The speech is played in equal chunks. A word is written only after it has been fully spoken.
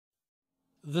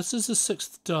This is the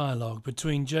sixth dialogue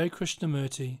between J.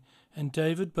 Krishnamurti and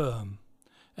David Bohm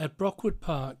at Brockwood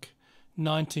Park,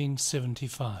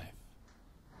 1975.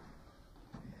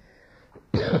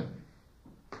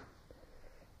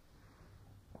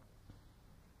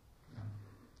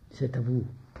 C'est à vous.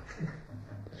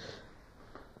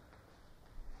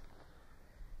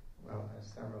 Well, there's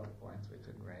several points we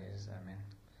could raise.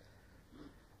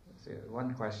 See,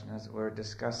 one question is, we were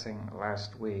discussing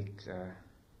last week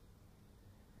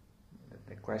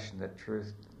the question that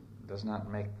truth does not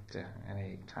make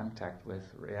any contact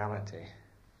with reality,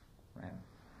 right?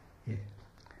 Yeah.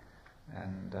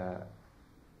 And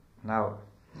now,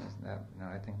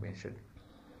 I think we should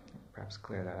perhaps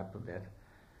clear that up a bit.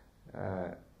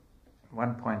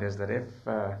 One point is that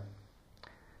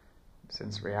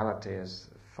since reality is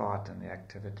thought and the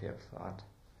activity of thought,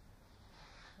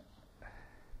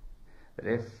 that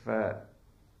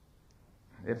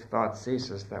if thought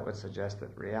ceases, that would suggest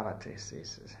that reality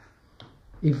ceases.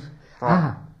 If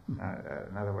Thought,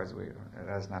 in other words,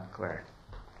 that's not clear.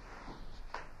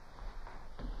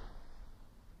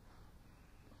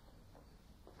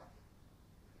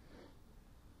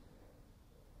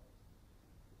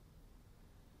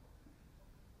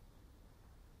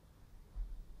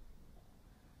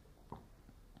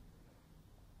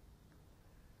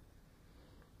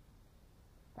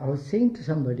 I was saying to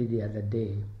somebody the other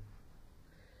day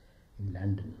in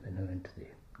London when I went to the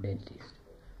dentist,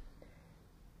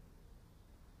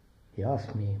 he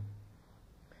asked me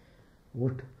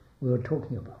what we were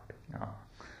talking about. Oh.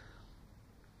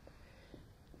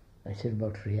 I said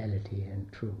about reality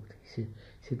and truth. He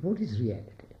said, what is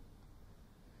reality?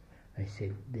 I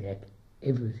said,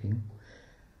 everything,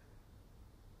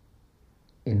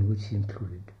 in which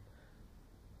included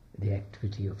the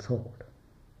activity of thought.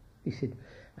 He said,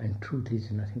 and truth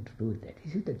has nothing to do with that. He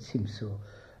said, that seems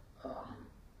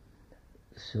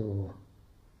so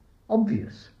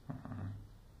obvious.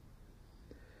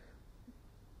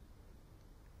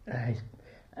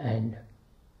 And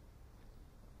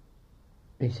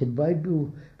he said, why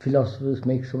do philosophers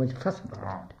make so much fuss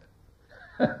about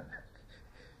it?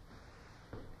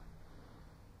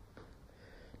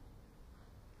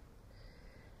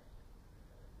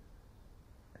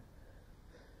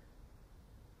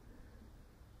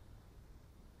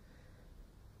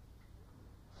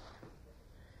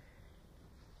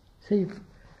 So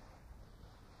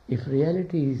if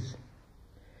reality is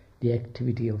the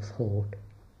activity of thought,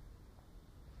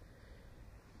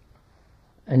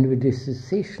 and with the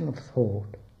cessation of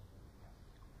thought,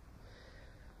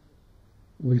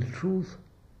 will truth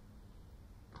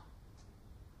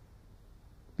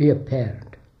be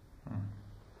apparent?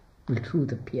 Will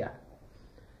truth appear?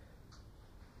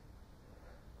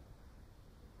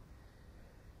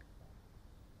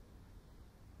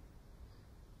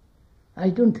 I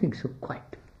don't think so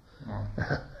quite. No.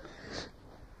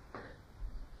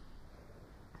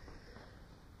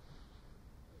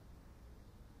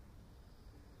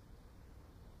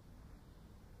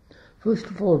 First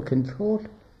of all, can thought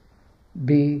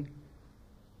be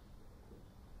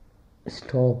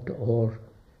stopped or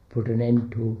put an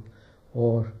end to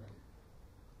or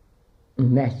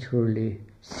naturally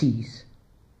cease?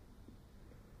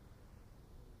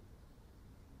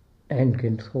 And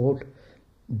can thought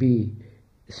be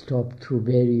stopped through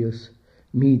various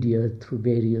media, through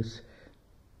various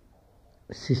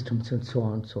systems and so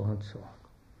on, so on, so on?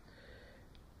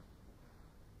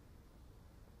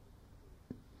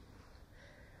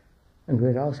 And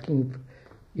we're asking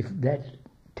if that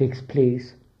takes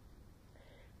place,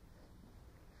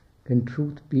 can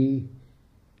truth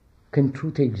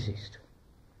exist?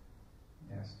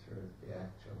 Yes, truth be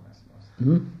actual, I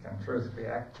suppose. Can truth be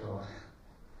actual?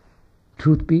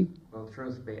 Truth be? Will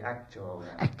truth be actual?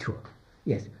 Then? Actual.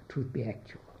 Yes, truth be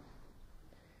actual.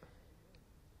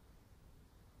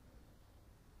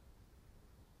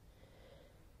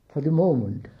 For the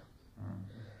moment,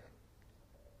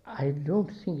 I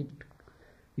don't think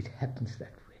it happens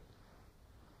that way.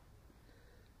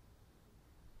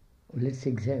 Let's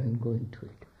examine, go into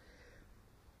it.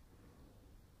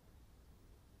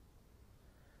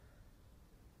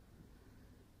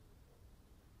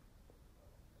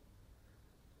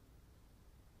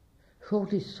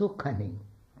 Thought is so cunning.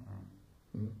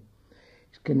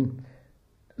 It can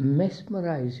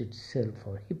mesmerize itself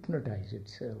or hypnotize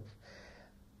itself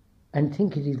and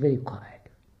think it is very quiet.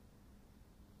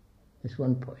 That's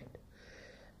one point.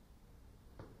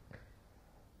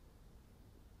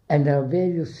 And there are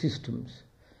various systems,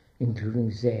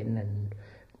 including Zen and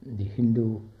the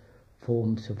Hindu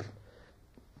forms of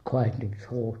quieting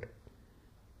thought,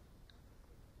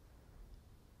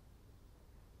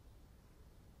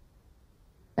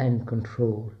 can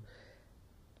control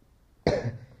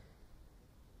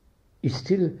is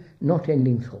still not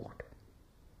ending thought.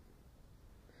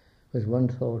 Because one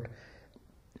thought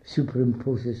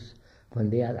superimposes upon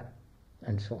the other,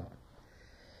 and so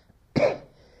on.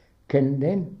 Can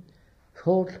then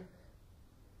thought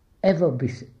ever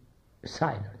be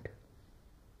silent?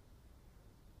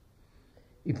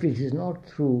 If it is not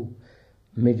through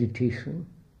meditation,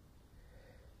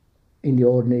 in the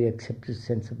ordinary accepted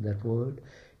sense of that word,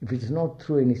 if it is not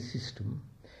through any system,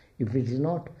 if it is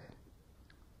not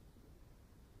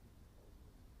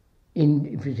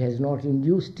if it has not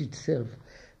induced itself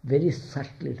very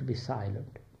subtly to be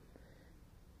silent,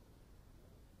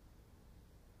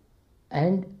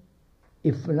 and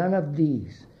if none of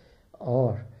these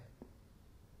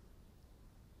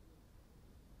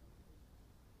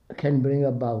can bring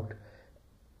about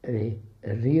a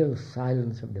real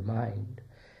silence of the mind,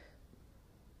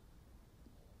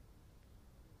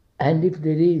 and if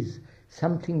there is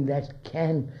something that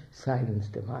can silence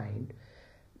the mind,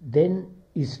 then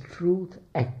is truth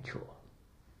actual?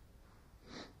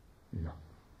 No.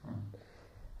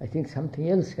 I think something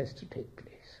else has to take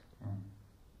place.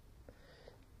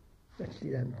 That's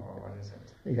the answer. What is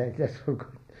it? Yeah, that's for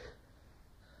good.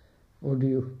 What do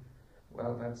you?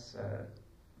 Well, let's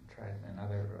try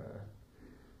another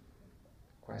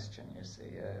question. You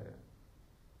see,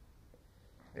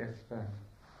 if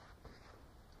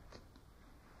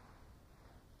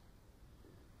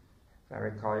I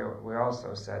recall, we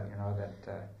also said,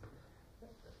 that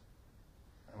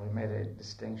we made a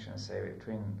distinction, say,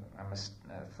 between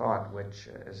a thought which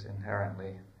is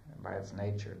inherently, by its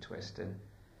nature, twisted,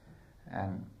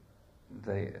 and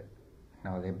the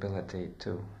ability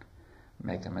to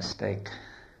make a mistake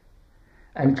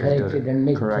And correct it and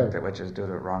make it, which is due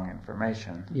to wrong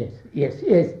information. Yes.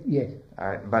 All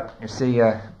right, but you see,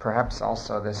 perhaps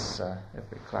also this, if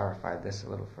we clarified this a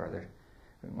little further,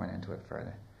 we went into it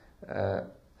further.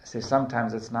 See,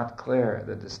 sometimes it's not clear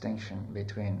the distinction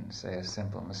between, say, a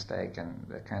simple mistake and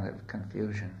the kind of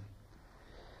confusion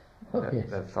that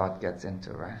the thought gets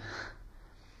into, right?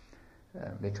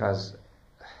 Because,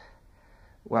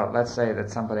 well, let's say that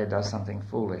somebody does something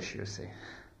foolish, you see,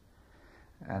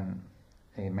 and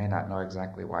he may not know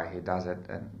exactly why he does it,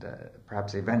 and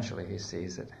perhaps eventually he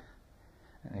sees it,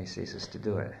 and he ceases to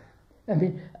do it. I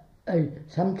mean,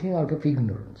 something out of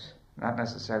ignorance. Not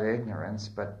necessarily ignorance,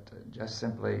 but just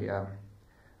simply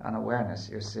unawareness,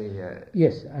 you see.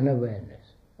 Yes, unawareness.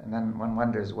 And then one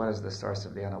wonders, what is the source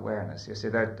of the unawareness? You see,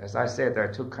 as I say, there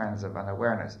are two kinds of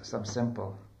unawareness. Some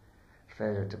simple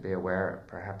failure to be aware,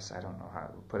 perhaps, I don't know how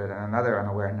to put it, and another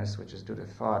unawareness which is due to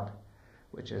thought,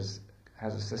 which has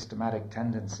a systematic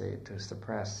tendency to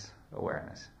suppress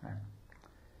awareness. Right?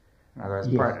 In other words,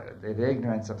 the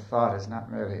ignorance of thought is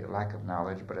not merely lack of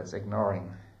knowledge, but it's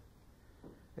ignoring.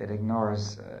 It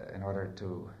ignores in order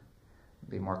to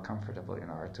be more comfortable, in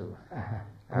order to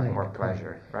have more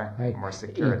pleasure, right? More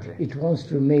security. It wants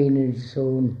to remain in its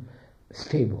own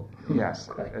stable. Yes,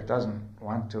 it doesn't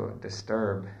want to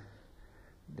disturb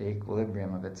the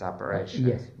equilibrium of its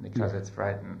operation. Because it's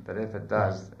frightened that if it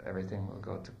does, everything will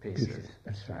go to pieces.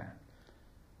 That's right.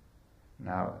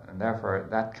 Now, and therefore,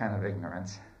 that kind of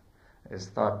ignorance is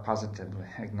thought positively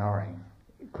ignoring.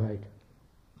 Quite.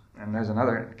 And there's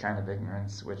another kind of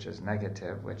ignorance which is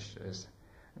negative, which is,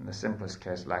 in the simplest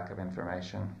case, lack of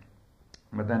information.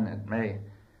 But then it may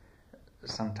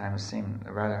sometimes seem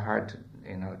rather hard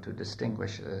to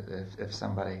distinguish if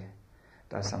somebody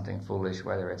does something foolish,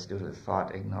 whether it's due to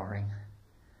thought ignoring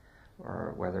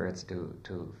or whether it's due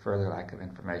to further lack of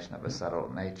information of a subtle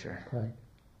nature. Right.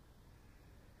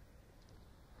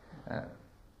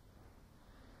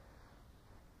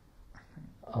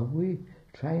 Are we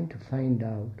trying to find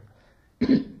out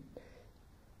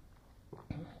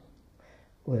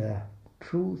where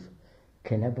truth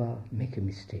can never make a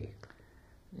mistake?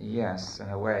 Yes, in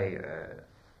a way.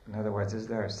 In other words, is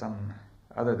there some,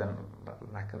 other than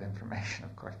lack of information,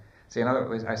 of course. See, in other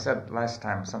words, I said last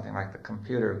time something like the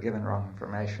computer given wrong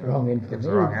information gives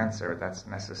the wrong answer. That's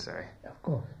necessary. Of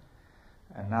course.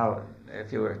 And now,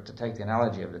 if you were to take the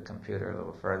analogy of the computer a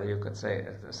little further, you could say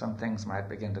some things might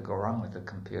begin to go wrong with the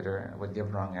computer and it would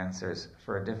give wrong answers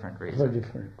for a different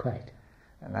reason. Quite.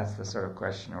 And that's the sort of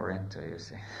question we're into, you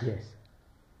see. Yes.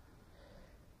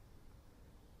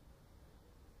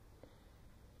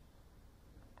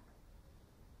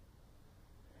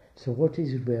 So what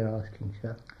is it we're asking,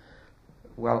 sir?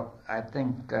 Well, I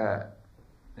think,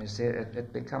 you see,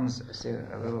 it becomes,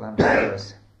 a little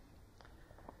ambiguous.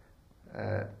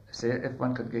 If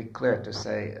one could be clear to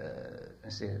say,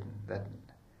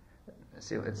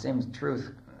 it seems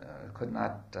truth could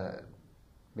not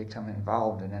become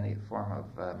involved in any form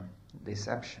of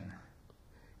deception.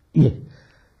 Yes.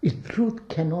 If truth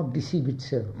cannot deceive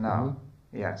itself. No.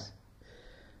 Yes.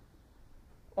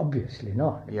 Obviously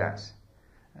not. Yes.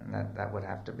 And that would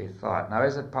have to be thought. Now,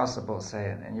 is it possible,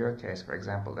 say, in your case, for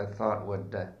example, that thought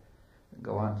would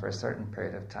go on for a certain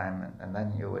period of time, and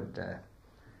then you would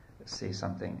see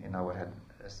something,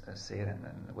 see it and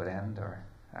it would end? Or,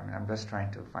 I mean, I'm just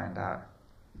trying to find out.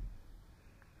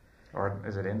 Or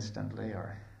is it instantly,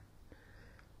 or?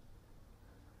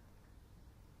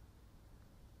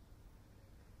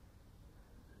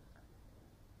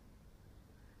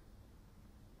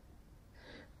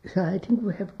 So I think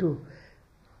we have to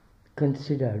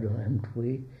consider, don't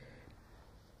we,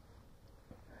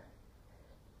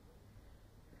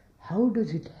 how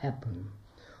does it happen,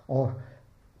 or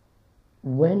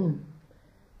when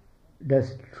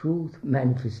does truth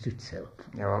manifest itself?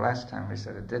 Yeah, well, last time we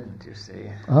said it didn't, you see.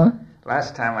 Huh?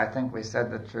 Last time I think we said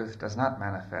that truth does not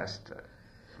manifest.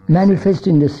 Manifest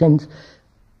in the sense...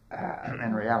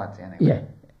 in reality, anyway. Yeah.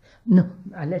 No,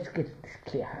 let's get this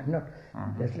clear.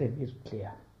 Let's let it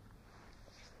clear.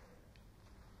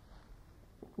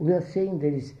 We are saying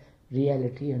there is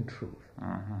reality and truth.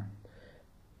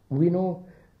 We know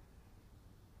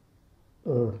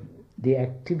the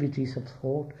activities of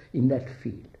thought in that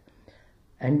field.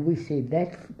 And we say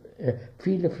that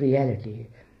field of reality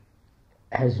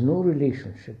has no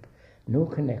relationship, no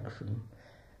connection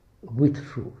with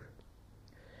truth.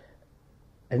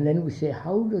 And then we say,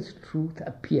 how does truth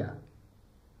appear?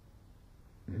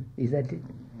 Is that it?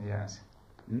 Yes.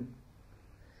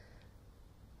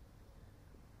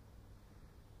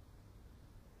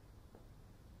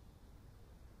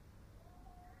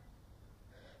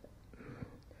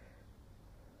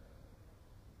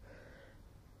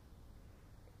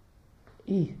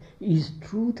 Is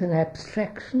truth an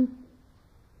abstraction?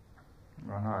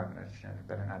 Well, no, it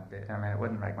better not be. I mean, it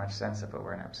wouldn't make much sense if it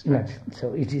were an abstraction. No,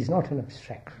 so it is not an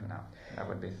abstraction. No, that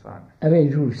would be thought. I mean,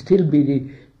 it would still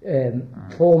be the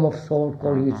form of thought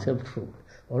calling itself truth.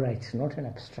 All right, it's not an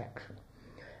abstraction.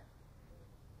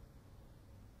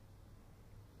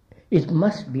 It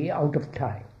must be out of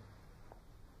time.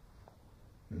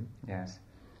 Yes.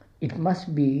 It must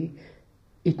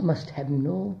have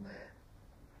no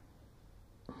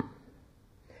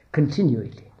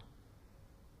continuity.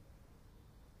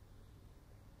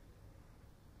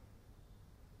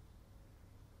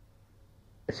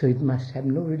 So it must have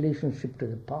no relationship to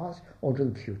the past or to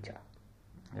the future.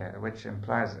 Yeah, which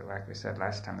implies that, like we said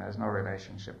last time, there's no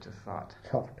relationship to thought.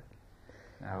 Thought.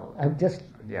 Now, I've just...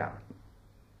 Yeah.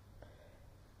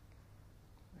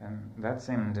 And that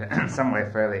seemed in some way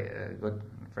fairly good,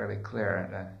 fairly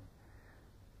clear.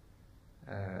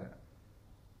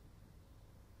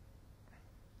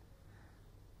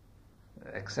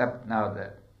 Except now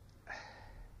that,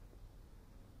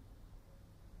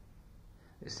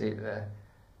 you see,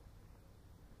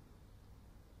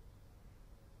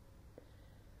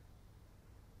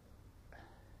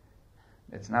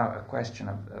 it's now a question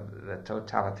of the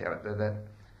totality of it.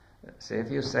 See,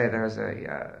 if you say there's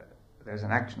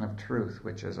an action of truth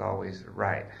which is always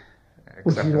right,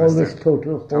 which is always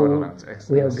total, whole,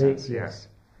 we agree. Yes.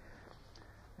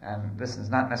 And this is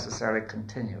not necessarily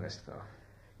continuous, though.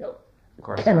 No, of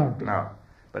course, cannot be. No,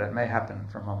 but it may happen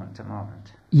from moment to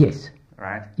moment. Yes.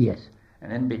 Right? Yes.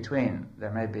 And in between,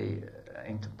 there may be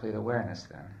incomplete awareness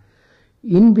then.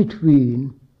 In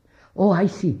between, I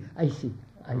see.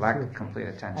 Lack of complete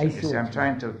attention. You see, I'm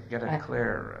trying to get it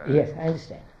clear. Yes, I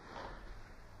understand.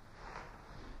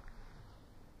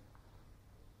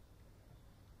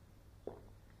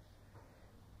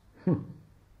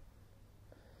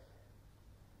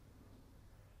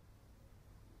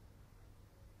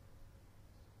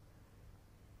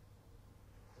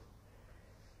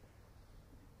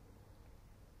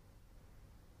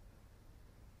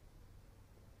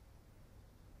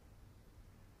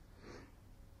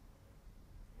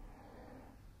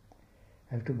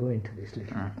 I have to go into this a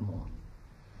little bit more.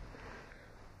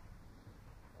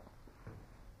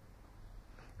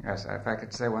 Yes, if I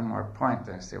could say one more point,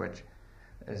 then see which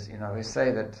is, we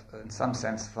say that in some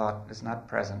sense thought is not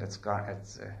present; it's gone.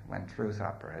 It's when truth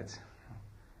operates.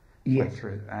 Yes.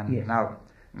 Truth. And yes. Now,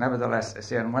 nevertheless,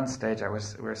 see, in one stage we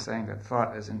were saying that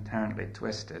thought is inherently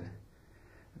twisted.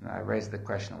 And I raised the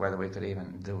question of whether we could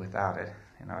even do without it.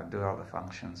 Do all the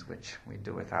functions which we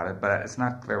do without it, but it's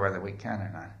not clear whether we can or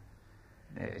not.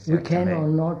 We can or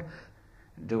not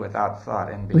do without thought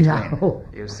in between.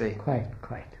 You see. Quite.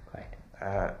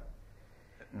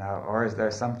 Now, or is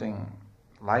there something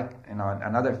like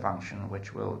another function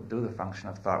which will do the function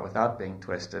of thought without being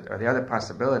twisted? Or the other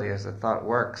possibility is that thought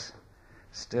works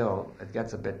still it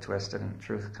gets a bit twisted and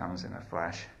truth comes in a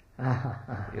flash.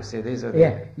 You see, these are the...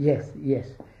 Yeah, yes.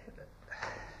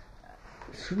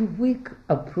 Should we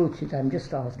approach it? I'm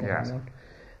just asking. Yes.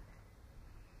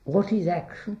 What is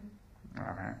action?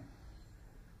 Okay.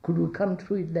 Could we come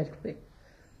through it that way?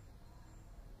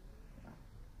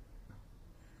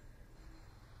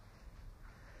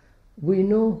 We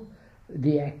know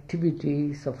the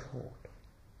activities of thought,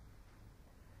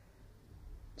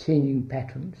 changing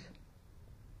patterns,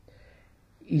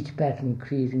 each pattern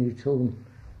creating its own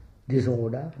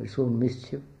disorder, its own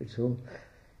mischief, its own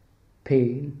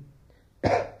pain,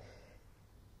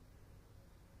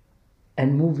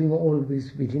 and moving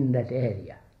always within that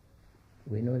area.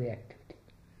 We know the activity.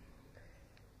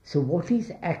 So what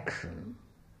is action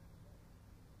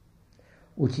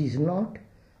which is not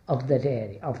of that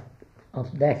area,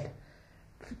 of that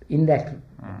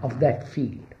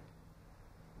field?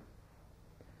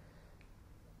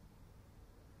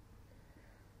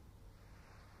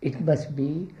 It must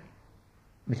be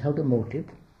without a motive.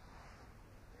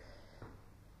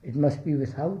 It must be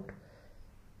without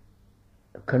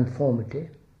conformity,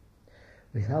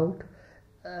 without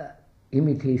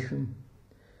imitation,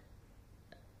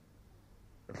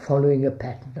 following a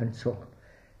pattern and so on.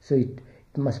 So it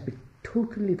must be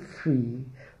totally free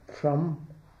from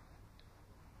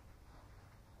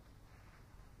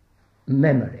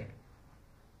memory.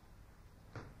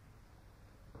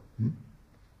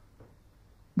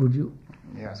 Would you?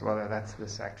 Yes, well, that's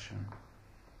this action.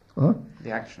 Huh?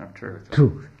 The action of truth.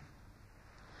 Truth.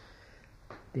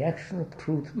 The action of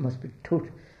truth must be total.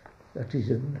 That is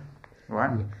a...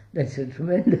 What? That's a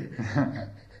tremendous...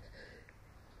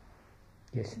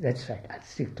 Yes, that's right. I'll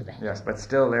stick to that. Yes, but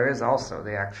still there is also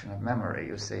the action of memory,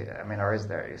 you see. I mean, or is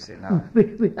there, you see, now?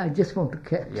 Wait, I just want to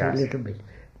catch a little bit.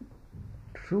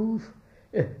 Truth,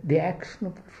 the action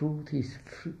of truth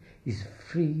is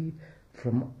free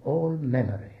from all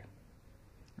memory.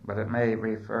 But it may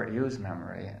use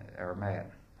memory, or may it?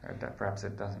 Or perhaps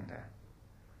it doesn't.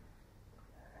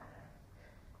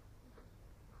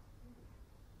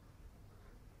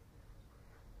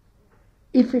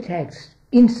 If it acts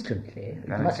instantly,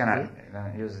 then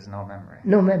it uses no memory.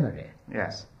 No memory.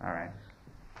 Yes, all right.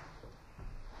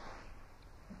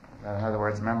 Well, in other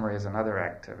words, memory is another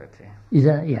activity. Is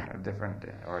that, yeah. A different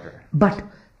order. But,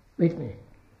 wait a minute.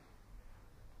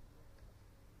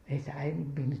 I'm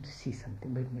beginning to see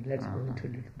something. Wait a minute, let's go into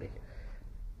a little bit.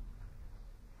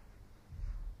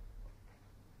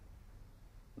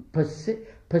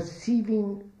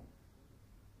 Perceiving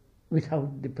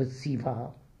without the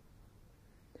perceiver,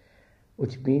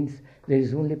 which means there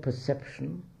is only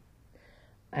perception,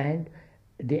 and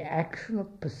the action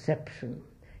of perception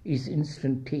is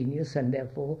instantaneous and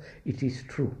therefore it is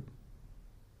true.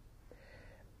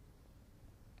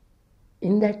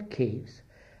 In that case,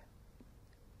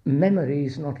 memory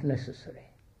is not necessary.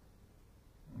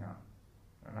 No,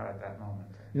 not at that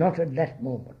moment. Not at that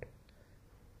moment,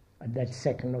 at that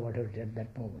second or whatever, at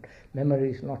that moment.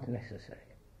 Memory is not necessary.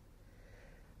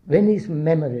 When is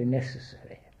memory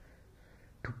necessary?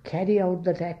 To carry out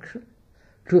that action?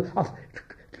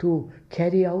 To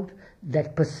carry out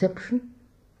that perception?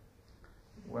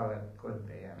 Well, it could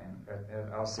be. I mean,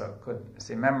 it also could.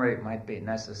 See, memory might be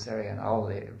necessary in all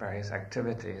the various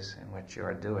activities in which you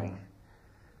are doing.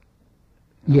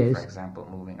 Yes. For example,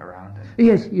 moving around.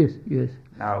 Yes.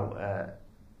 Now,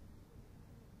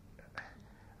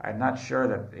 I'm not sure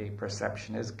that the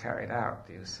perception is carried out,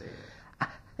 do you see?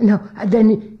 No,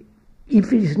 then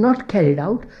if it is not carried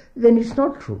out, then it's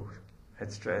not truth.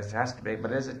 It's true, it has to be,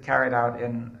 but is it carried out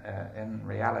in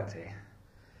reality?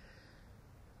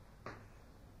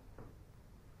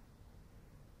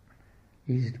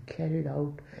 Is it carried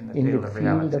out in the field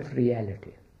reality. of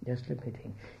reality? Just let me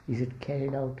think. Is it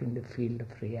carried out in the field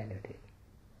of reality?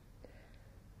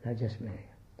 Now just a minute.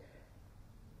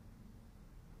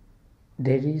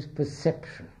 There is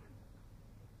perception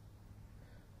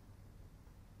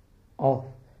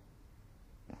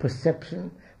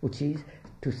which is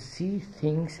to see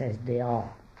things as they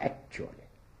are actually.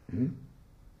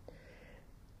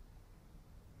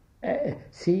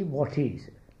 See what is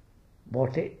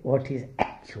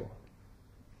actual,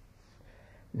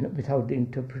 without the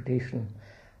interpretation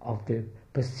of the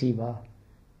perceiver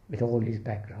with all his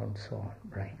background, so on,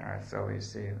 right? All right, so we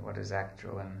see what is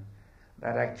actual, and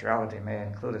that actuality may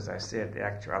include, as I see it, the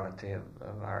actuality of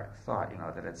our thought,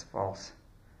 that it's false.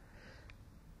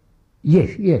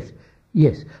 Yes.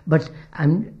 But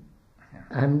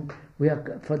we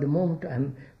are, for the moment,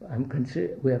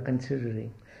 we are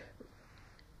considering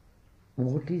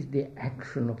what is the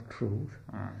action of truth,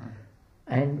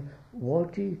 and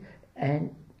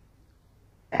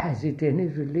has it any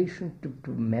relation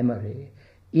to memory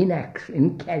in action,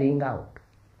 in carrying out?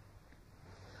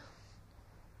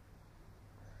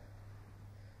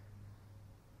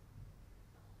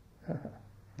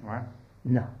 What?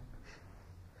 No.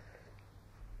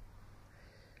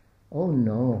 Oh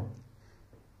no.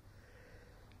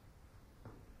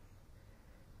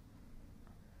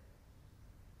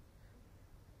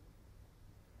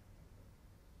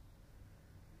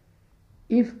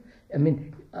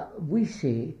 We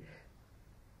say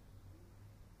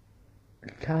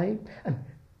time and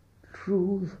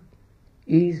truth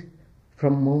is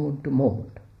from moment to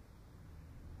moment.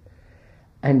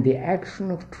 And the action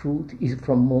of truth is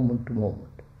from moment to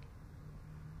moment.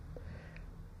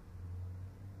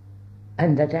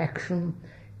 And that action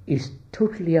is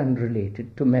totally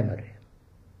unrelated to memory.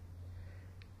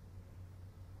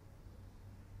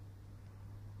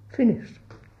 Finished.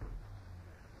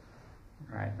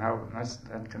 Right. Now let's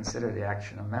then consider the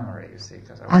action of memory, you see.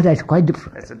 That's quite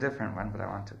different. It's a different one, but I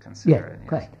want to consider it. Yes,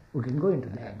 quite. We can go into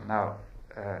that. And now,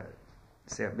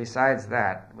 see, besides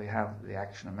that, we have the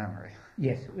action of memory.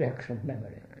 Yes, the action of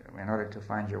memory. In order to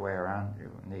find your way around, you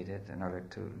need it in order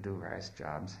to do various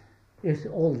jobs. Yes,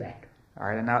 all that. All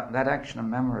right, and now that action of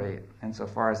memory,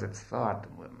 insofar as it's thought,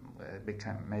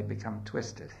 may become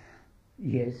twisted.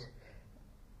 Yes.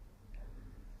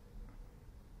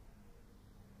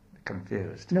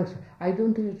 Confused. No, sir. I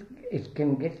don't think it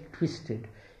can get twisted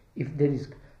if there is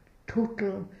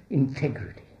total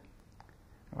integrity.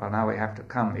 Well, now we have to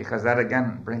come, because that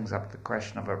again brings up the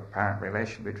question of apparent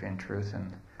relation between truth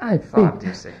and thought,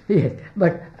 you see. Yes,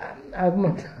 but I'm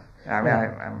not...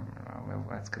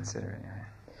 let's consider it. Yeah.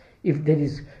 If there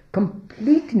is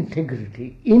complete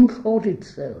integrity in thought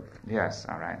itself... Yes,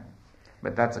 all right.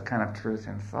 But that's a kind of truth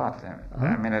in thought.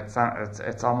 I mean, it's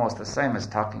almost the same as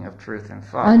talking of truth in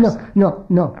thought. No.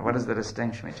 Now, what is the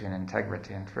distinction between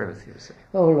integrity and truth, you see?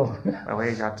 Oh, Lord. Well,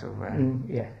 we got to...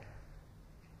 yeah.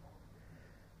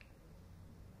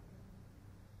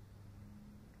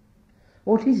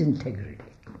 What is integrity?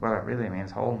 Well, it really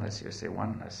means wholeness, you see,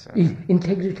 oneness. Is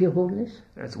integrity wholeness?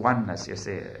 It's oneness, you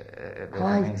see. It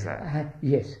really means that.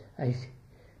 Yes, I see.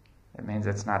 It means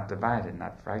it's not divided,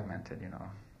 not fragmented,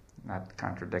 not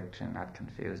contradiction, not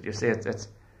confused. You see, it's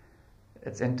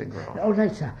integral. All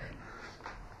right, sir.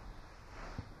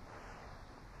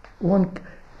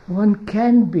 One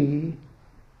can be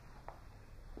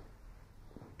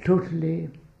totally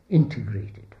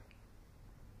integrated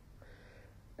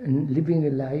and living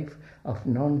a life of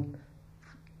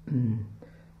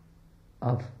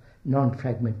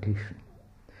non-fragmentation,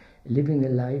 living a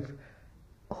life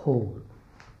whole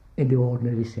in the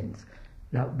ordinary sense.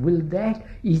 Now,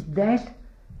 is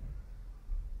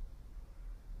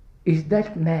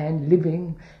that man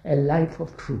living a life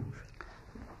of truth?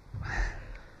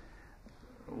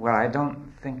 Well, I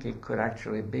don't think he could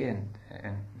actually be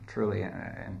truly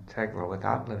integral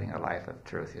without living a life of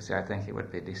truth. You see, I think he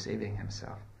would be deceiving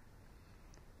himself.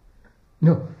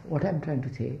 No, what I'm trying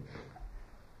to say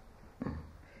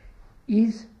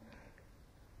is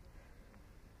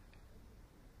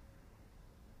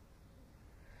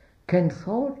can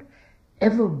thought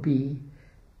ever be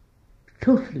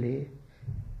totally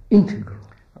integral?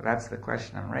 Well, that's the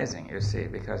question I'm raising, you see,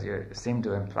 because you seemed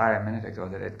to imply a minute ago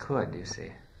that it could, you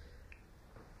see.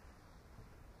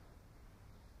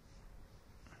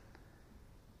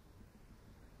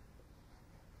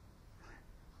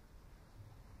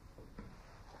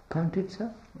 Can't it, sir?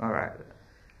 All right.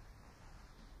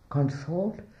 Can't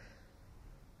thought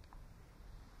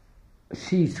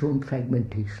see its own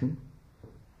fragmentation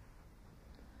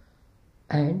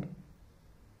and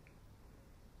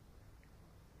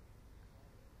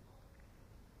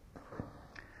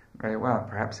very well,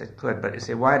 perhaps it could, but you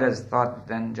see, why does thought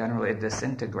then generally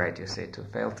disintegrate, you see, to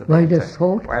fail to be Why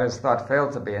does thought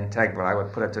fail to be integral? I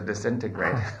would put it to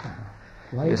disintegrate.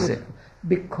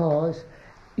 Because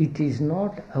it is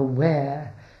not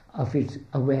aware of its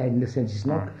aware in the sense, it's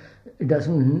not, it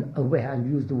doesn't aware, I'll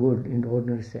use the word in the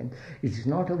ordinary sense, it is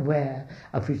not aware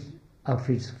of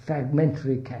its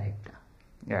fragmentary character.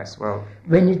 Yes, well...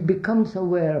 When it becomes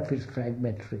aware of its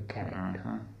fragmentary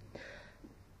character,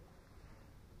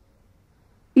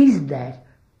 is that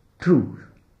truth?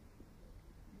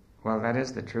 Well, that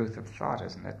is the truth of thought,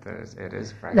 isn't it? It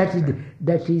is fragmentary.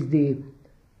 That is the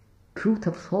truth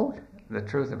of thought? The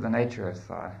truth of the nature of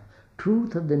thought.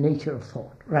 Truth of the nature of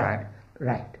thought. Right.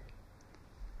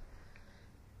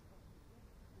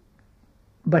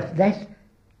 But that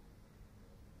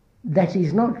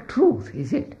is not truth,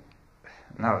 is it?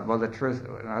 No, well, the truth,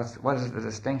 what is the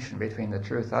distinction between the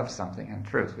truth of something and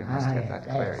truth? We must get that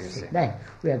clear, you see.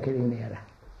 We are getting there.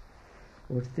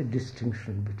 What's the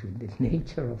distinction between the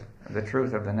nature of... The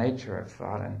truth of the nature of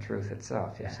thought and truth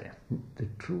itself, you see. The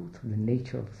truth of the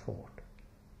nature of thought.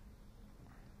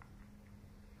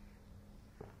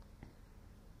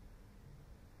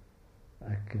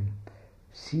 I can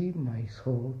see my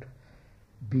thought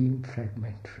being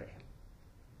fragmentary,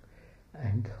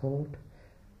 and thought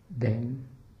then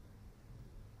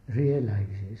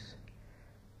realizes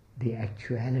the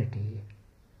actuality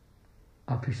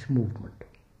of its movement.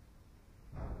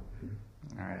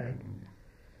 Right.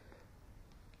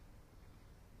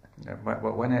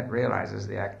 But when it realizes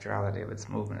the actuality of its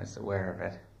movement, it's aware of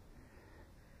it.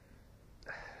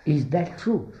 Is that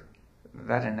truth?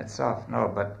 That in itself,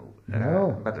 no, but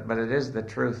No. But it is the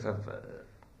truth of.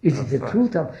 It is the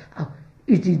truth of.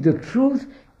 It is the truth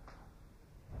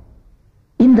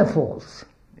in the false.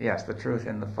 Yes, the truth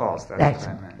in the false. That's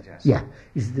what I meant. Yes. Yeah,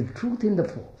 it's the truth in the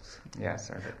false. Yes,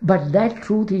 sir. But that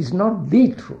truth is not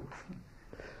the truth.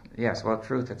 Yes, well,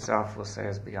 truth itself, we'll say,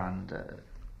 is beyond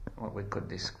what we could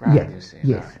describe. Yes. You see.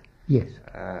 Yes. Yes.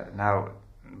 Now,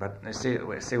 but you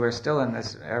see, we're still in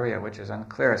this area which is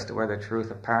unclear as to whether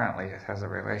truth apparently has a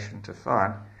relation to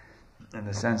thought, in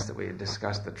the sense that we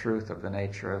discussed the truth of the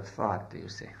nature of thought. Do you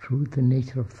see? Truth, the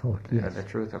nature of thought. Yes. The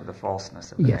truth of the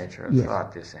falseness of the nature of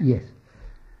thought. Do you see? Yes.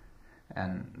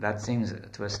 And that seems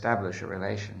to establish a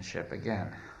relationship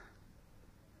again.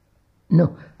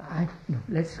 No,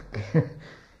 let's.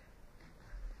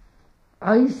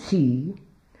 I see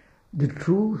the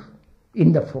truth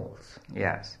in the false.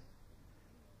 Yes.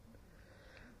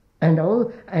 And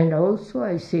also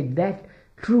I say that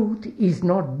truth is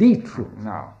not the truth.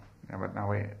 No, but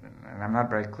now and I'm not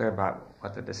very clear about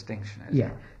what the distinction is.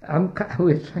 Yeah,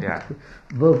 we're trying to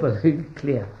verbally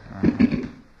clear.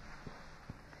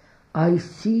 I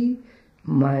see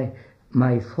my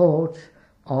thoughts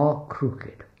are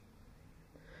crooked.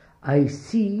 I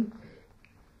see,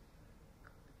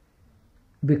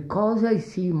 because I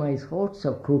see my thoughts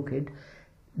are crooked,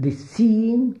 the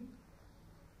seeing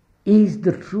is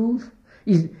the truth,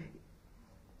 is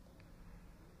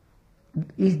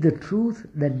the truth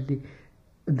that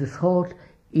the thought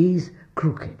is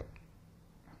crooked.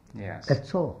 Yes.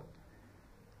 That's all.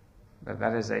 But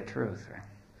that is a truth.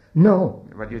 No.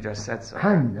 What you just said so.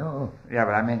 I know. Yeah,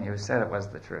 but I mean, you said it was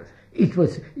the truth. It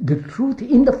was the truth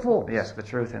in the false. Yes, the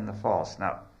truth in the false.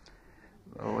 Now,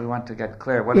 we want to get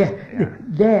clear.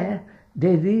 There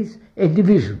is a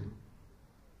division.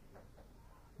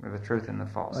 The truth in the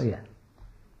false. Oh, yeah.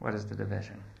 What is the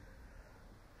division?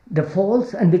 The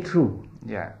false and the true.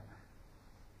 Yeah.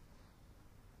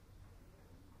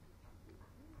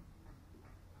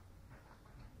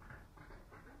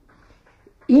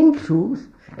 In truth,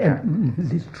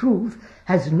 the truth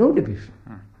has no division.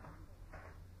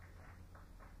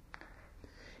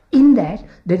 In that,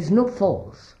 there is no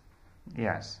false.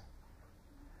 Yes.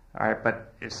 All right,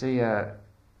 but you see, it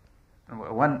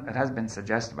has been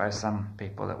suggested by some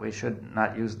people that we should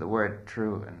not use the word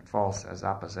true and false as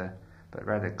opposite, but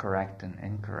rather correct and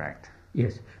incorrect.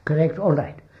 Yes, correct, all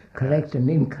right. Correct and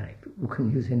incorrect. You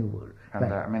can use any word. And,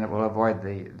 right. I mean, it will avoid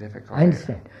the difficulty. I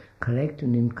understand. Correct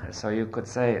and incorrect. So you could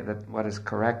say that what is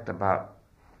correct about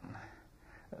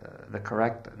the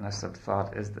correctness of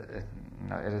thought is that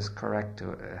it is correct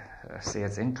to see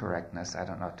its incorrectness. I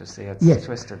don't know, to see its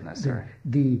twistedness.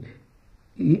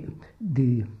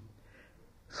 The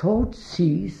thought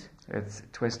sees its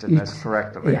twistedness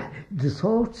correctly. Yeah, the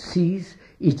thought sees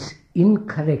its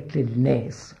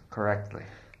incorrectness correctly.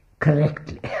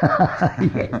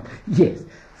 Yes.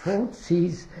 Thought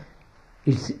sees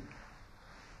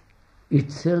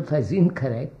itself as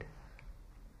incorrect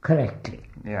correctly.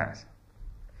 Yes.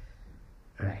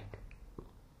 Right.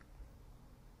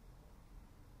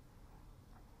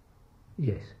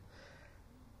 Yes.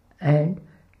 And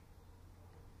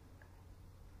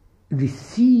the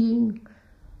seeing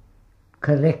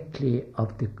correctly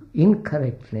of the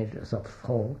incorrectness of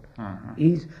thought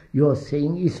is, you're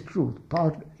saying, is truth.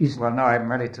 Well, no, I'm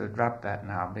ready to drop that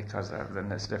now because of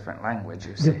this different language,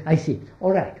 you see. I see.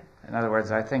 All right. In other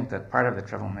words, I think that part of the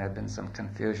trouble may have been some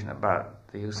confusion about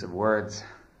the use of words.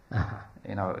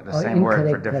 The same word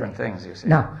for different things, you see.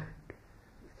 Now,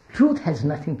 truth has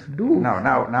nothing to do. No,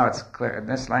 now it's clear. In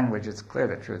this language, it's clear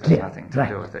that truth has nothing to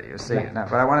do with it, you see. Right. Now,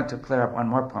 but I wanted to clear up one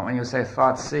more point. When you say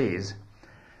thought sees,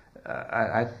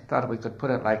 I thought we could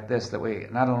put it like this, that we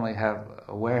not only have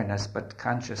awareness, but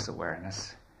conscious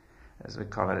awareness, as we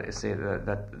call it. You see,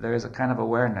 that there is a kind of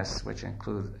awareness which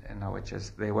includes, which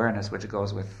is the awareness which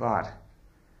goes with thought.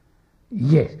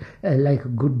 Yes, like a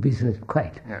good business,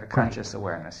 quite. Yeah, conscious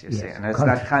awareness, you see. And it's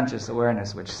that conscious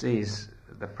awareness which sees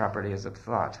the properties of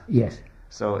thought. Yes.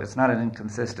 So it's not an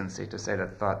inconsistency to say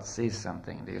that thought sees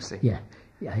something, do you see? Yeah,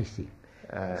 I see.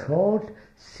 Thought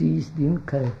sees the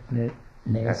incorrectness.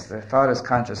 Yes, the thought is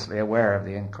consciously aware of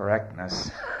the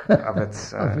incorrectness of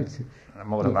its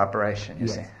mode of operation, you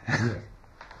see. Yes,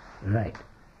 right.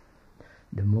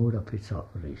 The mode of its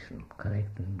operation,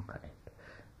 correct and incorrect.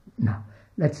 Now,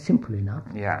 that's simple enough.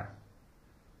 Yeah.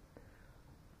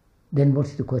 Then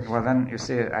what's the question? Well, then, you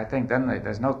see, I think then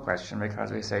there's no question, because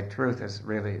we say truth is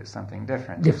really something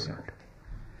different. Different.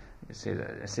 You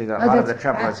see, a lot of the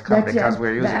trouble has come because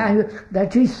we're using...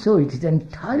 That is so, it is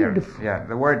entirely different. Yeah,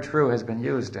 the word true has been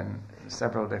used in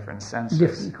several different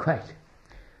senses. Quite.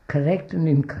 Correct and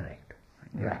incorrect.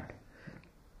 Yeah. Right.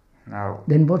 Now...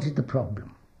 Then what is the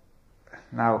problem?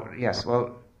 Now, yes,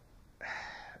 well,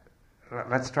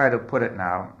 let's try to put it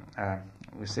now.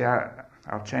 You see,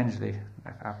 I'll change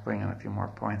I'll bring in a few more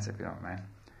points if you don't mind.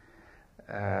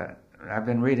 I've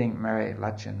been reading Mary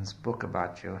Lutchen's book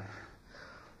about you.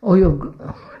 Oh, you're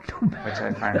too bad. Which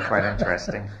I find quite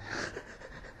interesting.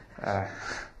 Oh,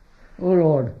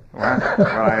 Lord. Well,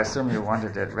 I assume you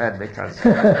wanted it read because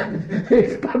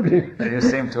it's public. You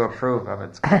seem to approve of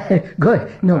its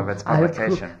of its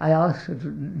publication. I asked,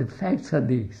 the facts are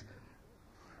these.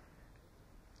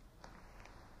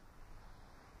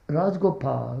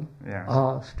 Rajgopal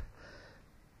asked,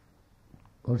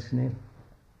 what's his name?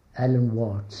 Alan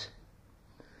Watts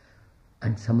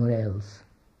and someone else,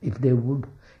 if they would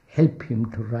help him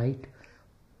to write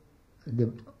the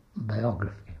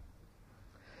biography.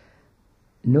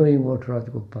 Knowing what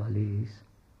Rajgopal is,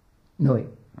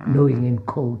 knowing in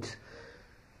quotes,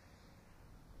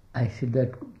 I said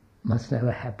that must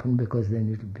never happen, because then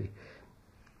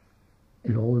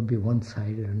it'll all be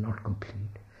one-sided and not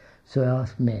complete. So I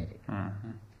asked Mary,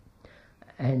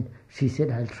 and she said,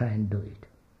 I'll try and do it.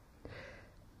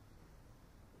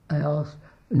 I asked,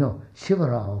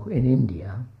 Shivarao in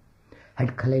India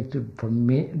had collected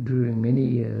during many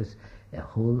years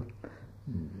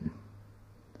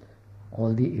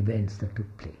all the events that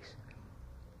took place.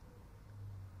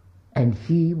 And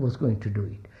he was going to do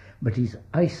it, but his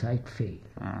eyesight failed.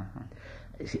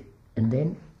 And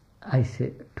then I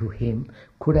said to him,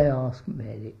 could I ask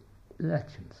Mary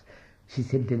Lutchens? She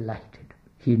said, delighted.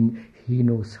 He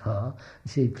knows her. He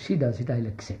said, if she does it, I'll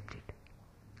accept it.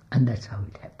 And that's how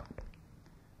it happened.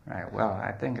 Right. Well,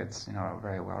 I think it's a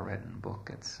very well written book.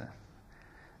 It's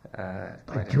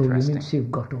quite Joe, interesting. You mean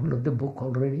you've got all of the book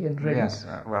already and read Yes.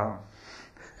 Well,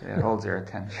 it holds your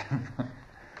attention.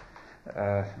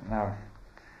 Now.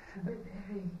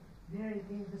 Mary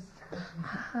gave us a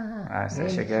copy. I see.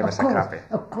 She gave us a copy.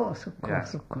 Of course.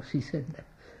 Yes. She said that.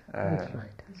 That's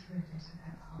right.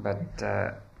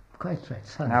 But quite right.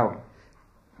 Sorry. Now,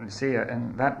 you see,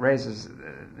 and that raises,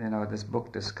 this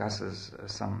book discusses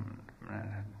some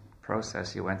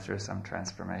process you went through, some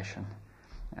transformation,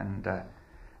 and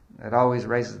it always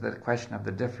raises the question of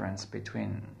the difference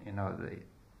between, the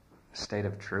state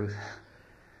of truth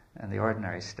and the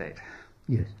ordinary state.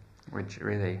 Yes. Which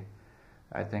really,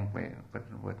 I think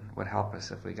would help us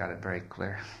if we got it very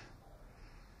clear.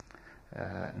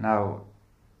 Now,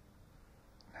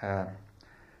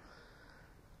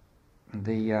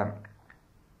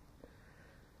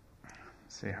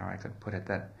 see how I could put it,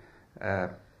 that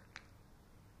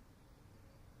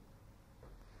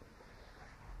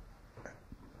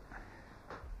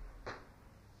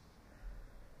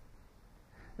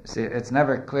see, it's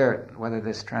never clear whether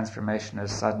this transformation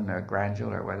is sudden or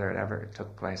gradual, or whether it ever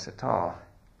took place at all.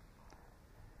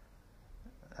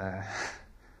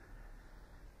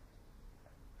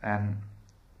 And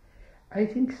I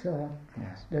think so.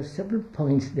 Yes. There are several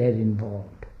points there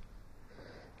involved.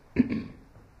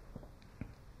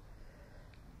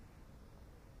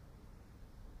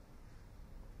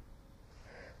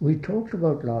 We talked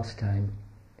about last time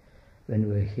when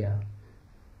we were here,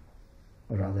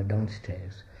 or rather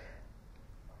downstairs,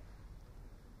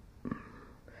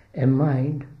 a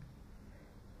mind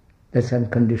that's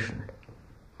unconditioned.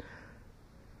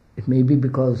 It may be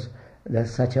because that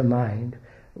such a mind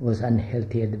was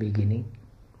unhealthy at the beginning,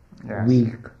 yes.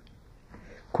 Weak,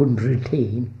 couldn't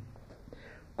retain,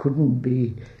 couldn't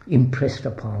be impressed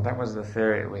upon. That was the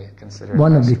theory we considered.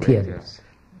 One of the week, theories. yes.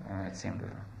 And it seemed to...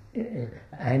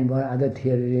 And one other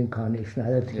theory, reincarnation,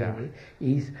 other theory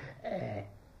is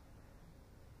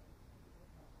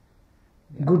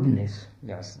goodness.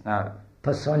 Yes. Now,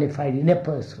 personified in a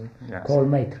person, yes. called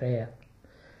Maitreya,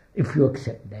 if you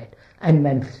accept that, and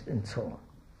manifest and so on.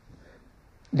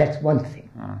 That's one thing.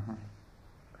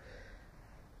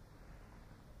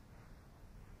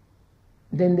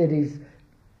 Then there is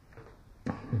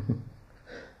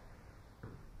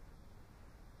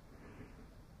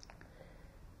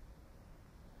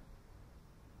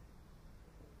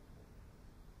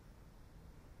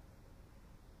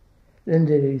Then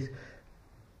there is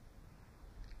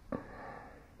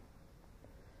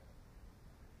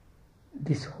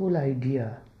this whole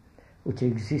idea which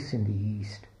exists in the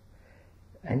East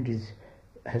and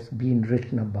has been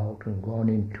written about and gone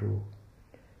into,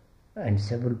 and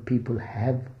several people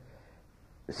have,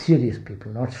 serious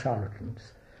people, not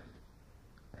charlatans,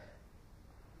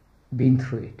 been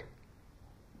through it.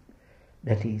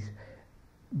 That is,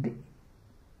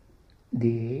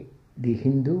 the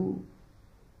Hindu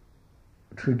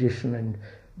tradition, and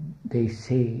they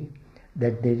say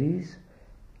that there is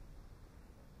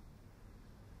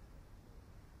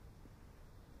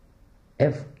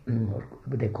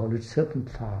they call it serpent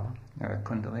flower.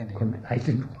 Kundalini. I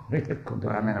didn't know it Kundalini.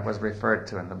 Well, I mean, it was referred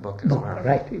to in the book as well.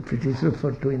 Right, if it is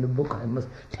referred to in the book, I must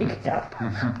take it out.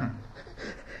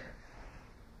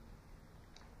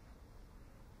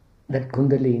 That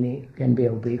Kundalini can be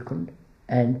awakened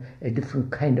and a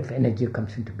different kind of energy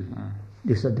comes into being.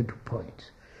 These are the 2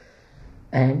 points.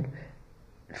 And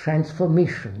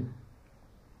transformation,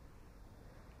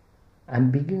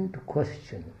 I'm beginning to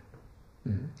question.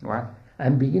 What?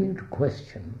 I'm beginning to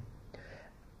question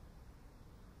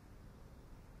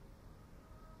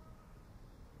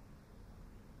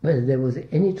whether there was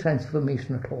any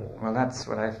transformation at all. Well, that's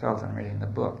what I felt in reading the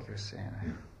book, you're saying.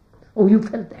 Oh, you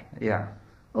felt that? Yeah.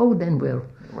 Oh, then well,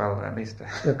 at least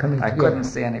we're coming I together. couldn't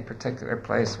see any particular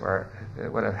place where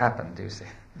it would have happened, do you see?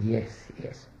 Yes.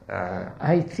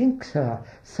 I think, sir,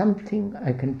 something,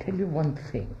 I can tell you one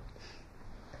thing.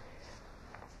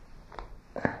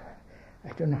 I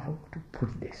don't know how to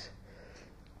put this.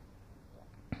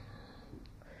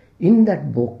 In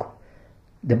that book,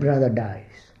 the brother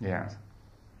dies. Yes.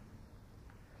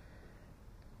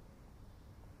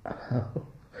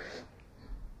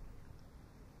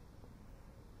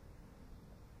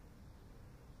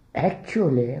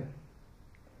 Actually, I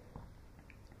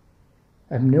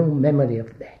have no memory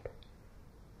of that.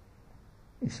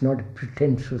 It's not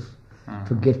pretentious,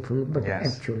 forgetful, but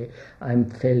yes. Actually I'm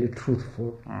fairly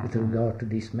truthful with regard to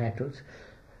these matters.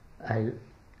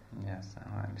 Yes,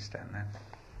 I understand that.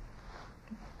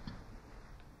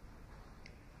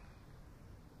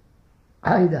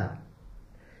 Either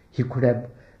he could have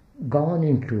gone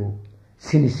into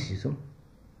cynicism,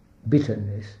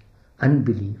 bitterness,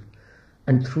 unbelief,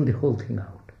 and threw the whole thing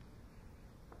out,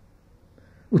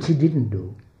 which he didn't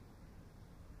do.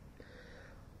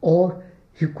 Or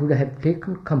he could have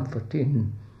taken comfort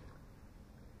in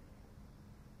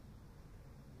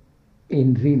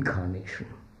reincarnation,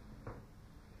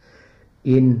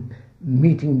 in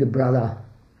meeting the brother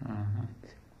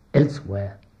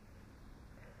elsewhere,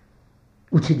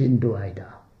 which he didn't do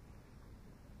either.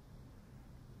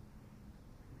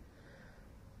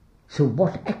 So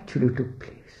what actually took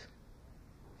place?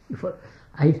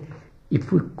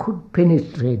 If we could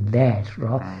penetrate that,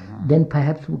 then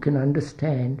perhaps we can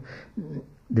understand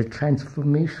the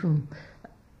transformation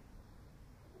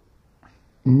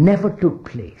never took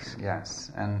place.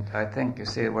 Yes, and I think, you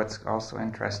see, what's also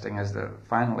interesting is that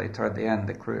finally, toward the end,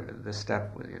 the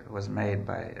step was made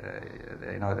by,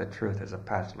 the truth is a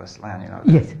pathless land,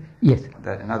 Yes.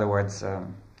 That, in other words,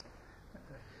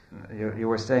 you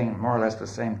were saying more or less the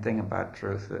same thing about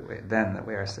truth that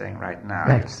we are saying right now,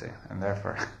 right. You see, and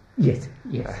therefore... Yes.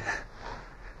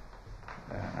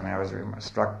 I was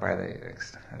struck by the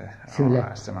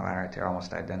similarity,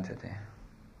 almost identity.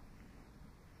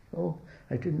 Oh,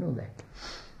 I didn't know that.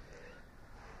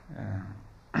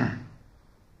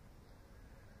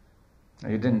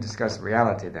 You didn't discuss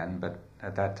reality then, but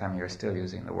at that time you were still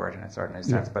using the word in its ordinary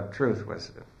sense, but truth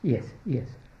was... Yes.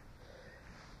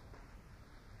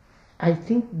 I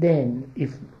think then,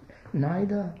 if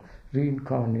neither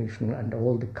reincarnation and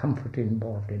all the comfort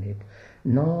involved in it,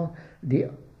 nor the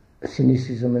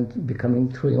cynicism and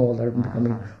throwing all that,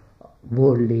 becoming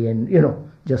worldly and,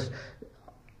 just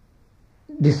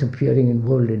disappearing in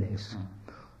worldliness.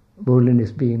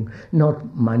 Worldliness being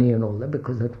not money and all that,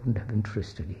 because that wouldn't have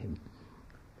interested him.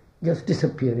 Just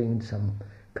disappearing in some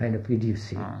kind of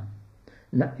idiocy.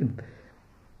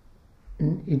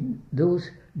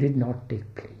 Those did not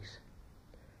take place.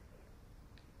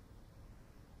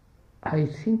 I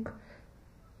think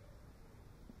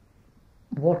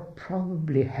what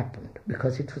probably happened,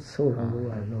 because it was so long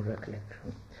ago, I have no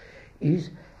recollection,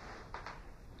 is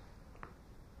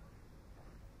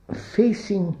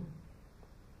facing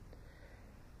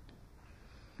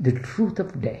the truth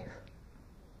of death.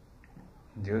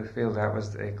 Do you feel that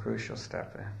was a crucial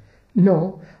step there?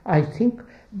 No, I think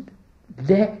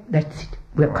that's it.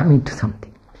 We're coming to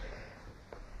something.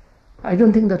 I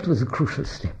don't think that was a crucial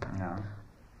step. No.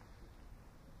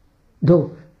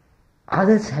 Though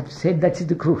others have said that is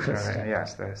the crucial step.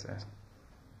 Yes, there is.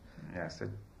 Yes, it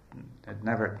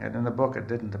never, in the book it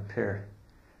didn't appear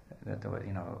that,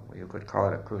 you could call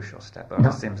it a crucial step. Well, No.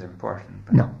 It seems important.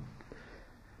 But No.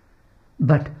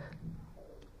 But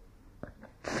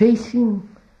facing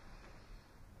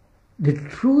the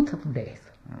truth of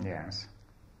death. Yes.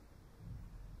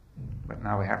 But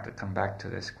now we have to come back to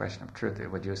this question of truth.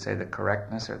 Would you say the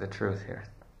correctness or the truth here?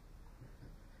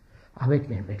 Oh, wait a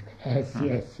minute. Yes.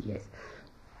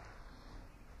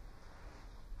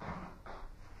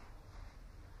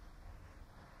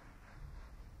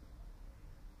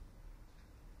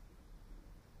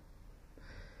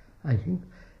 I think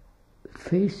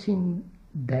facing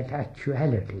that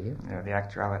actuality. Yeah, the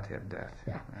actuality of death.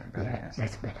 Yes.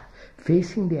 That's better.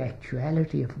 Facing the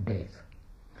actuality of death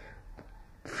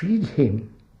freed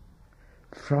him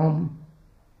from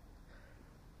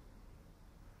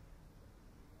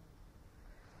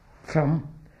the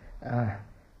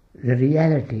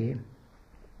reality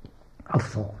of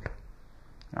thought.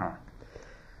 Oh.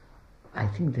 I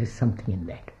think there's something in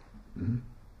that. Mm-hmm.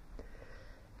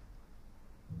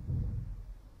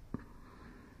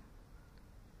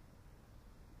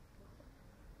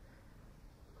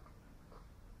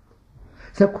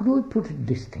 So could we put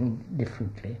this thing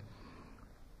differently?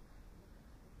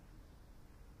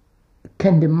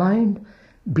 Can the mind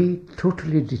be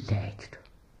totally detached?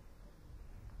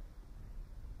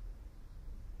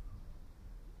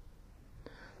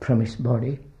 From its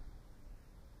body?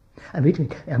 Wait a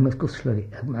minute, I must go slowly,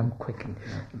 I'm quickening.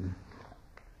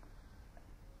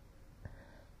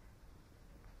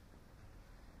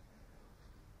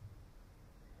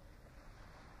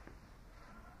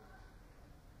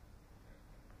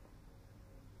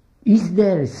 Is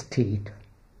there a state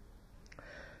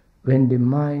when the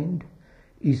mind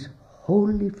is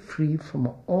wholly free from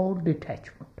all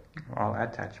detachment? All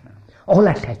attachment. All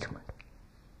attachment.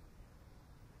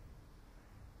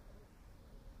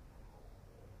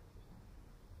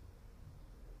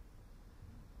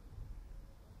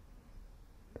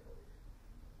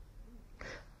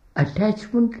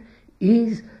 Attachment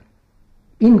is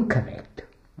incorrect.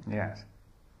 Yes.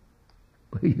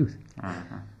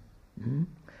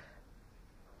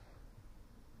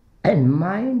 And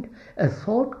mind, a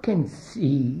thought can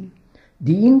see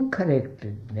the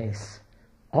incorrectness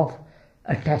of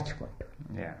attachment.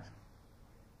 Yes.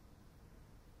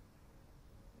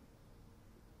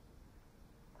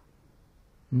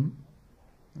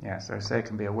 Yes, or say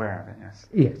can be aware of it, yes.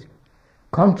 Yes.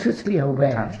 Consciously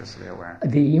aware. Consciously aware.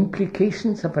 The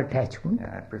implications of attachment.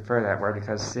 Yeah, I prefer that word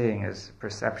because seeing is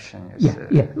perception.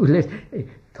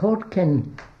 Thought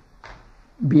can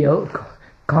be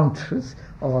conscious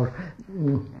or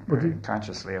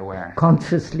consciously aware.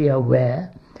 Consciously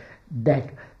aware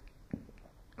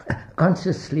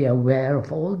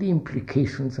of all the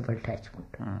implications of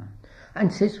attachment.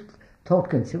 And thought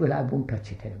can say, well, I won't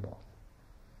touch it anymore.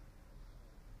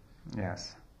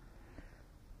 Yes.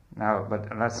 Now,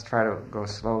 but let's try to go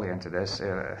slowly into this.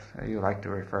 You like to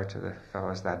refer to the fellow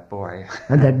as that boy.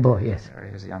 That boy, yes. Or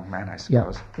he was a young man, I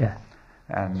suppose. Yeah.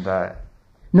 And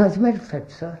no, as a matter of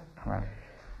fact, sir, right.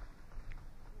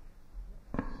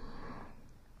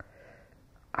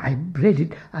 I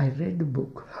read the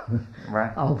book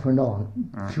right. off and on,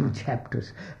 few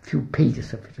chapters, few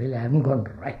pages of it, really. I haven't gone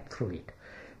right through it.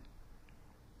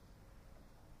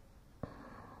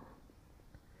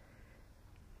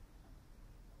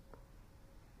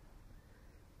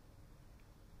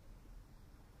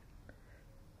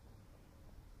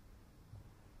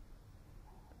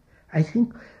 I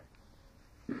think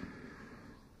it's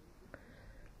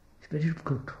very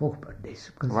difficult to talk about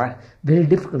this. Right. Very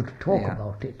difficult to talk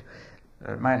about it.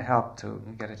 It might help to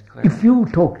get it clear. If you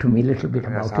talk to me a little bit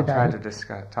about I'll it, try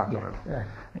to talk about it.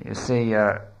 You see,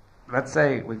 let's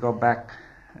say we go back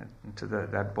to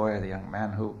that boy, the young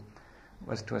man who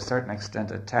was to a certain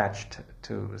extent attached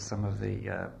to some of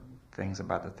the things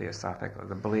about the theosophical,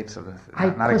 the beliefs of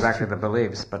not exactly the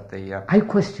beliefs, but the... I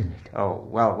question it. Oh,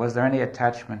 well, was there any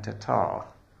attachment at all?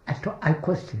 I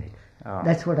question it. Oh.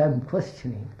 That's what I'm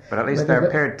questioning. But at least there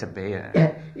appeared to be.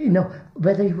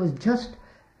 Whether he was just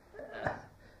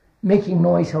making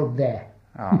noise out there.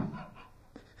 Oh.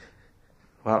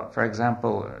 Well, for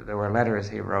example, there were letters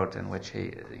he wrote in which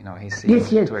he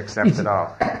seemed to accept it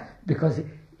all. Because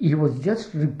he was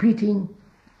just repeating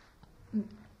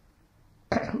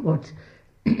what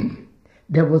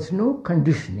there was no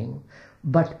conditioning,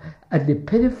 but at the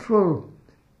peripheral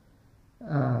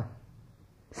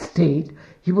state,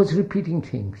 he was repeating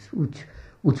things which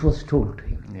was told to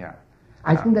him. Yeah.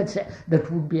 I think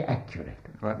that would be accurate.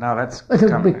 Well, now let's That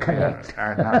would be correct.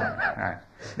 All right.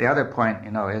 The other point,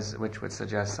 is which would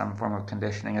suggest some form of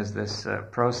conditioning, is this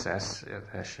process,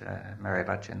 as Mary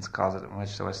Lutjens calls it, in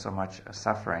which there was so much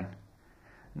suffering.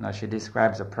 She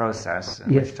describes a process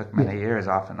which took many years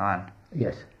off and on.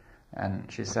 Yes.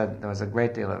 And she said there was a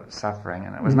great deal of suffering,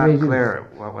 and it was not clear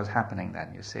what was happening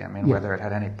then, you see. Whether it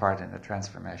had any part in the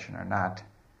transformation or not.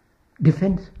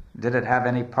 Defense? Did it have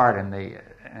any part in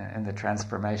the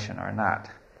transformation or not?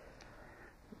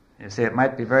 You see, it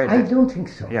might be very... I don't think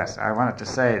so. Yes, I wanted to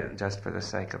say, just for the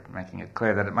sake of making it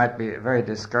clear, that it might be very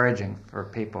discouraging for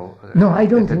people no, I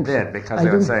don't think it did, so. because they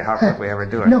would say, how could we ever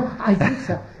do it? No, I think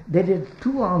so. There are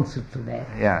two answers to that.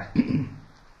 Yeah.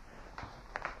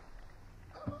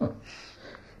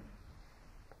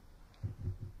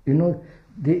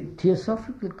 The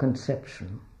theosophical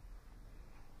conception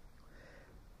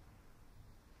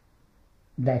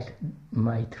that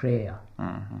Maitreya,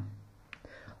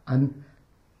 and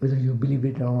whether you believe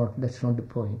it or not, that's not the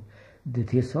point. The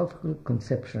theosophical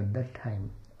conception at that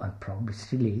time, and probably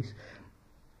still is,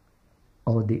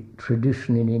 or the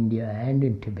tradition in India and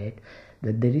in Tibet,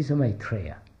 that there is a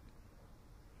Maitreya.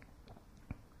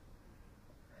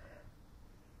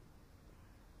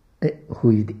 Who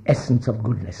is the essence of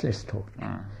goodness, let's talk.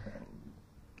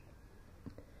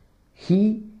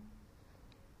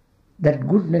 That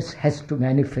goodness has to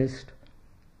manifest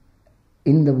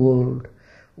in the world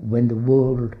when the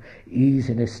world is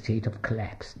in a state of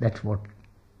collapse. That's what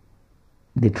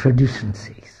the tradition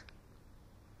says.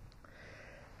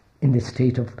 In the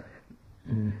state of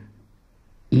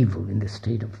evil, in the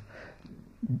state of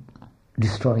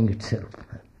destroying itself.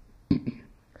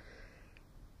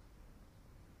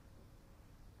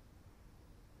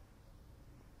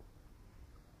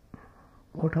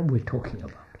 What are we talking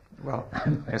about? Well,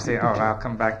 you see, I'll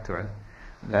come back to it.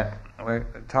 That we're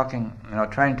talking,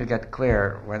 trying to get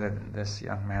clear whether this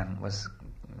young man was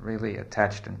really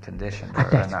attached and conditioned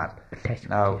or not.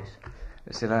 Now, yes.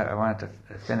 You see, I wanted to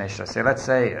finish. I say, let's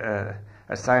say,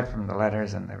 aside from the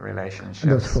letters and the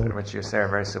relationships, which you say are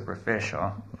very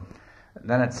superficial,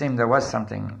 then it seemed there was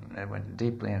something that went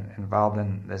deeply involved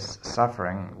in this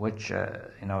suffering, which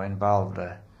involved,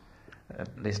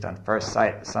 at least on first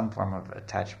sight, some form of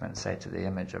attachment, say, to the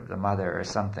image of the mother or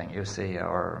something. You see,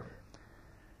 or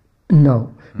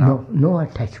no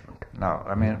attachment. No,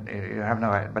 you have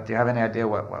no. But do you have any idea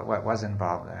what was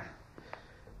involved there?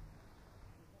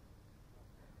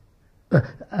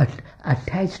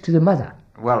 Attached to the mother.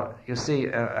 Well, you see,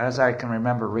 as I can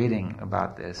remember reading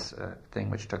about this thing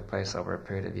which took place over a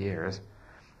period of years,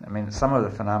 some of the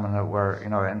phenomena were,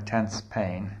 intense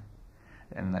pain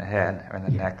in the head or in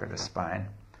the neck or the spine.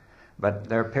 But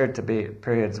there appeared to be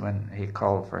periods when he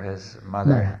called for his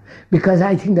mother. Because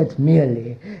I think that's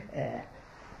merely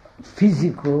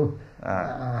physical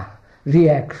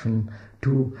reaction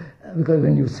to, because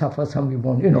when you suffer, some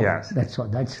people won't, yes. That's all.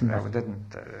 That's not.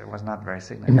 It was not very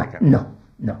significant.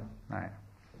 No. Right.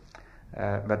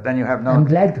 But then you have no... I'm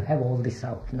glad to have all this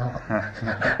out now.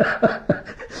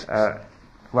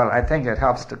 Well, I think it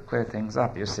helps to clear things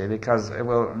up, you see, because it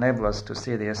will enable us to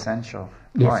see the essential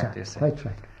point, sir, you see. Quite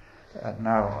right.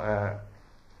 Now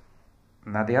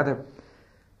the other...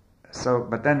 So,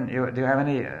 but then, do you have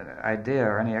any idea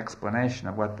or any explanation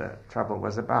of what the trouble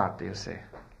was about, do you see?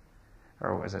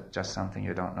 Or was it just something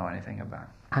you don't know anything about?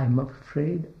 I'm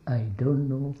afraid I don't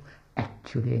know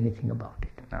actually anything about it.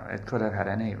 No, it could have had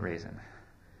any reason.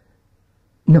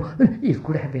 No, it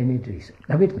could have any reason.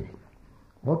 Now, wait a minute.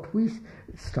 What we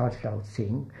started out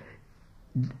saying,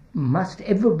 must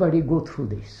everybody go through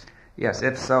this? Yes,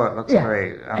 if so, it looks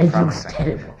very unpromising. It looks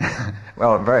terrible.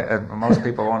 Well, most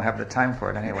people won't have the time for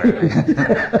it anyway.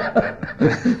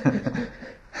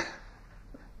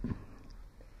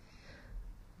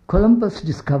 Columbus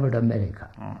discovered America.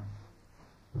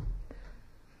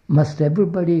 Must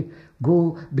everybody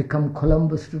go become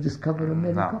Columbus to discover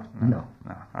America? No.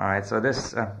 All right, so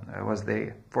this was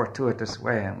the fortuitous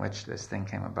way in which this thing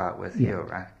came about with you,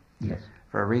 right? Yes.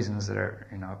 For reasons that are,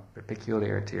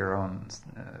 peculiar to your own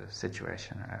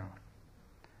situation.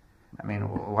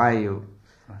 Why you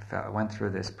went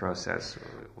through this process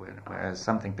as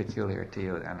something peculiar to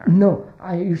you then? No,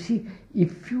 you see,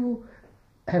 if you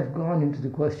have gone into the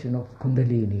question of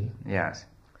Kundalini, yes,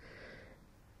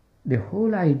 the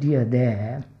whole idea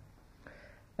there,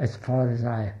 as far as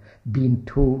I've been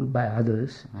told by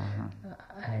others,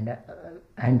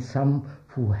 and some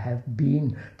who have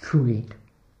been through it,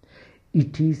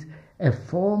 it is a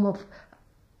form of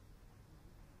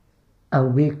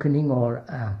awakening or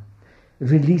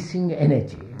releasing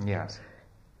energy yes,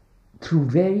 through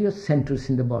various centers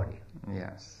in the body.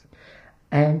 yes,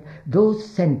 and those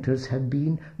centers have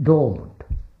been dormant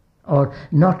or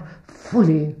not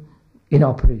fully in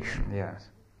operation. Yes.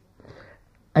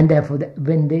 And therefore,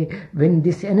 when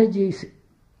this energy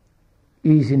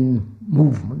is in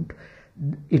movement,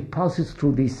 it passes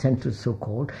through these centers,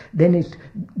 so-called, then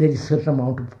there is a certain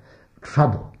amount of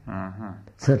trouble,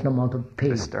 certain amount of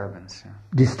pain, disturbance,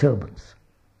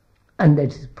 and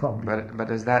that is a problem.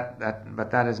 But is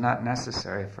that is not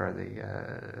necessary for the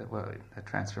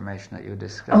transformation that you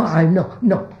discussed. Oh,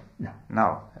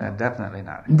 no, definitely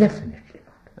not. Definitely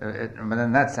not. But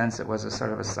in that sense, it was a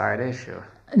sort of a side issue.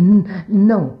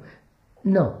 No,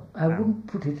 I wouldn't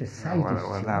put it aside.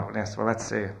 Well, let's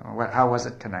see. How was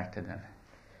it connected then?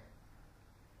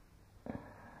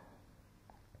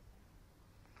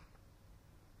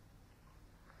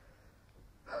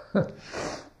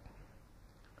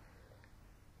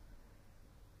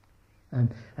 I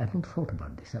haven't thought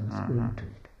about this. I must go into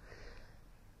it.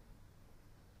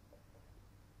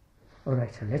 All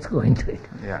right, so let's go into it.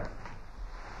 Yeah.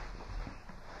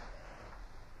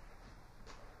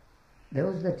 There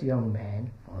was that young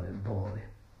man, or a boy,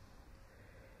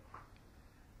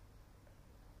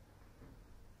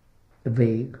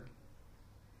 vague,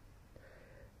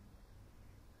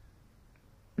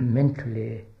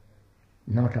 mentally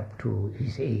not up to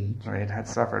his age. Well, he had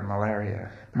suffered malaria.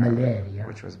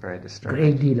 Which was very disturbing.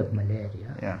 Great deal of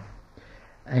malaria. Yeah.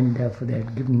 And therefore they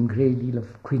had given him a great deal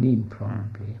of quinine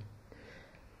probably.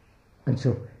 And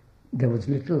so there was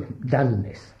little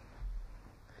dullness.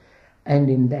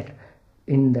 And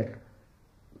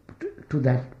to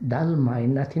that dull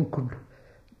mind, nothing could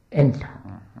enter.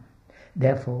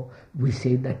 Therefore, we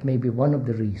say that may be one of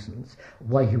the reasons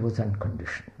why he was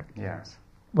unconditioned. Yes.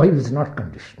 Why he was not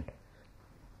conditioned.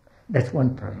 That's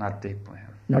one point. Not deeply.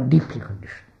 Not deeply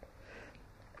conditioned.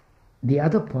 The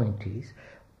other point is,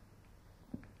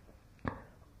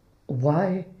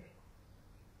 why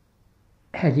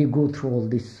had he go through all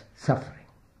this suffering?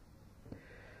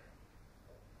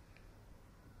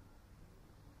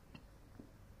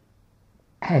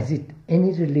 Has it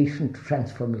any relation to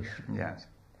transformation? Yes.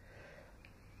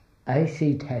 I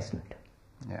say it hasn't.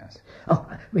 Yes. Oh,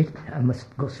 wait, I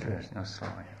must go slowly. There's no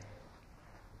slowing.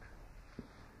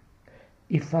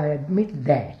 If I admit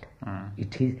that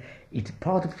it's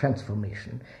part of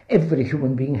transformation, every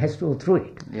human being has to go through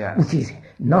it, yes. Which is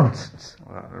nonsense.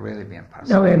 Well, it would really be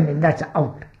impossible. No, I mean, that's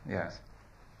out. Yes.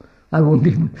 I won't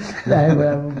even,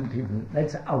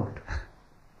 that's out.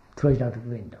 Throw it out of the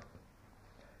window.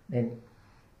 Then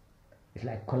it's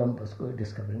like Columbus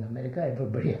discovering America,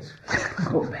 everybody has to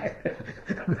go back.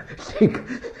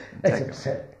 That's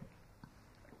absurd.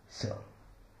 So,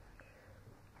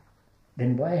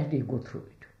 then why had he go through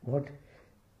it?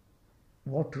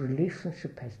 What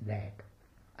relationship has that?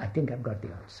 I think I've got the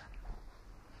answer.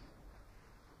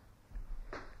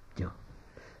 Joe.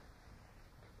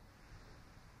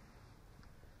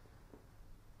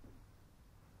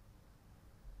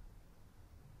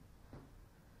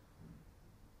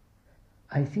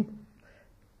 I think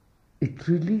it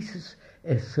releases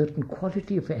a certain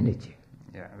quality of energy.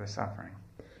 Yeah, the suffering.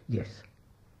 Yes.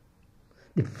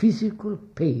 The physical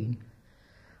pain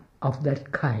of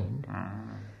that kind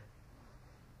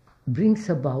brings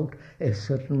about a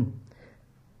certain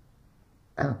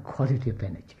quality of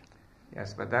energy.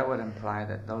 Yes, but that would imply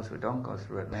that those who don't go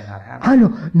through it may not have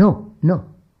it. No.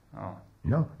 Oh.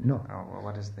 No. Oh, well,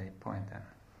 what is the point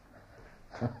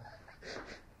then?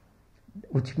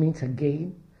 Which means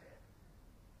again,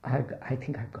 I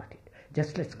think I've got it.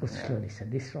 Just let's go slowly, sir.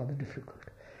 This is rather difficult.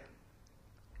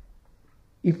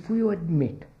 If we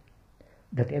admit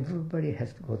that everybody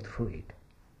has to go through it,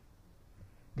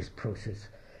 this process,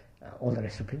 all the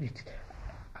rest of it,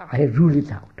 I rule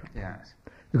it out. Yes.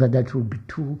 Because that would be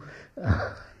too...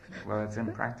 well, it's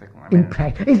impractical.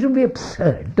 Impractical. It would be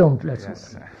absurd. Don't let's...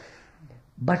 Yes.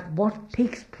 But what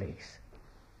takes place?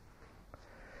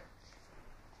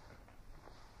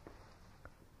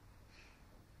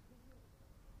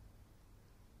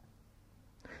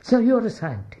 So you're a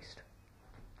scientist.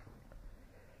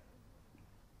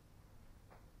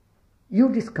 You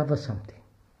discover something.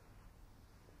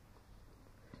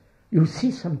 You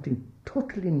see something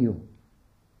totally new.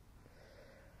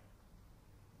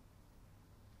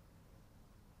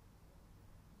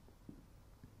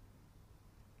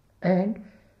 And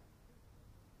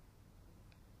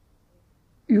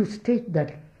you state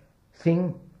that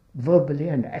thing verbally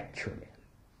and actually.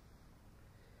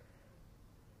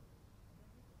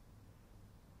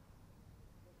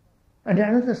 And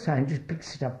another scientist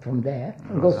picks it up from there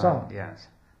and goes on. Yes.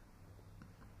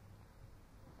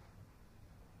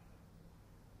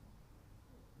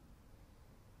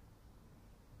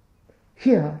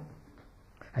 Here,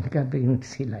 I think I'm beginning to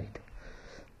see light.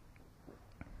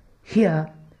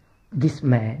 Here, this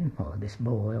man, or this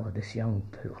boy, or this young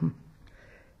fellow,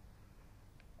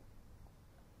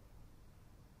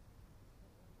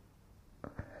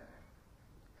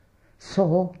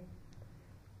 saw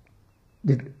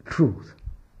the truth.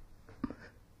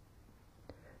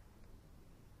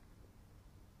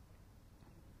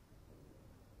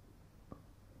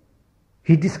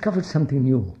 He discovered something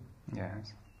new.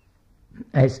 Yes.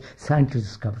 As scientists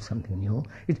discover something new.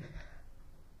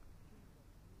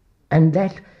 And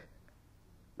that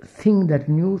thing, that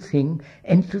new thing,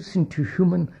 enters into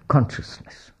human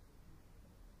consciousness.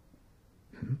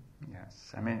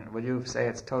 Yes. I mean, would you say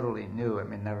it's totally new? I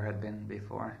mean, never had been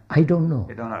before? I don't know.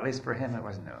 You don't know. At least for him it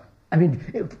was new. I mean,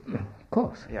 of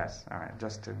course. Yes, all right,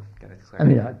 just to get it clear. I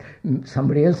mean,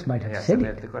 somebody else might have said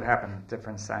it. It could happen.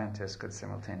 Different scientists could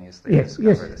simultaneously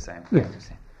discover the same thing. Yes. You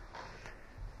see.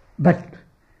 But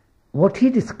what he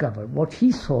discovered, what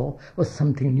he saw, was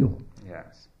something new.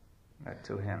 Yes,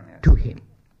 to him. Yes. To him.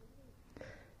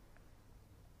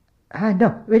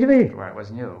 No, wait a minute. Well, it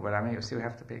was new, but I mean, you see, we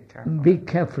have to be careful. Be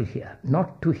careful here,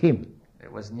 not to him. It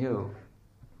was new.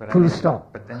 But Full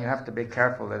stop. But then you have to be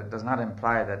careful that it does not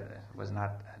imply that it was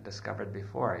not discovered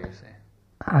before, you see.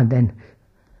 And then...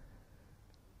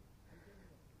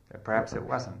 Perhaps it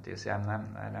wasn't, you see.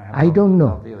 I don't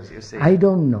know. Views, you see. I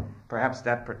don't know. Perhaps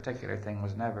that particular thing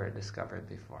was never discovered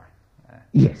before.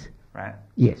 Yes. Right?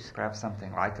 Yes. Perhaps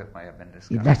something like it may have been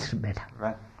discovered. That's better.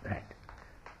 Right? Right.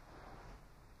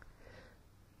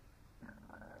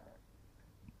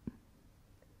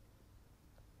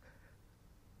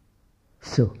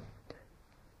 So,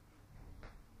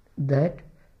 that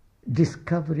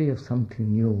discovery of something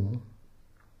new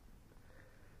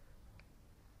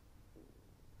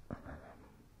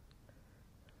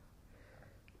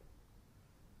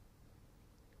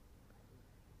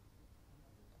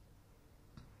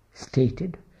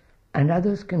stated, and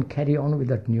others can carry on with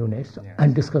that newness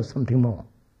and discover something more.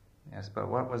 Yes, but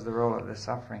what was the role of the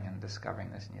suffering in discovering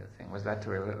this new thing? Was that to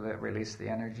release the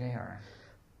energy, or...?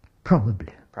 Probably.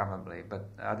 Probably, but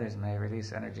others may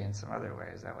release energy in some other way.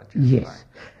 Is that what you're Yes.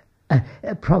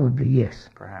 Probably, yes.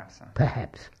 Perhaps. Huh?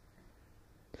 Perhaps.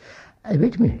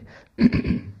 Wait a minute.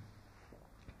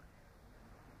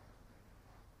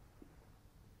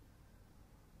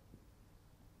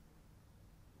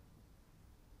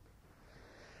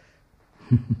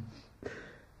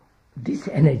 This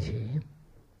energy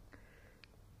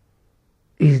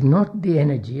is not the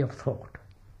energy of thought.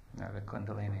 No, the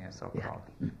Kundalini is so-called.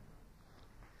 Yeah.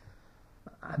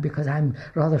 Because I'm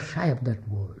rather shy of that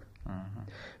word. Mm-hmm.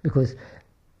 Because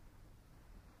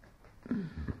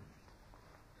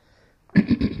a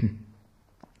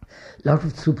lot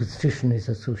of superstition is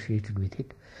associated with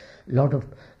it. A lot of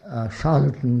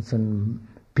charlatans and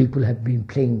people have been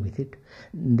playing with it.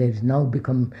 There's now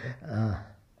become, a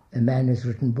man has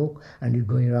written a book and he's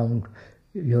going around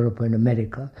Europe and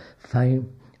America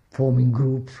forming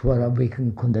groups who are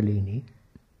awakening Kundalini.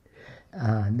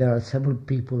 There are several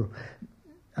people.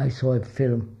 I saw a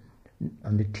film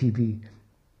on the TV,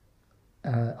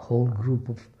 a whole group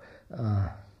of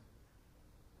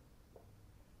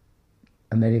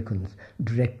Americans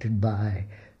directed by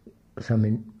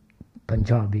some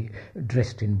Punjabi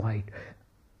dressed in white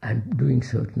and doing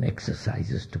certain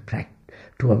exercises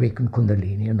to awaken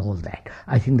Kundalini and all that.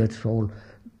 I think that's all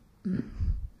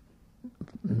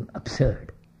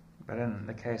absurd. But in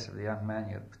the case of the young man,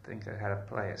 you think it had a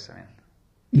place, I mean.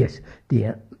 Yes,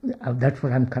 that's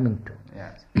what I'm coming to.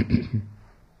 Yes.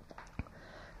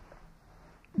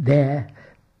 There,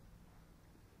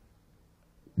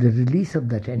 the release of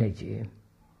that energy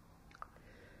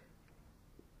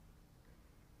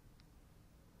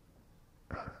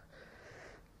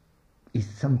is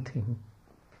something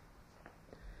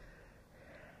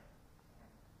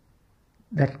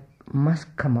that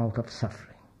must come out of suffering.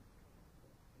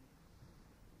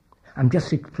 I'm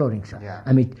just exploring, sir. Yeah.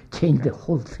 I mean, change the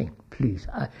whole thing, please.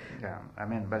 Yeah, I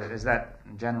mean, but is that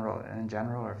in general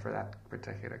or for that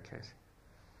particular case?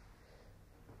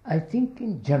 I think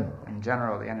in general. In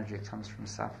general, the energy comes from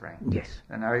suffering. Yes.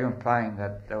 And are you implying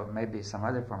that there may be some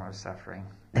other form of suffering?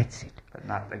 That's it. But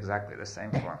not exactly the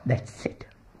same form? That's it.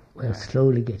 We're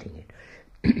slowly getting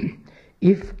it.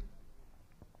 If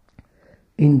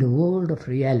in the world of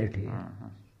reality,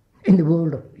 in the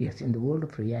world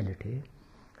of reality,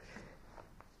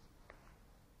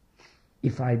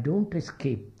 if I don't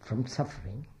escape from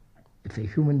suffering, if a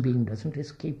human being doesn't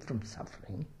escape from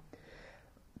suffering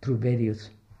through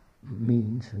various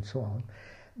means and so on,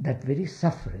 that very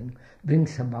suffering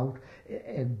brings about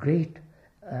a great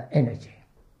energy.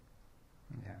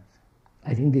 Yes.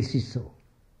 I think this is so.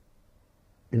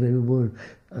 The very word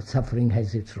suffering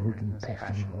has its root in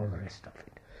passion and all the rest of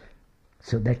it.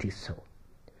 So that is so.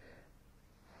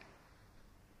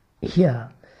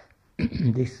 Here,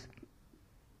 this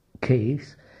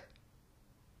case,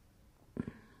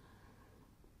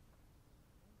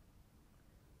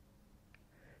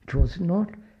 it was not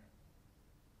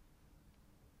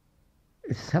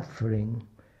a suffering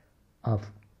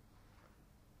of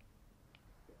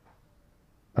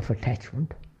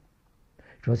attachment.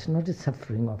 It was not a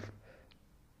suffering of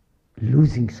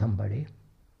losing somebody.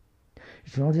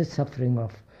 It's not a suffering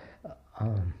of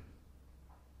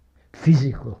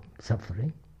physical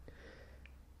suffering,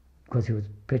 because he was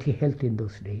pretty healthy in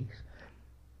those days,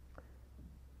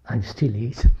 and still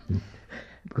is,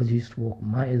 because he used to walk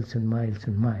miles and miles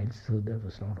and miles, so there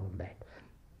was not all that.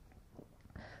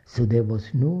 So there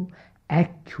was no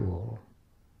actual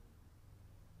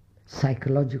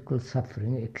psychological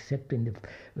suffering except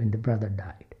when the brother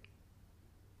died.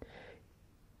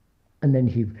 And then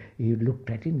he looked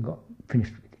at it and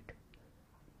finished with it.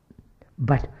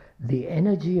 But the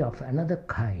energy of another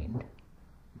kind,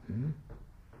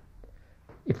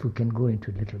 if we can go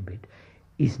into a little bit,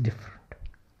 is different.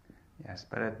 Yes,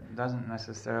 but it doesn't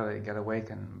necessarily get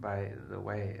awakened by the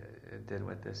way it did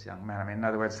with this young man. I mean, in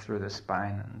other words, through the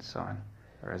spine and so on.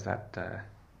 Or is that...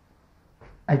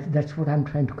 that's what I'm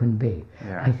trying to convey.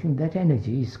 Yeah. I think that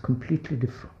energy is completely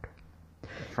different.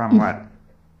 From what?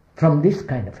 From this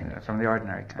kind of energy. From the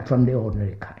ordinary kind. From the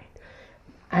ordinary kind.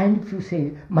 And if you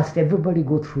say, must everybody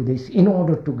go through this in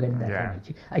order to get that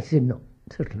energy? I say no,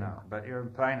 certainly not. But you're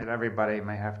implying that everybody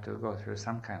may have to go through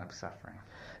some kind of suffering.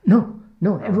 No,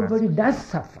 everybody does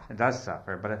suffer. It does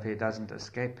suffer, but if he doesn't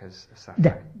escape his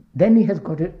suffering... Then he has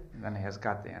got it. Then he has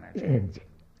got the energy.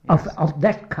 Yes. Of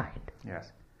that kind.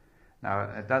 Yes. Now,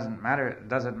 it doesn't matter.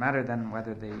 Does it matter then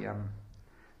whether the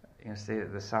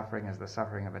the suffering is the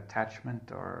suffering of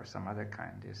attachment or some other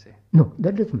kind? Do you see? No,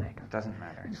 that doesn't matter. It doesn't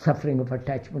matter. Suffering of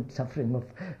attachment, suffering of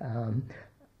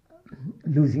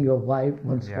losing your wife,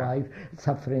 one's wife,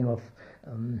 suffering of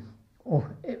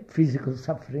physical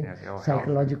suffering,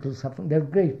 psychological suffering. There are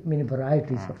great many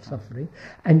varieties of suffering,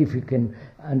 and if you can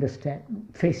understand,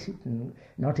 face it, and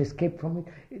not escape from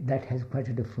it, that has quite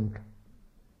a different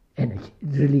energy,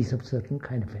 release of certain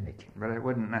kind of energy. But it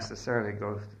wouldn't necessarily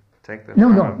take the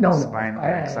spine,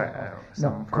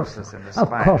 some process in the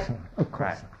spine. Of course.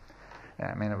 Right.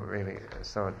 Yeah, I mean, really,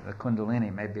 so the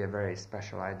Kundalini may be a very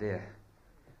special idea.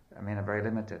 I mean, a very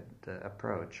limited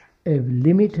approach. A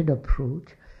limited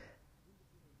approach?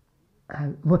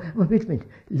 Wait a minute.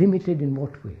 Limited in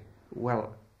what way?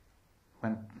 Well,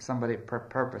 when somebody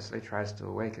purposely tries to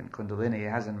awaken Kundalini, he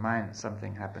has in mind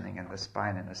something happening in the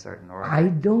spine in a certain order. I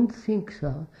don't think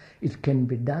so. It can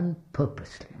be done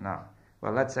purposely. No.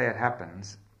 Well, let's say it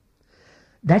happens.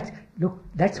 That's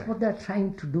what they're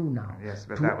trying to do now. Yes,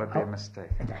 but that would be a mistake.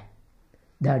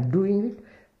 They're doing it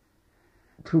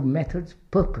through methods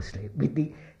purposely. With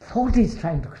the thought is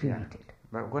trying to create it.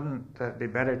 But wouldn't it be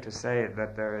better to say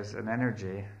that there is an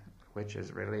energy which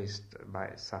is released by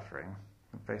suffering,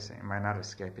 by not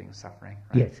escaping suffering?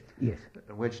 Right? Yes.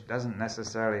 Which doesn't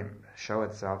necessarily show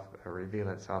itself or reveal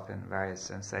itself in various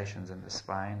sensations in the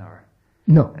spine or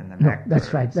in the neck.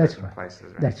 That's right. Places,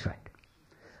 right? That's right.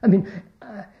 I mean,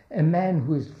 a man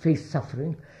who has faced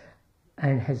suffering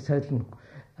and has certain,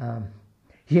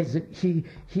 he has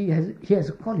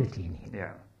a quality in him.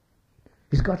 Yeah.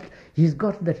 He's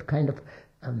got that kind of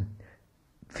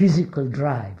physical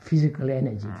drive, physical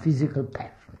energy, physical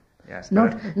passion. Yes.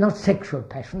 Not sexual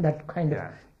passion, that kind of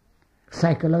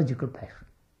psychological passion.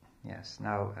 Yes.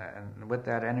 Now, and with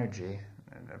that energy,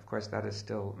 of course, that is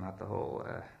still not the whole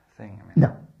thing. I mean,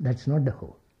 no, that's not the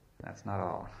whole. That's not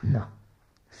all. No,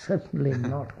 certainly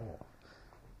not all.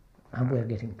 And we're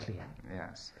getting clear.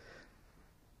 Yes.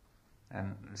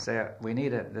 And say we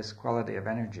need this quality of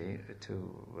energy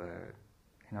to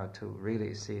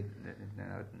really see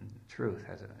truth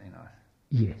as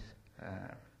Yes.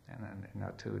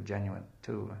 And to genuine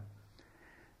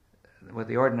with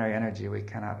the ordinary energy we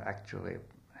cannot actually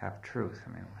have truth. I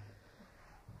mean,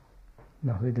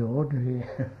 no, with the ordinary.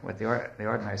 With the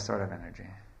ordinary sort of energy.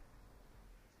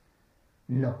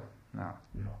 No.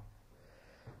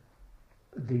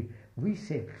 We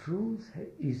say truth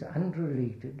is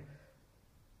unrelated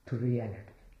to reality.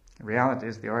 Reality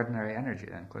is the ordinary energy,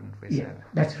 then, couldn't we say that?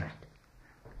 That's right.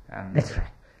 And that's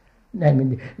right. I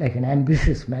mean, like an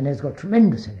ambitious man has got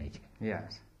tremendous energy.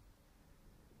 Yes.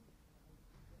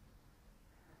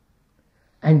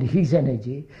 And his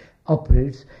energy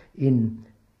operates in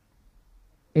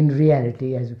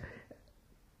reality as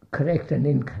correct and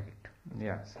incorrect.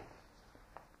 Yes.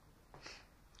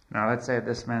 Now let's say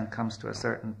this man comes to a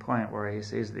certain point where he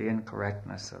sees the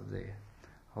incorrectness of the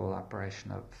whole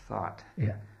operation of thought.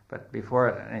 Yeah. But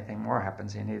before anything more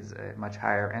happens, he needs a much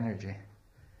higher energy.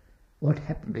 What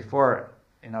happens? Before,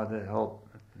 the whole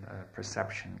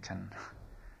perception can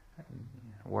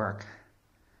work,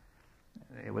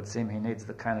 it would seem he needs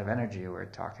the kind of energy you were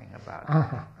talking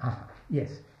about. Yes,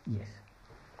 yes.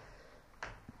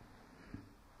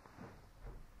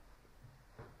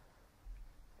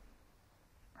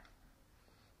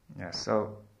 Yeah,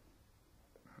 so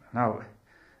now,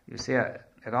 you see,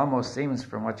 it almost seems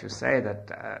from what you say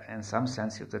that in some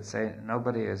sense you could say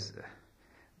nobody is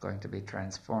going to be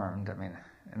transformed. I mean,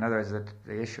 in other words, that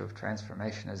the issue of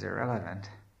transformation is irrelevant.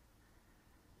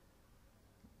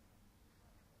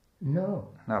 No.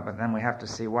 No, but then we have to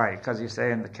see why. Because you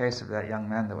say in the case of that young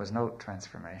man there was no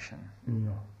transformation.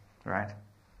 No. Right?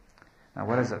 Now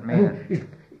what does it mean?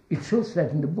 It shows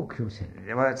that in the book, you said.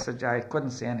 Well, I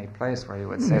couldn't see any place where you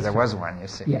would say there was one, you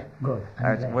see. Yeah, good.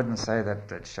 I wouldn't say that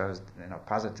it shows,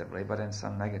 positively, but in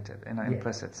some negative,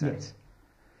 implicit sense.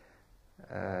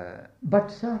 Yes. But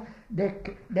sir,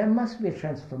 there must be a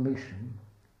transformation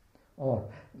or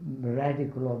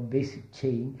radical or basic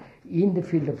change in the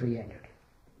field of reality.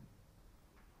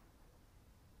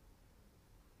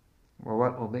 Well,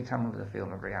 what will become of the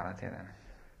field of reality then?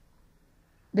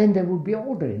 Then there would be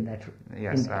order in that.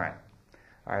 Yes, all right.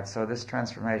 All right, so this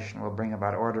transformation will bring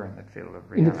about order in the field of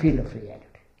reality. In the field of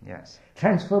reality. Yes.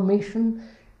 transformation,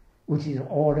 which is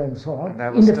order and so on,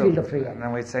 in the still, field of reality.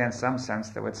 then we'd say in some sense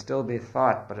there would still be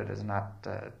thought, but it is not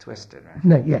twisted, right?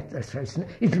 No, yes, that's right.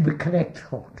 It will be correct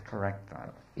thought. Correct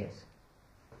thought. Yes.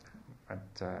 But,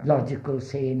 logical,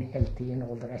 sane, healthy, and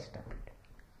all the rest of it.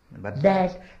 But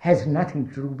that has nothing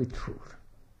to do with truth.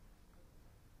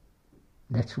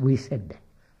 That's we said that,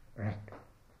 right?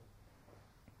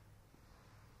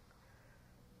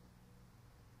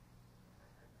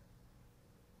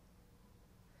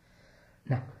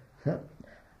 Now, so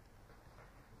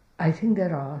I think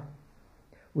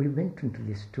we went into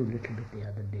this too a little bit the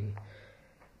other day.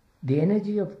 The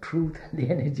energy of truth and the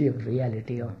energy of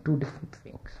reality are two different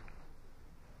things,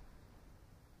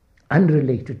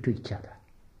 unrelated to each other.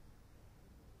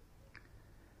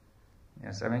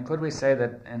 Yes, I mean, could we say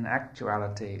that in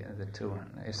actuality the two?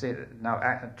 You see, now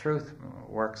truth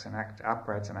works and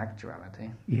operates in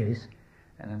actuality. Yes.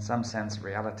 And in some sense,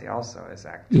 reality also is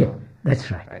actual. Yeah,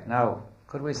 that's right. Right now,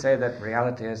 could we say that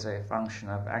reality is a function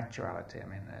of actuality? I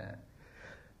mean,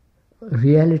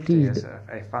 reality is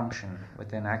a function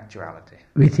within actuality.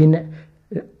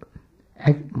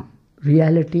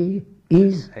 Reality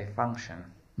is a function.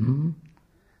 Mm-hmm.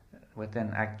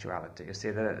 Within actuality. You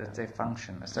see that it's a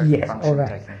function, a certain function right.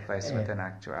 taking place within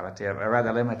actuality, a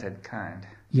rather limited kind.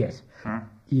 Yes.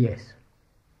 Yes.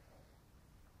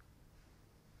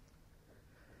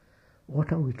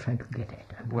 What are we trying to get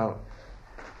at?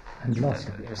 I'm lost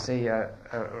a bit. You see,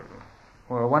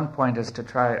 well, one point is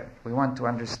we want to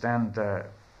understand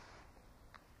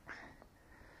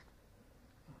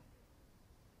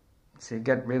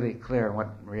get really clear what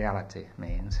reality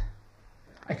means.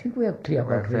 I think we are clear about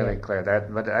reality. We're fairly clear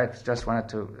that, but I just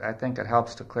wanted I think it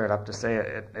helps to clear it up to say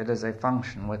it is a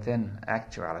function within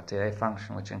actuality, a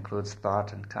function which includes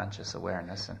thought and conscious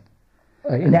awareness.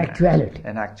 In actuality.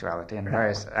 In actuality, and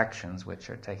various actions which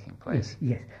are taking place.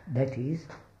 Yes, that is.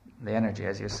 The energy,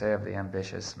 as you say, of the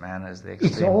ambitious man is the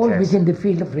extreme It's all case. within the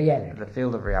field of reality. The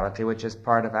field of reality, which is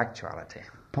part of actuality.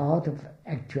 Part of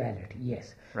actuality,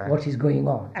 yes. Right. What is going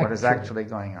on. What is actually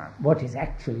going on. What is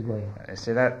actually going on. You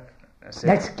see that?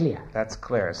 That's clear. That's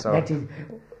clear. So that is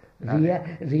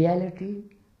reality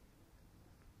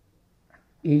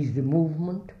is the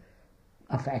movement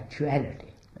of actuality.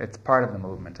 It's part of the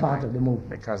movement. Part of the movement.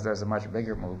 Because there's a much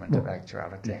bigger movement of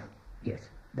actuality. Yeah. Yes,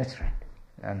 that's right.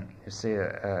 And you see,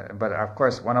 but of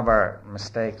course, one of our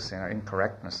mistakes,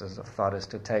 incorrectnesses of thought is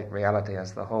to take reality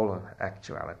as the whole of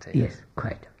actuality. Yes,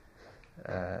 quite.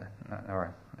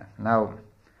 Now,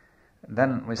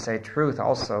 then we say truth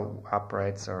also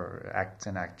operates or acts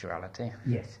in actuality.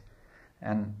 Yes.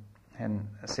 And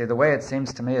see, the way it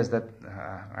seems to me is that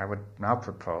I would now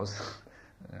propose,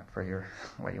 for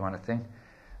what you want to think,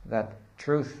 that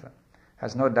truth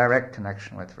has no direct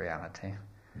connection with reality,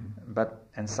 but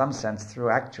in some sense through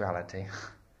actuality,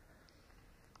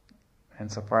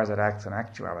 insofar as it acts in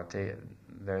actuality,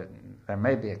 there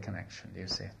may be a connection, do you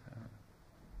see?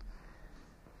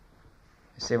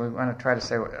 You see, we want to try to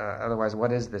say, otherwise,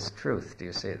 what is this truth, do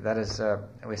you see? That is,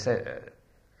 we say,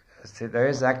 see, there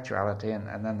is actuality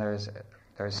and then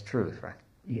there's truth, right?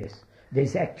 Yes,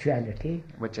 there's actuality.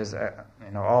 Which is,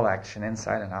 all action,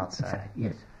 inside and outside.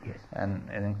 Yes, yes. And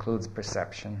it includes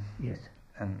perception. Yes.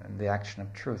 and the action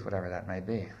of truth, whatever that may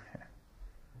be.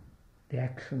 The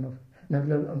action of... Now,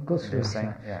 go slow.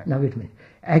 Yeah. Now, wait a minute.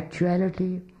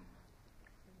 Actuality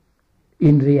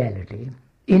in reality,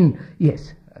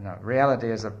 yes. No, reality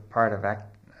is a part of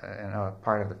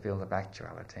part of the field of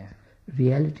actuality.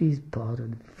 Reality is part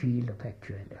of the field of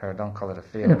actuality. Or don't call it a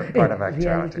field, but part of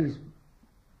actuality. Reality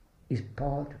is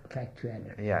part of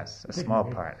actuality. Yes, a small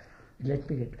part. Let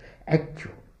me get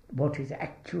actual. What is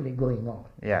actually going on?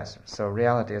 Yes, so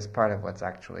reality is part of what's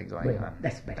actually going on.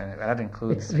 That's better. And that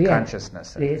includes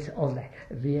consciousness. Yes, all that.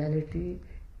 Reality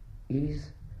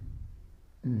is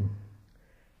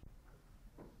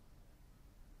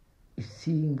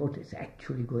seeing what is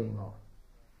actually going on.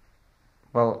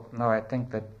 Well, no, I think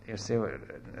that, you see...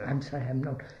 I'm sorry, I'm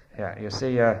not... Yeah, you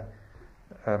see,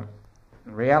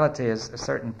 reality is a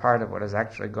certain part of what is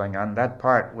actually going on, that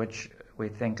part which we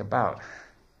think about.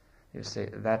 You see,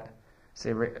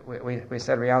 we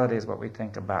said reality is what we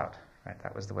think about, right?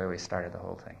 That was the way we started the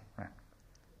whole thing, right?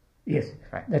 Yes,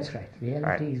 right. That's right.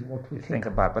 Reality is what we think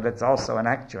about, but it's also an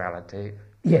actuality.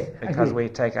 Yes, because we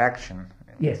take action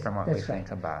from what we right.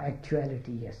 think about.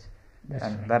 Actuality, yes. That's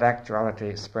and right. that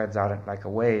actuality spreads out like a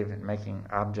wave, making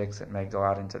objects that may go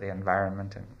out into the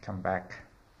environment and come back.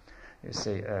 You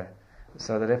see,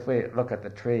 so that if we look at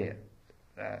the tree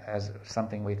as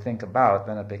something we think about,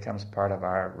 then it becomes part of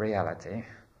our reality.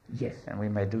 Yes. And we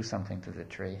may do something to the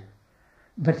tree.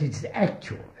 But it's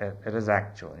actual. It is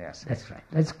actual, yes. That's right.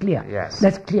 That's clear. Yes.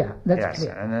 That's clear. Yes.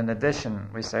 Clear. And in addition,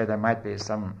 we say there might be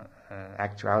some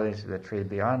actuality to the tree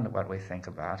beyond what we think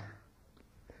about.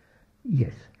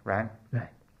 Yes. Right?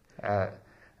 Right.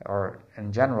 Or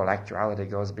in general, actuality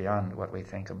goes beyond what we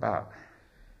think about.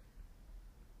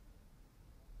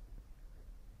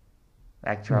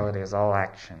 Actuality is all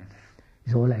action.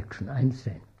 It's all action, I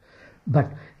understand.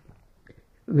 But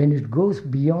when it goes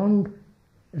beyond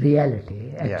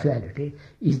reality, actuality,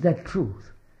 is that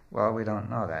truth? Well, we don't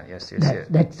know that. Yes,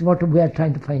 that's what we are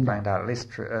trying to find out. At least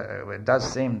it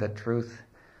does seem that truth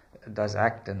does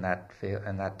act in that field,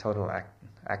 in that total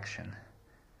action,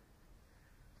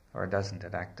 or doesn't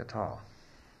it act at all?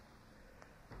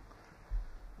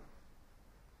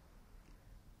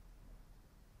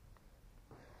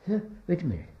 Wait a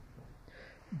minute.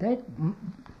 That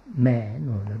man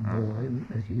or the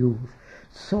boy, as youth,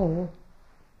 saw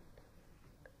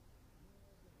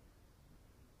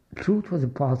truth was a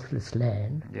pathless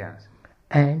land. Yes.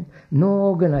 And no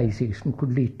organization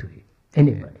could lead to it.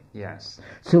 Anybody. Yes.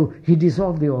 So he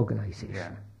dissolved the organization.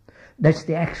 Yeah. That's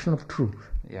the action of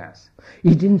truth. Yes.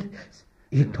 He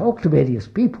talked to various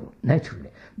people,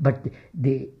 naturally, but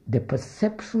the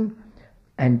perception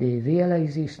and the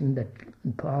realization that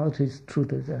path is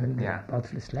truth is a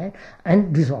pathless land,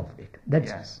 and dissolved it.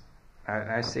 Yes.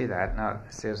 I see that. Now,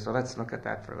 so let's look at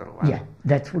that for a little while. Yeah,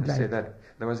 that's what I see that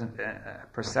there was a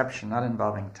perception not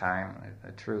involving time,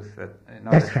 a truth that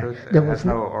that's the truth right. There has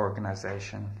no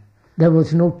organization. There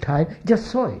was no time, just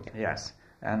saw it. Yes,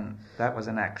 and that was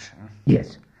an action.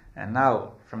 Yes. And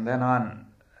now, from then on,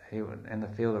 in the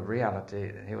field of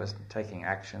reality, he was taking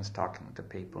actions, talking to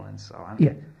people, and so on.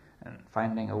 Yeah. And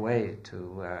finding a way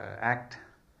to act,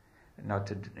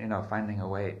 finding a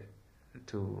way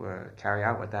to carry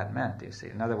out what that meant, you see.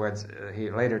 In other words,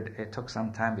 it took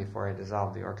some time before he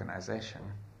dissolved the organization.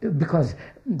 Because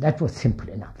that was simple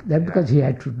enough. Because he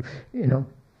had to,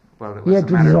 well, it was he had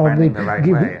to dissolve it,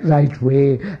 give it right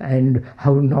way, and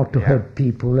how not to hurt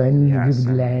people, and give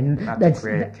the land. Not to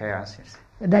create chaos, you see.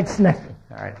 That's nothing.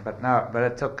 All right, but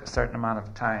it took a certain amount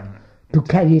of time to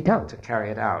carry it out. To carry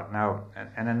it out. Now,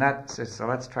 and in that, so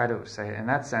let's try to say, in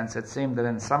that sense, it seemed that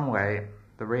in some way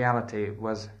the reality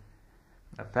was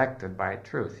affected by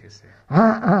truth, you see.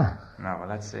 No, well,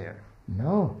 let's see it.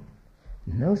 No,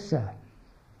 sir.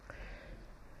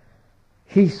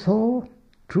 He saw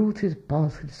truth is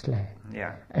pathless land.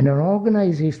 Yeah. And an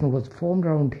organization was formed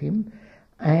around him,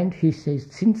 and he says,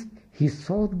 since he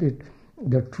saw that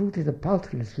the truth is a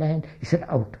pathless land, he said,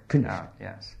 out, finished.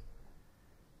 Yes.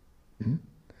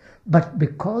 But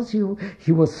because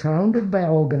he was surrounded by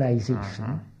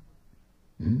organization.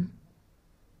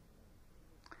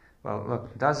 Well,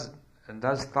 look, does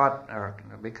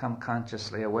thought become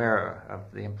consciously aware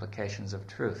of the implications of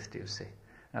truth, do you see?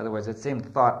 In other words, it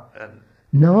seemed thought...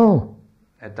 no.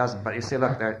 It doesn't, but you see,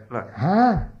 look.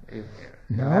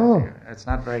 No. It's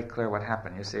not very clear what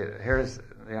happened. You see, here's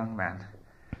the young man,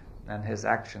 and his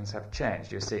actions have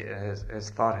changed. You see,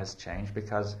 his thought has changed,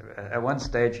 because at one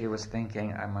stage he was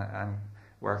thinking, I'm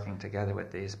working together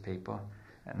with these people.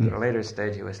 And at a later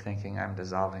stage he was thinking, I'm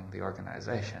dissolving the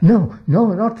organization. No,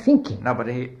 not thinking. No, but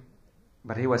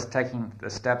But he was taking the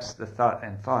steps, the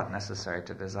thought necessary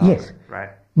to dissolve Yes. it, right?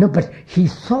 No, but he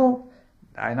saw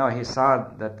I know he saw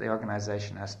that the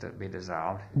organization has to be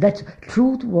dissolved. that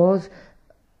truth was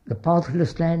the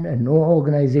pathless land and no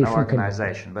organization. No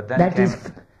organization, but then that came,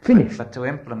 is finished. But to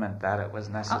implement that, it was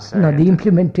necessary. No, the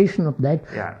implementation of that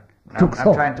Yeah. took I'm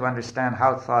thought. trying to understand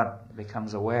how thought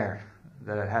becomes aware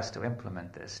that it has to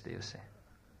implement this, do you see?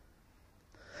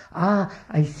 Ah,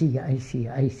 I see.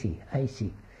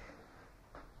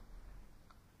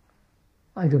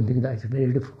 I don't think that's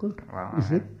very difficult. Well, You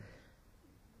see?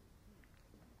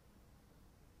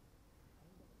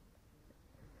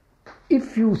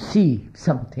 If you see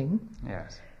something,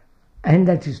 yes. and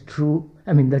that is true,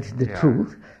 I mean that's the Yeah.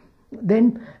 truth,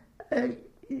 then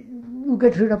you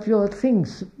get rid of your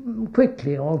things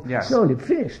quickly or Yes. slowly,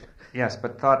 finished. Yes,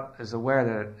 but thought is aware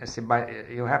that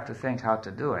you have to think how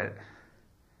to do it.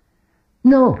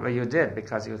 No, Well, you did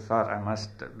because you thought I must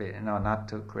be, not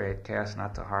to create chaos,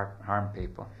 not to harm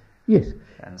people, yes,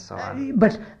 and so on.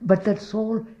 but that's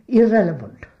all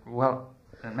irrelevant. Well,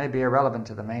 it may be irrelevant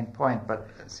to the main point, but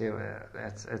see,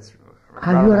 it's You're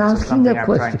relevant to asking something a I'm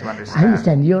question. trying to I understand.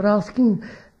 understand. You're asking.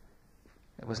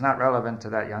 It was not relevant to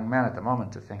that young man at the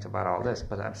moment to think about all this,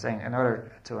 but I'm saying in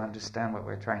order to understand what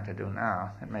we're trying to do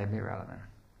now, it may be relevant.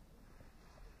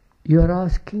 You're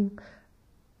asking.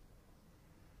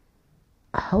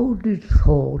 How did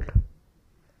thought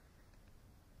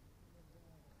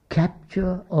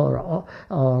capture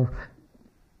or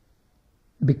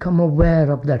become aware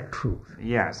of that truth?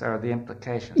 Yes, or the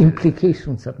implications.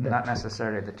 Implications of that Not truth.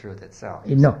 necessarily the truth itself.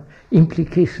 No,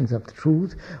 implications of the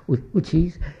truth, which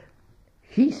is,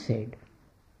 he said,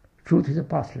 truth is a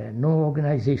postulate, no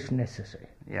organization necessary.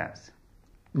 Yes.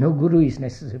 No guru is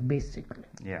necessary, basically.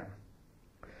 Yeah.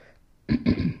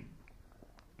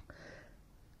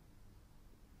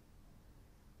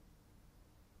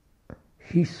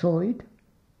 He saw it,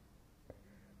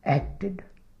 acted.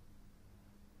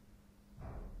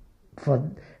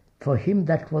 For him,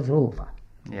 that was over.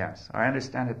 Yes, I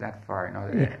understand it that far.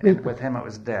 Yeah. With him, it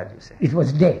was dead. You see. It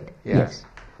was dead. Yes.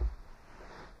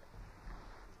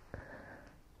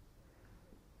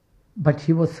 But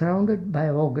he was surrounded by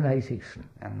organization,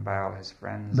 And by all his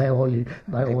friends. by all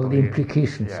the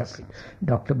implications yes. of it.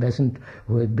 Dr. Besant,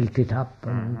 who had built it up,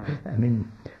 and I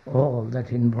mean, all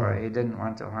that Or involved. he didn't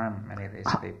want to harm many of these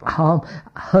people.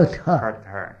 Hurt her. Hurt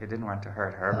her. He didn't want to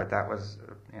hurt her, but that was,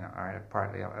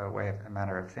 partly a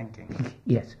manner of thinking.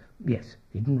 Yes.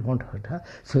 He didn't want to hurt her,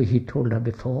 so he told her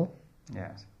before.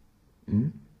 Yes.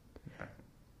 Mm?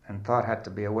 And thought had to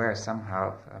be aware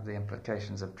somehow of the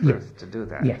implications of truth to do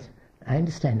that. Yes, I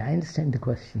understand the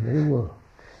question very well.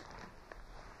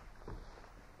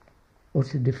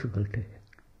 What's the difficulty?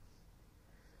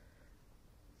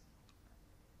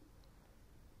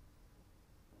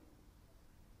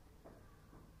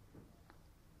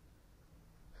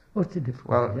 What's the difficulty?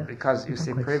 Well, Yeah? because you I'm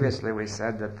see, quite previously we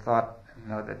said that thought,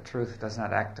 that truth does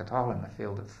not act at all in the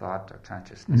field of thought or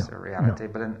consciousness or reality,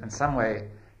 but in some way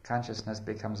consciousness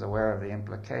becomes aware of the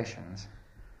implications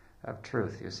of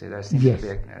truth. You see, there seems to be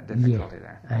a difficulty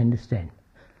there. I understand.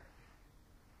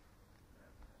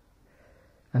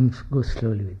 I must go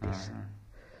slowly with this. Mm-hmm.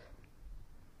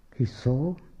 He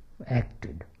saw,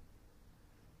 acted.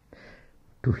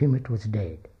 To him it was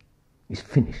dead. It's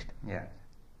finished. Yeah.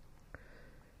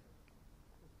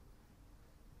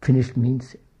 Finished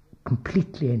means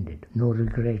completely ended. No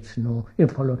regrets, no... You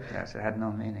follow? Yes, it had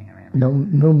no meaning.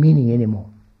 No meaning anymore.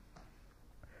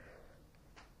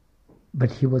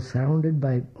 But he was surrounded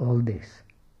by all this.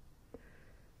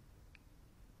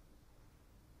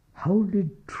 How did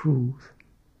truth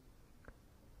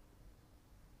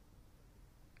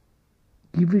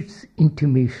give its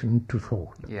intimation to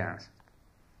thought? Yes.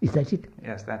 Is that it?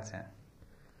 Yes, that's it.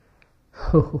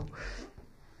 Oh,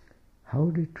 how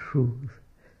did truth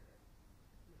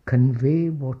convey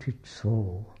what it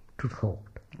saw to thought?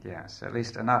 Yes, at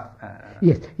least enough.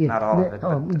 Yes. Not all of it.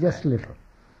 But just a little.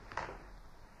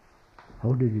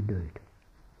 How did he do it?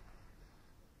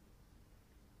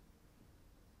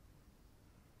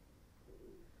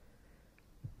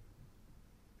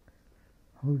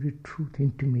 How did truth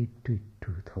intimate to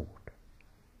thought?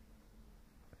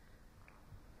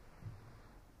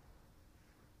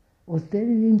 Was there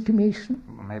an intimation?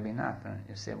 Well, maybe not.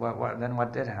 You see, then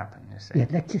what did happen? You see. Yeah,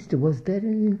 that's just. Was there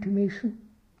an intimation?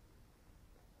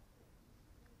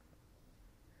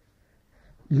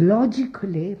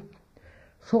 Logically,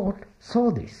 thought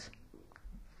saw this.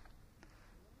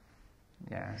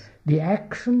 Yes. The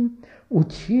action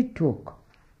which he took,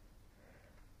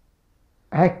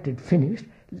 acted, finished,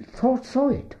 thought saw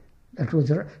it. That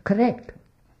was correct.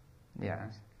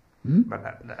 Yes.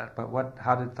 But what?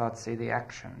 How did thought see the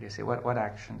action? Do you see what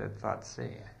action did thought see?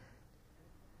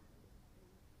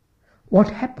 What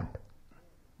happened?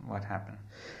 What happened?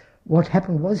 What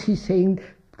happened was he's saying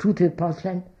truth is a pathless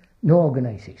land, no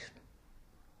organization.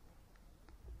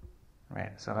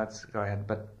 Right. So let's go ahead.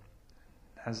 But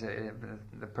as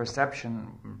the perception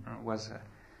was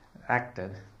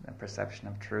acted, the perception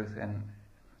of truth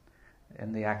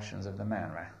in the actions of the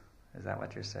man, right? Is that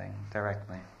what you're saying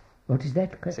directly? What is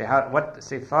that?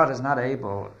 See, thought is not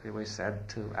able, we said,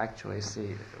 to actually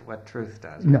see what truth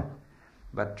does. No.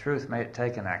 But truth may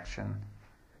take an action.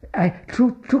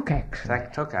 Truth took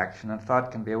action. Took action, and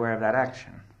thought can be aware of that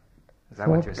action. Is that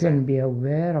what you're saying? Thought can be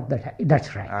aware of that.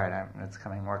 That's right. All right, it's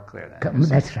coming more clear then.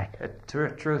 That's right.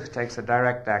 Truth takes a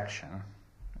direct action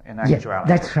in actuality.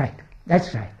 Yes, that's right.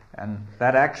 That's right. And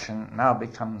that action now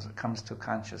comes to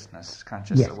consciousness,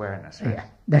 conscious awareness. Right? Yeah,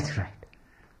 that's right.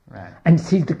 Right. And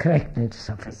sees the correctness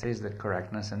of it. It sees the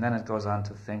correctness, and then it goes on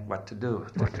to think what to do,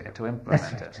 to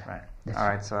implement right. it. Right. That's all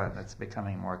right, so that's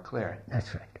becoming more clear.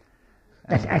 That's right.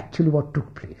 That's actually what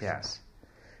took place. Yes.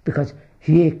 Because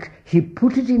he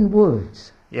put it in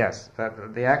words. Yes,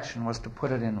 the action was to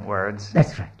put it in words.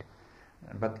 That's right.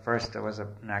 But first there was an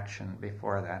action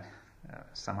before that,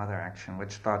 some other action,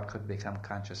 which thought could become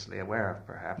consciously aware of,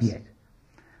 perhaps. Yes.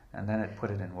 And then it put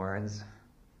it in words.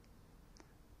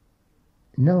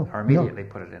 No. Or immediately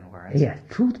put it in words. Yes,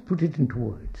 truth put it into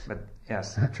words. But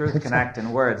yes, truth can act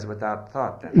in words without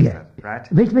thought, then, yeah. Right?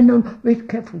 Wait,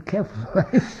 careful.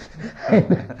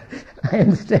 I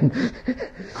understand.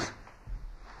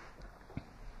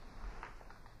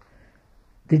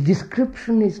 The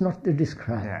description is not the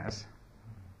described. Yes.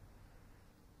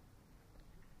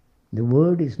 The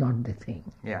word is not the thing.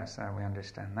 Yes, we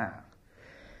understand that.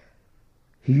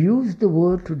 He used the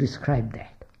word to describe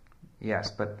that.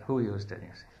 Yes, but who used it, you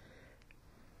see?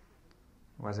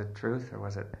 Was it truth or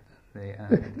was it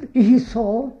the... He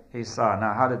saw. He saw.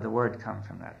 Now, how did the word come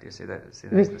from that? Do you see that?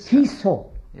 He saw.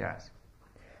 Yes.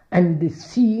 And the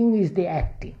seeing is the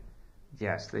acting.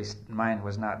 Yes, the mind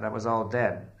was not... That was all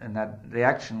dead. And that the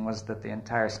action was that the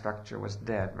entire structure was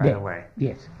dead right away.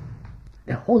 Yes.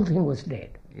 The whole thing was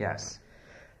dead. Yes.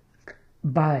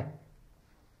 By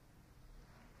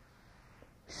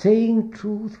saying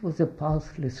truth was a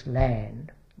pathless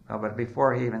land. Oh, but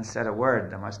before he even said a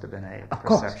word, there must have been a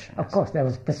perception. Of course, there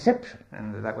was perception.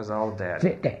 And that was all dead.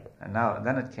 Dead. And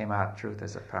then it came out, truth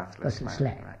is a pathless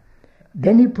land. Right.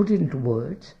 Then he put it into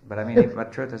words. But I mean,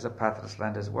 but truth is a pathless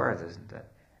land is words, isn't it?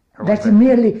 That's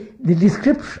merely the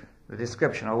description. The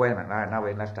description. Oh, wait a minute. All right, now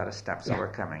we left out a step, so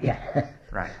we're coming. Yeah.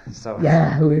 Right. So.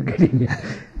 Yeah, we're getting it.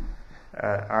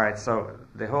 All right. So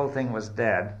the whole thing was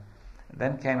dead.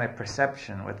 Then came a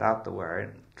perception without the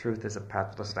word. Truth is a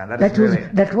pathless land.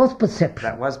 That was perception.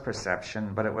 That was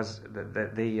perception, but it was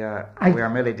we are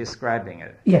merely describing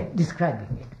it. Yeah,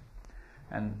 describing it.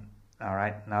 And all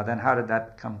right. Now then, how did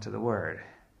that come to the word?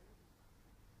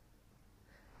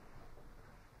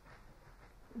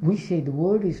 We say the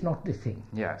word is not the thing.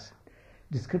 Yes.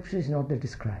 Description is not the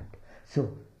described.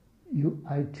 So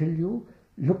I tell you,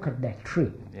 look at that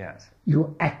tree. Yes.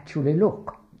 You actually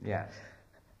look. Yes.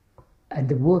 And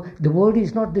the word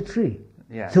is not the tree.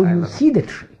 Yes. So you see the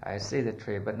tree. I see the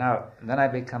tree, but then I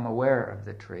become aware of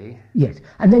the tree. Yes.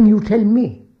 And then you tell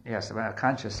me. Yes,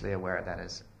 consciously aware, that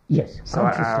is. Yes. So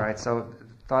all right. So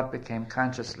thought became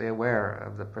consciously aware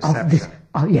of the perception.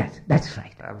 Yes, that's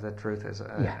right. Of the truth as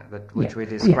which we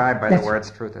describe by the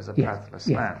words truth as a pathless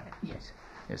land. Yes.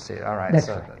 You see, all right. That's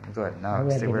so right. Good. Now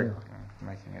see, we're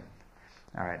making it.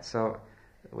 All right. So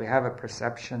we have a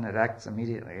perception. It acts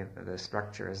immediately. The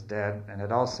structure is dead, and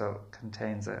it also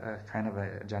contains a kind of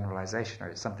a generalization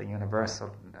or something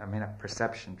universal. I mean, a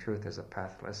perception. Truth is a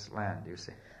pathless land. You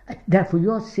see. Therefore,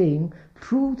 you are saying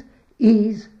truth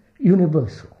is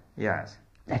universal. Yes.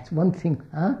 That's one thing,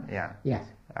 huh? Yeah. Yes.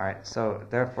 All right. So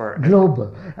therefore,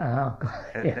 global.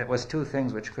 It was two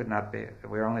things which could not be.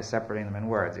 We were only separating them in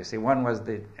words. You see, one was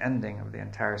the ending of the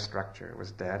entire structure; it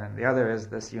was dead, and the other is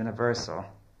this universal.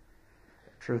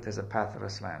 Truth is a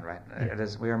pathless land, right? Yeah. It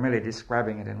is. We are merely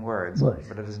describing it in words,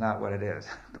 but it is not what it is.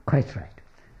 Quite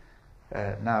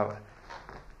right. Now,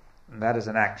 that is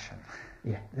an action.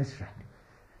 Yeah, that's right.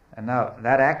 And now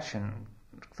that action,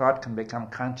 thought can become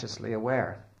consciously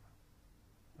aware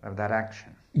of that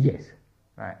action. Yes.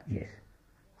 Right. Yes.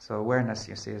 So awareness,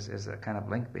 you see, is a kind of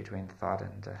link between thought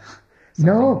and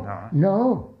No,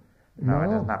 it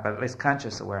is not. But at least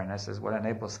conscious awareness is what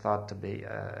enables thought to be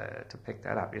to pick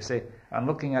that up. You see, I'm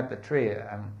looking at the tree.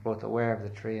 I'm both aware of the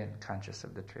tree and conscious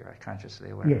of the tree. Right?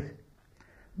 Consciously aware. Yes.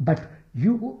 But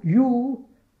you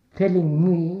telling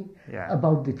me Yeah.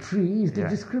 about the tree is the Yeah.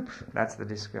 description. That's the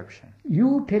description.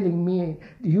 You telling me,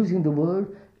 using the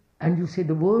word, and you say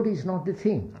the word is not the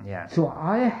thing. Yeah. So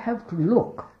I have to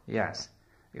look. Yes.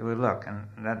 You would look, and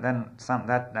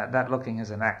that looking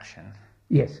is an action.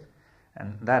 Yes,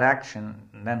 And that action,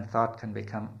 then thought can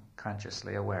become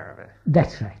consciously aware of it.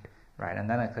 that's right. Right, and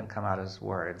then it can come out as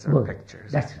words or Word.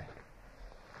 pictures. That's right.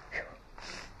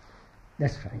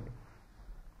 That's right.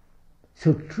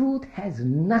 So truth has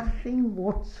nothing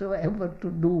whatsoever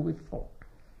to do with thought.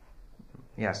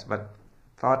 Yes, but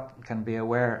thought can be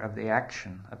aware of the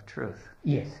action of truth.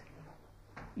 Yes.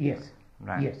 Yes.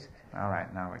 Right. Yes. All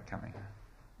right, now we're coming.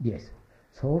 Yes.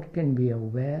 Thought can be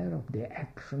aware of the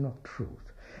action of truth.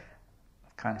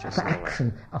 Consciously The aware.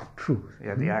 action of truth.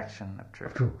 Yeah, the action of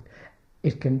truth. Truth.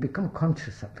 It can become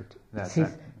conscious of it. That's It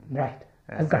says, it. right.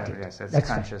 I've got it. Yes, it's That's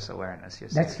conscious awareness. You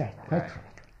see. Right. That's right. Quite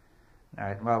right. All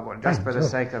right. Well, just Right, for the so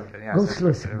sake of yes, go it's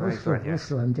slow, sir. Go very slow. good. Go Yes,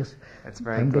 slow. it's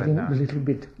very I'm good getting now. a little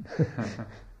bit.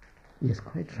 Yes,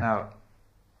 quite right. Now,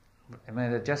 I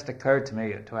mean, it just occurred to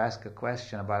me to ask a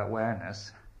question about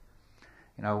awareness.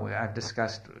 You know, I've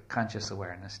discussed conscious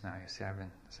awareness now. You see, I've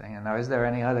been saying. And now, is there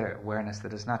any other awareness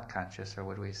that is not conscious, or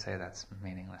would we say that's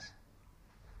meaningless?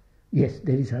 Yes,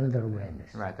 there is another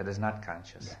awareness. Right, that is not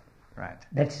conscious. Yeah. Right.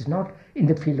 That is not in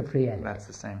the field of reality. That's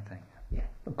the same thing. Yeah,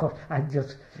 of course. I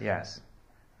just. Yes.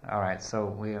 All right. So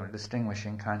we are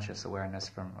distinguishing conscious awareness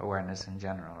from awareness in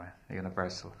general, right?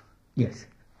 Universal. Yes.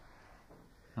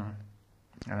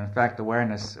 And in fact,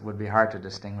 awareness would be hard to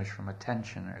distinguish from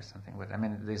attention or something. But I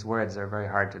mean, these words are very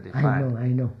hard to define. I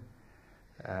know.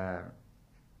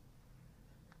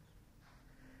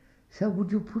 So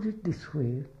would you put it this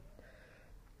way?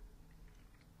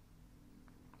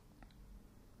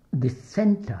 The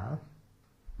center,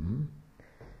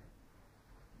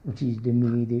 which is the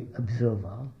me, the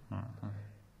observer,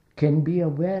 can be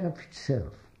aware of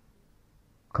itself,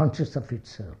 conscious of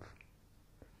itself,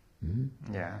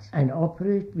 Yes. and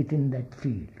operate within that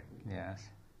field. Yes.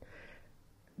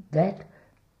 That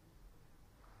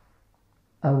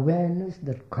awareness,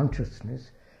 that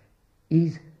consciousness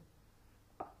is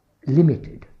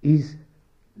limited, is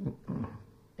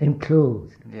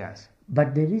enclosed. Yes.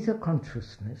 But there is a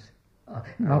consciousness,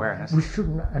 Awareness.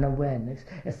 An awareness,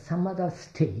 some other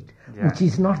state, Yeah. which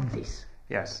is not this.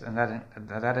 Yes, and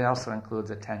that also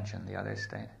includes attention, the other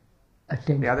state.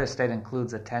 Attention. The other state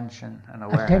includes attention and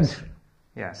awareness. Attention.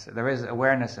 Yes, there is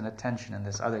awareness and attention in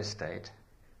this other state.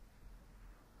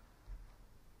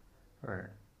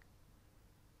 Or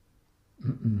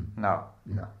no.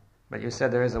 No. But you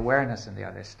said there is awareness in the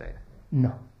other state.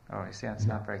 No. Oh, you see, that's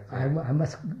not very clear.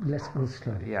 Let's go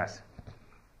slowly. Yes.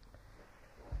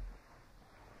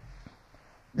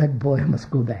 That boy must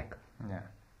go back. Yeah.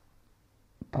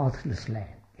 Pathless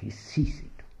land. He sees it.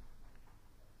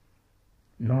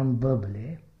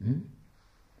 Non-verbally,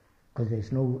 because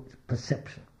there's no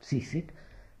perception. Sees it.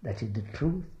 That is the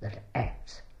truth that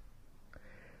acts.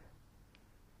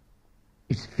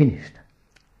 It's finished.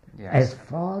 Yes. As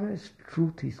far as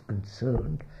truth is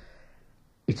concerned,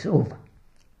 it's over.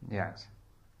 Yes.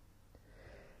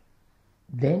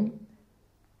 Then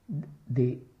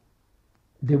the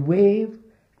wave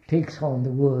takes on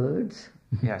the words,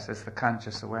 Yes, it's the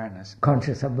conscious awareness.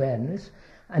 conscious awareness,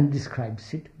 and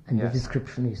describes it, and Yes. the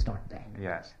description is not that.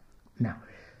 Yes. Now,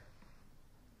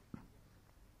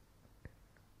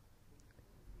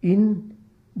 in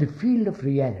the field of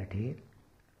reality,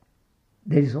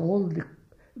 there is all the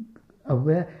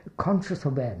conscious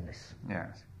awareness,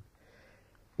 Yes.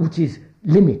 which is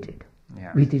limited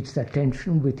Yeah. with its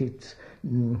attention, with its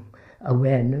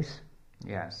awareness.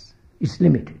 Yes. It's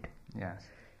limited. Yes.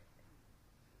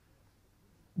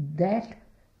 That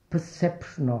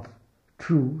perception of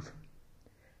truth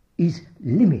is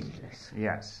limitless.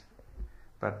 Yes.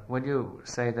 But would you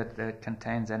say that it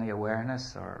contains any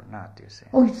awareness or not, do you see?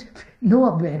 Oh, it's no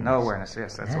awareness. No awareness,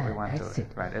 yes, that's what we want that's to... it.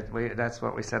 Right, that's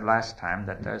what we said last time,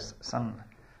 that there's some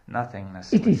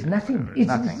nothingness. It is nothing. It's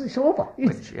nothing. It's over.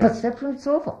 It's Which, yes. perception. It's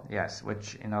over. Yes,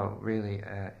 which, really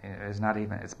is not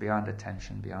even... It's beyond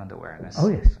attention, beyond awareness. Oh,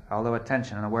 yes. Although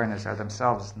attention and awareness are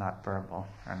themselves not verbal,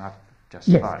 are not just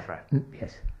Yes. thought, right?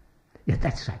 Yes. Yes,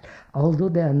 that's right. Although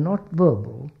they are not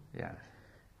verbal, Yeah.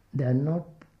 they are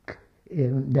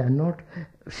not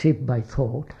shaped by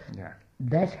thought. Yeah.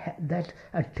 That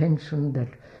attention, that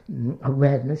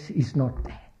awareness is not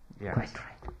there. Yes. Quite right.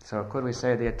 So could we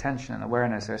say the attention and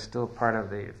awareness are still part of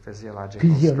the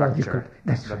physiological structure,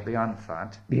 that's but right. beyond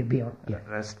thought? Beyond, yeah.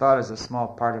 As thought is a small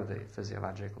part of the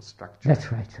physiological structure.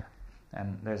 That's right, sir.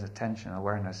 And there's attention,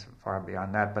 awareness far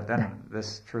beyond that. But then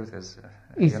this truth is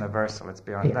It's- universal. It's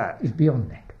beyond Yeah, that. it's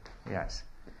beyond that. Yes.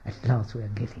 At last we are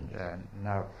getting it.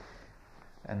 Now,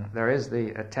 and there is the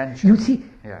attention. You see,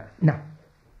 Yeah. now,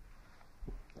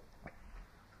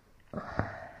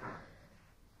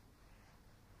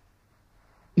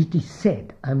 it is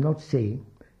said, I'm not saying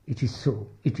it is so,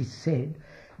 it is said,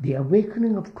 the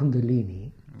awakening of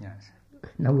Kundalini, Yes.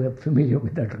 now we are familiar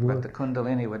with that But word. the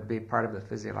Kundalini would be part of the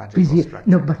physiological structure.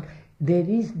 No, but there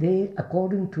is,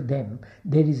 according to them,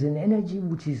 there is an energy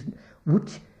which is not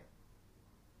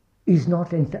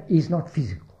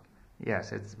physical.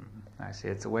 Yes, I see.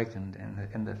 It's awakened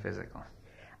in the physical.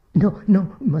 No,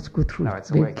 you must go through No, it it's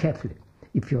very awakened. carefully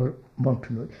if you want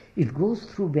to know. It goes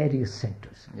through various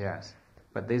centers, Yes,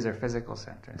 but these are physical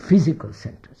centers. physical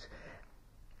centers.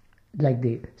 Like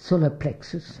the solar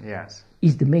plexus Yes,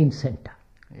 is the main center,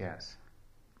 yes,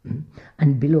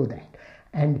 and below that.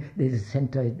 And there's a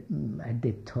center at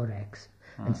the thorax,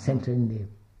 and center in the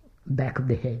back of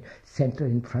the head, center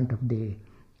in front of the...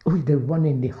 Oh, there's one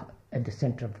at the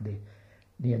center of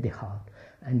near the heart,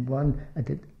 and one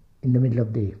in the middle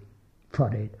of the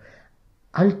forehead.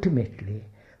 Ultimately,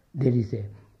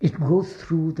 it goes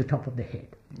through the top of the head.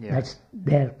 Yeah. That's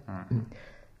there.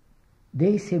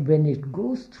 They say when it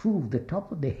goes through the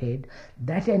top of the head,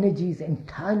 that energy is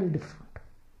entirely different.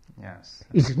 yes.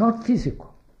 It's not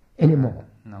physical anymore.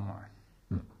 No more.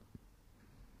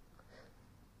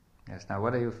 Yes, now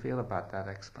what do you feel about that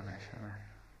explanation?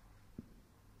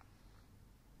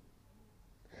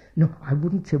 No, I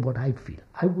wouldn't say what I feel.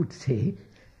 I would say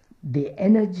the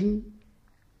energy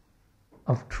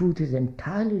of truth is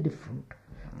entirely different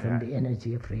from the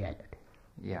energy of reality.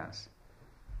 Yes.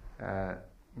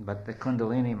 But the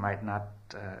Kundalini might not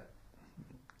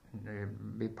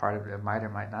be part of it, might or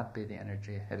might not be the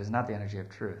energy. It is not the energy of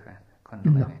truth,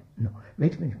 Kundalini. No.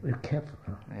 Wait a minute, we're careful.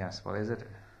 Huh? Yes, well, is it?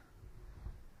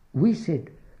 We said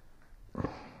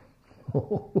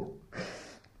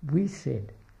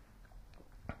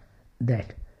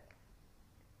that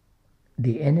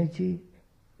the energy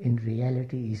in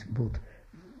reality is both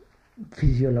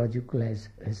physiological as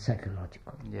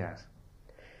psychological, Yes.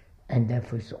 and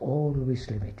therefore it's always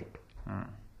limited.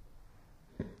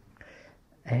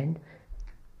 And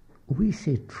we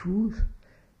say truth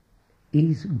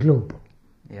is global,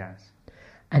 Yes.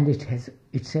 and it has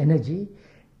its energy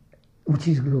which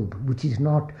is global, which is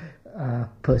not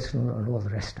personal and all the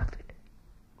rest of it.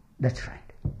 That's right.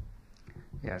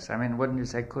 Yes, I mean, wouldn't you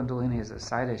say Kundalini is a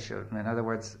side issue? In other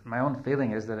words, my own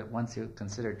feeling is that once you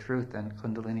consider truth, then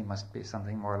Kundalini must be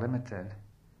something more limited.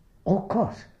 Of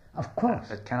course.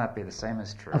 It cannot be the same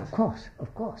as truth. Of course.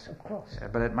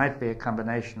 But it might be a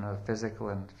combination of physical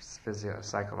and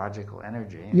psychological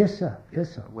energy. Yes, sir.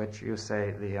 Which you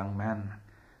say the young man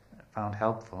found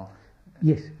helpful.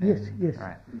 Yes.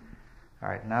 Right. All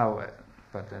right, now,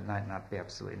 but it might not be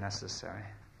absolutely necessary.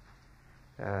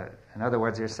 In other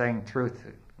words, you're saying truth,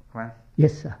 well?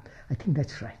 Yes, sir. I think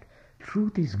that's right.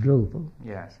 Truth is global.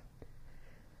 Yes.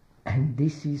 And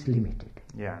this is limited.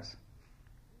 Yes.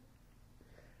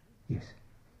 Yes.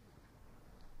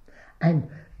 And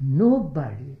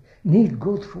nobody need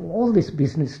go through all this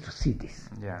business to see this.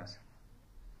 Yes.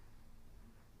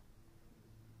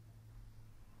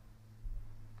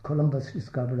 Columbus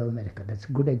discovered America. That's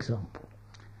a good example.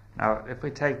 Now, if we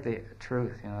take the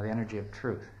truth, the energy of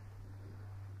truth,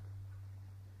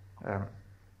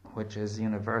 which is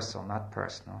universal, not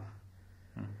personal.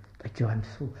 But Joe,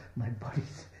 my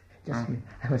body's just me.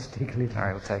 I must take a little. All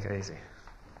right, we'll take it easy.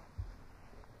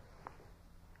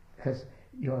 Because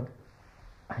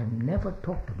I've never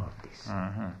talked about this.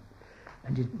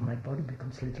 And my body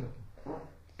becomes a little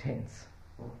tense.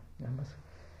 I must...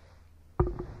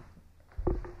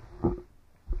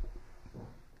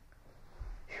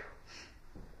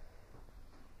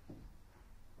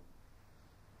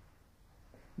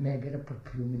 May I get up for a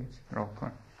few minutes? Okay.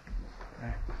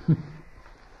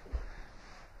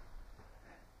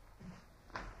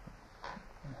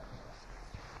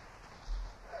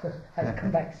 I'll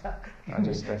come back, sir. I'll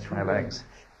just stretch my legs.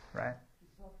 Right?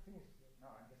 It's not finished yet. No,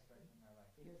 I'm just stretching my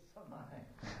legs. Yes,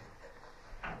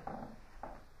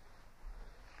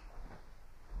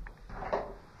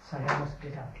 so sorry, I must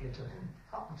get up a little.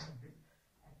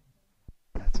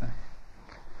 That's it.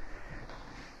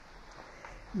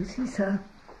 You see, sir,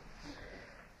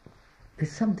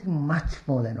 there's something much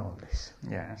more than all this.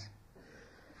 Yes.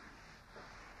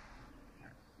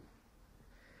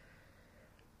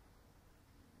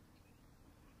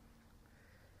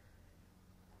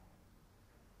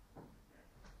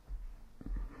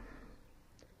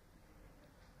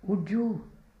 Would you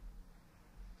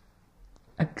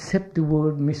accept the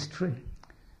word mystery?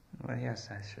 Well, yes,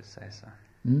 I should say so.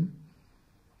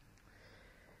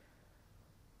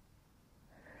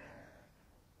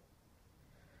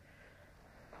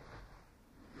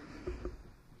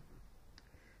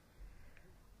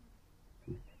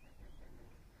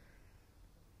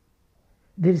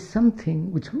 there is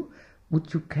something which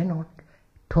you cannot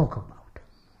talk about.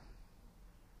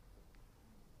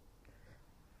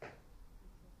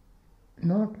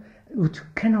 Not which you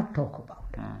cannot talk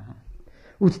about. Mm-hmm.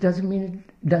 Which doesn't mean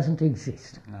it doesn't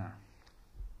exist. No.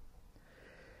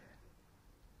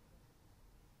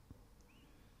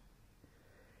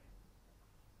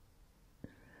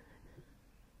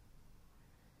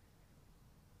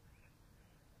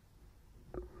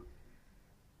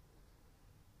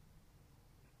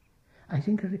 I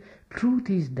think truth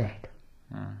is that.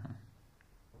 Mm-hmm.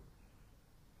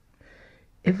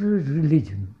 Every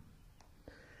religion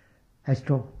has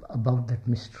talked about that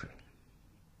mystery.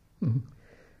 Mm-hmm.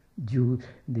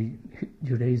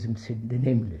 Judaism said the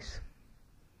nameless.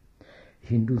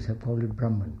 Hindus have called it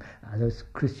Brahman. Others,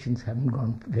 Christians, haven't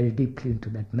gone very deeply into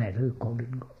that matter, call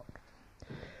it God.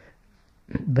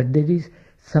 But there is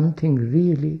something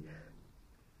really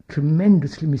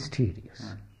tremendously mysterious.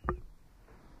 Mm.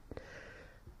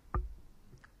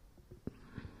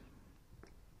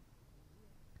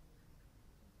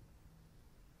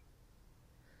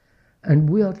 And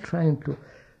we are trying to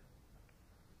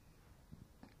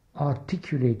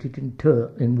articulate it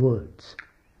in words.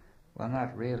 Well,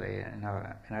 not really. You know,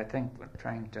 and I think we're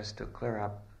trying just to clear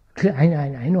up I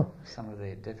know. some of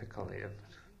the difficulty of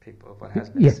people, of what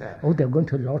has been Yes. said. Oh, they're going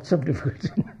to have lots of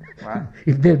difficulties. What?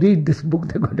 If they read this book,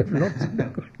 they're going to have lots of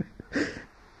difficulties.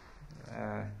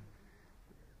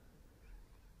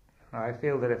 I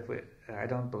feel that I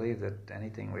don't believe that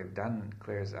anything we've done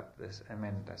clears up this. I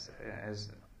mean,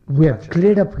 We have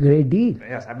cleared up a great deal.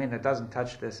 Yes, I mean, it doesn't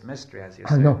touch this mystery, as you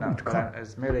Oh, say. no, No, it but can't.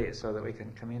 it's merely so that we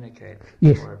can communicate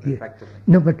Yes, more yes. effectively.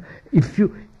 No, but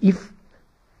if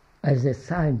as a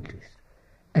scientist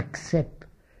accept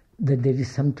that there is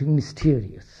something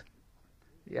mysterious,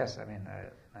 Yes, I mean,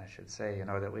 I should say, you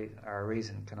know, that our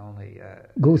reason can only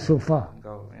go so far.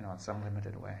 go, you know, in some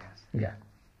limited way. Yes. Yeah.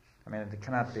 I mean, it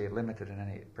cannot be limited in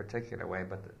any particular way,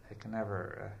 but it can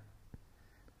never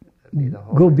be the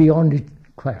whole. Go beyond it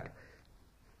quite.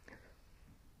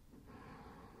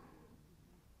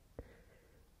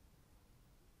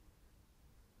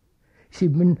 See,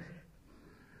 when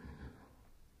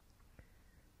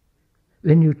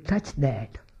you touch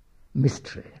that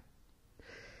mystery,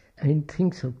 I mean,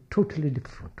 things are totally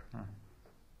different. Hmm.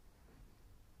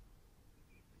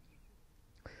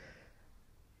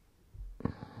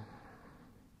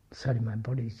 Sorry, my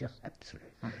body is just absolutely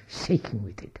shaking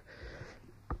with it.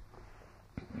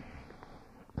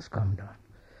 Let's calm down.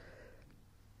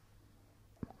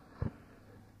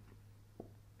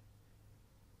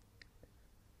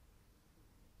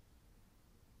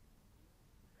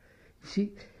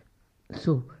 See,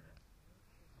 so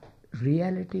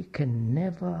reality can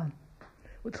never,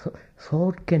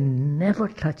 thought can never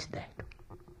touch that.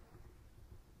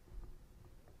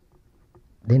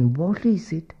 Then what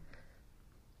is it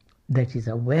that is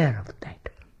aware of that?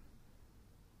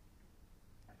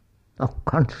 Or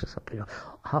conscious of it?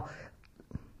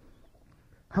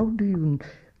 How do you,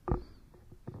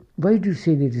 why do you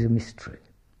say there is a mystery?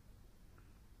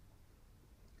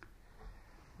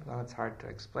 Well, it's hard to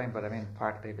explain, but I mean,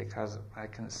 partly because I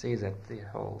can see that the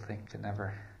whole thing can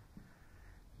never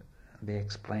be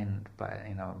explained by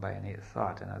any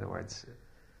thought. In other words,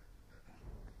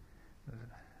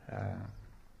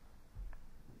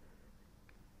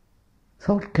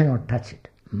 thought cannot touch it.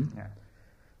 Yeah.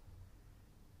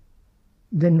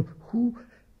 Then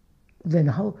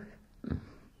how?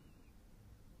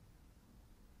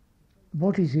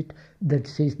 What is it that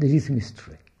says there is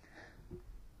mystery?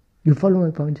 You follow my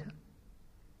point, sir?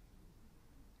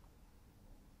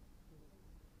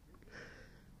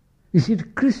 You see, the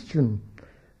Christians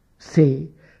say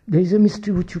there is a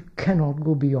mystery which you cannot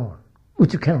go beyond,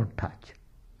 which you cannot touch.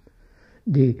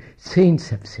 The saints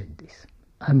have said this.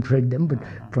 I haven't read them, but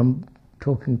from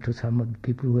talking to some of the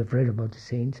people who have read about the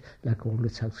saints, like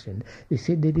Aldous Huxley, they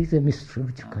say there is a mystery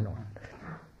which you cannot.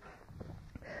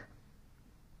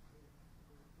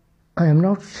 I am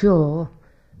not sure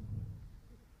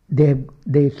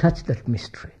they touched that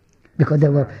mystery, because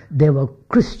they were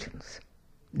Christians,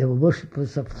 they were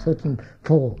worshippers of certain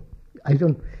form. I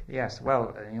don't. Yes,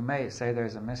 well, you may say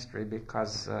there's a mystery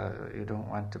because you don't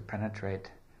want to penetrate.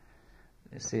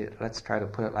 You see, let's try to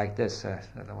put it like this,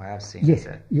 the way I've seen Yes,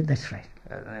 it. yeah, that's right.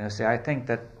 You see, I think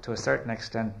that to a certain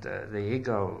extent the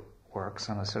ego works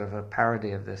on a sort of a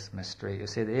parody of this mystery. You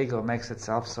see, the ego makes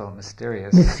itself so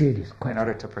mysterious, Quite in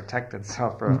order to protect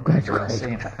itself from Quite being right.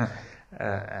 seen.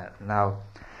 Now,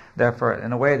 therefore,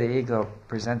 in a way, the ego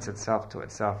presents itself to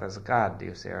itself as God,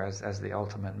 you see, or as the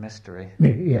ultimate mystery.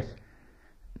 Yes.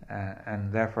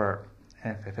 And therefore,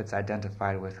 if it's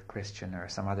identified with Christian or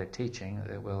some other teaching,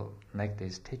 it will make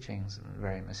these teachings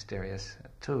very mysterious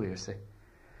too, you see.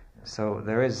 So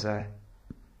there is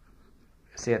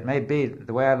see, it may be,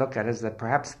 the way I look at it is that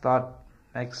perhaps thought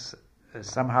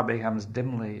somehow becomes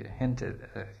dimly hinted,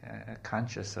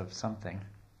 conscious of something.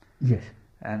 Yes.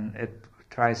 And it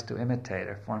tries to imitate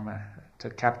or to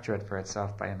capture it for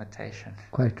itself by imitation.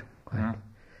 Quite.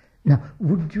 Now,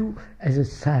 would you, as a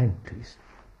scientist,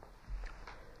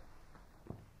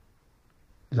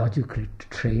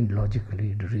 trained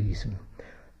logically to reason,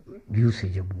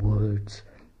 usage of words,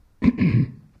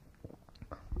 and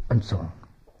so on,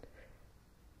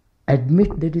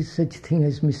 admit there is such thing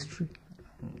as mystery?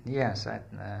 Yes,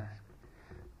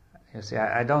 you see,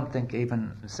 I don't think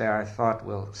even, say, our thought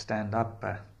will stand up.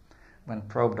 When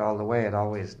probed all the way, it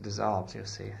always dissolves, you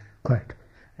see. Quite.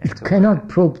 It cannot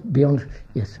probe beyond,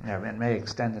 yes. Yeah, it may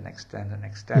extend and extend and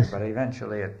extend, yes. But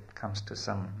eventually it comes to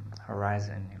some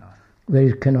horizon, you know. Where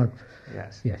it cannot...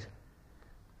 Yes. Yes.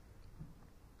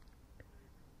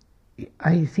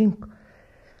 I think...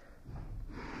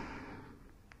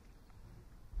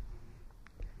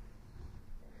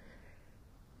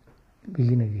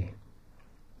 Begin again.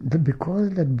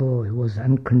 Because that boy was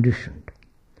unconditioned,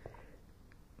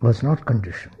 was not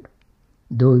conditioned,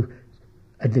 though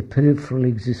at the peripheral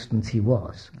existence he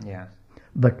was. Yeah.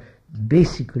 But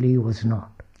basically he was not.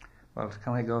 Well,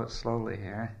 can we go slowly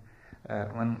here?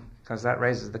 Because that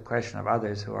raises the question of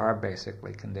others who are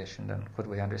basically conditioned, and could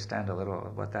we understand a little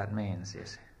of what that means, you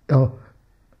see? Oh,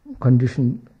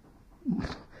 condition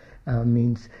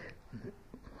means...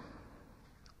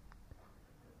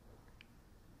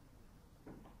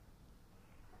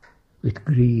 with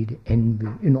greed, envy,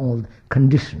 all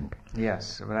conditioned.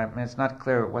 Yes, but I mean, it's not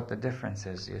clear what the difference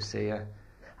is, you see.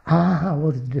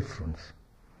 What is the difference?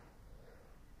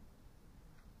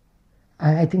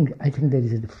 I think there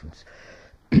is a difference.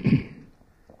 You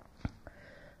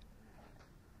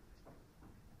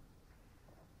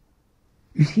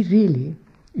see, really,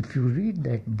 if you read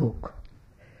that book,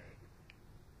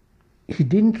 he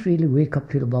didn't really wake up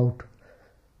till about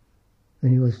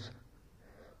when he was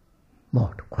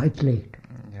quite late.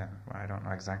 Yeah, well, I don't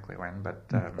know exactly when, but...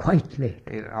 quite late.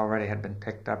 It already had been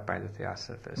picked up by the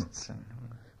Theosophists.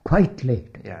 Quite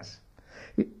late. Yes.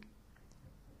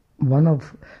 One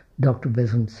of Dr.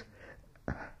 Besant's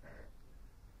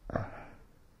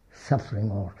suffering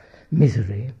or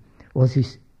misery was he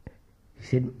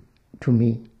said to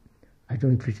me, I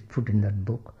don't know if it's put in that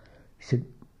book, he said,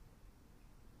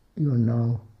 you are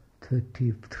now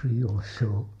 33 or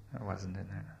so. It wasn't in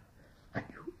there. And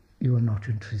you are not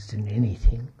interested in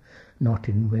anything, not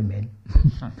in women,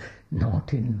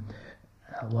 not in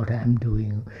what I'm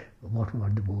doing, what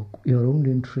about the book. You're only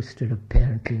interested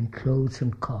apparently in clothes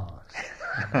and cars.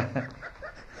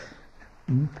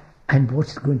 And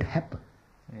what's going to happen?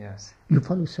 Yes. You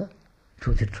follow, sir? It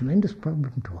was a tremendous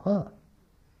problem to her.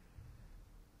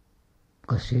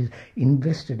 Because she's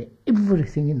invested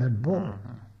everything in that book.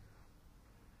 Mm-hmm.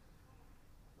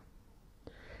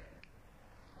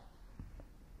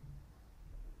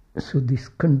 So this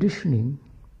conditioning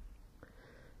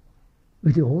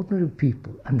with the ordinary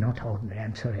people, I'm not ordinary,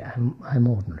 I'm sorry, I'm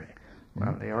ordinary.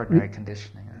 Well, the ordinary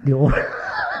conditioning.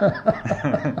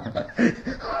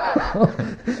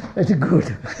 That's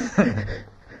good.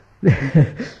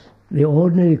 The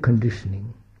ordinary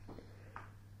conditioning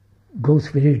goes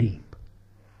very deep.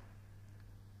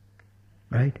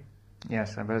 Right?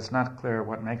 Yes, but it's not clear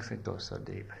what makes it go so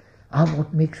deep.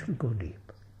 What makes it go deep?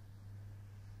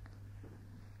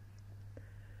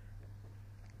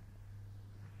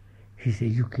 His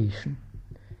education,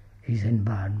 his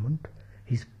environment,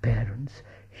 his parents,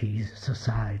 his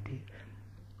society,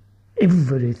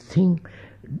 everything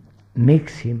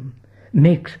makes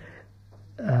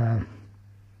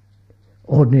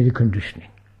ordinary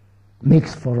conditioning,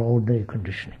 makes for ordinary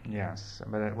conditioning. Yes,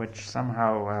 but which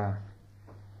somehow...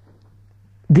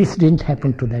 this didn't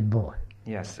happen to that boy.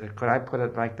 Yes, could I put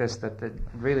it like this, that the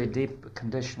really deep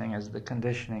conditioning is the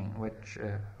conditioning which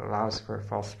allows for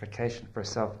falsification, for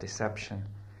self-deception.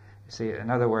 You see,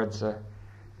 in other words,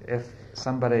 if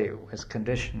somebody is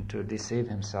conditioned to deceive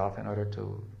himself in order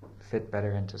to fit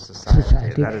better into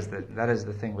society. That is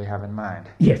the thing we have in mind.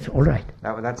 Yes, all right.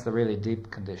 That's the really deep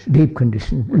condition. Deep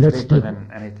condition. It's deeper than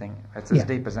anything. It's as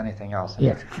deep as anything else.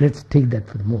 Yes, let's take that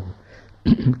for the moment.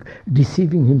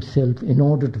 Deceiving himself in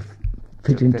order to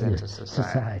fit into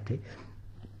society.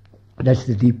 That's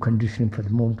the deep conditioning for the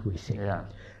moment, we say. Yeah.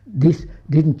 This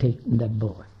didn't take in that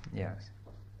boy. Yes.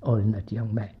 Or in that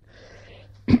young man.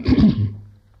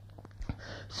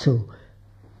 So,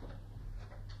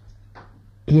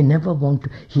 he never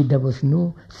wanted, there was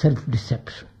no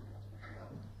self-deception.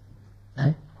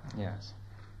 Yes.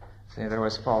 See, there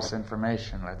was false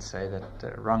information, let's say,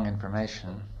 that wrong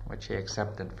information, which he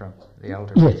accepted from the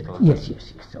elder people. Yes,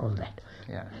 all that.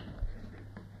 Yeah.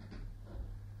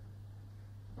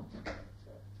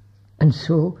 And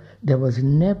so there was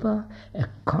never a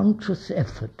conscious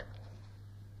effort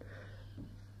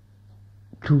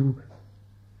to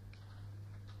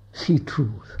see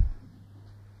truth.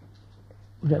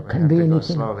 Would I convey go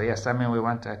anything? Slowly. Yes, I mean,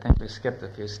 I think we skipped a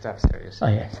few steps there, you see. Oh,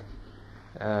 yes.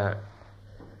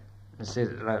 You see,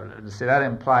 that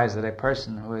implies that a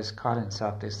person who is caught in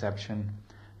self-deception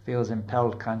feels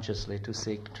impelled consciously to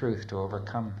seek truth, to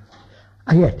overcome.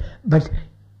 Yes, but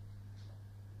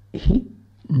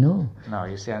no. No,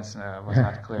 you see, it was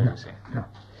not clear, no, you see. No.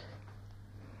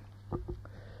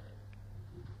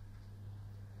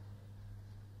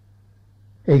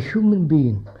 A human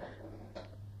being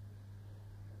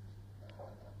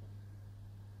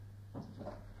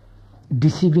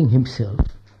deceiving himself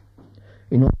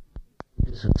in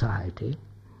society,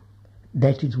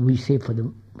 that is, we say for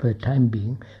the time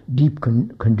being, deep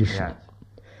conditioning.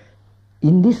 Yes.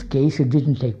 In this case, it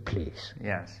didn't take place.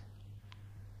 Yes.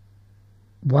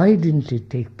 Why didn't it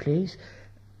take place?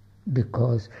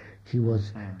 Because he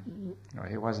was... No,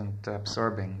 he wasn't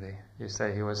absorbing you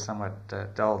say he was somewhat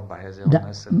dulled by his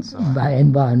illness and so on. By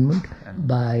environment,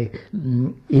 by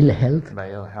ill health.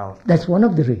 By ill health. That's one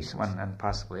of the reasons. One, and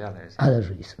possibly others. Other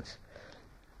reasons.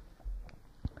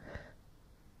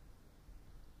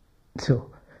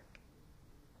 So,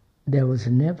 there was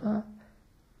never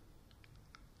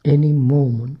any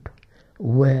moment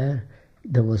where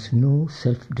there was no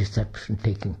self-deception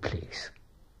taking place.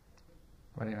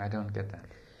 What do you, I don't get that.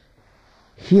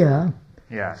 Here,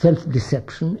 Yeah.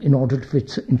 self-deception in order to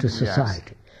fit into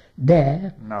society. Yes.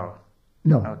 There, no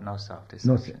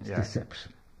self-deception. No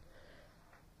self-deception.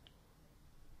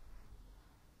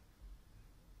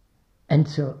 And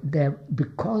so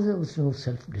because there was no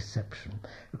self-deception,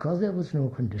 because there was no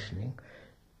conditioning,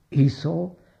 he saw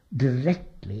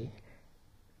directly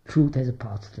truth as a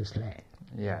pathless land.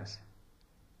 Yes.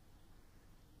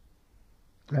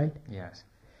 Right? Yes.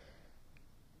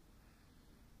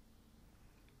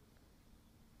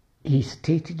 He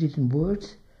stated it in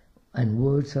words, and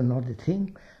words are not a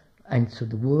thing, and so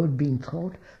the word being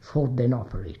thought then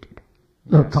operated,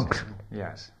 Yes. functioned.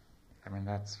 Yes. I mean,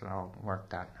 that's all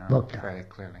worked out now very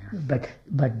clearly. But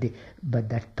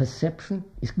that perception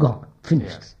is gone,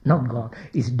 finished, Yes. not gone,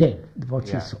 is dead. What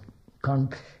Yeah. he saw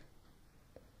can't.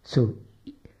 So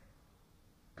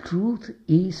truth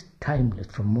is timeless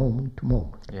from moment to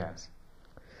moment. Yes.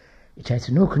 It has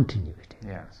no continuity.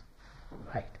 Yes.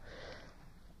 Right.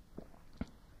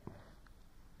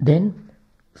 Then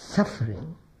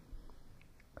suffering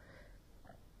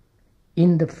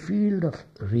in the field of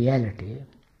reality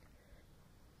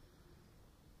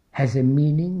has a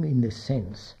meaning in the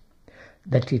sense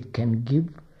that it can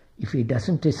give, if he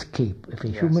doesn't escape, if a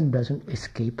human doesn't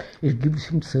escape, it gives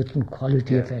him certain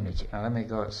quality of energy. Now let me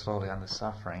go slowly on the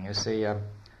suffering. You see, a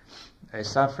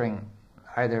suffering,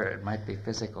 either it might be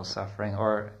physical suffering,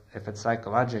 or if it's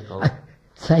psychological...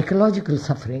 Psychological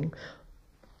suffering,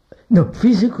 no,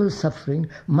 physical suffering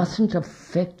mustn't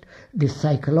affect the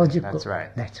psychological... That's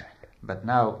right. That's right. But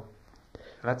now,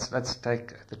 let's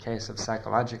take the case of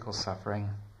psychological suffering,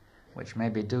 which may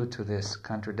be due to this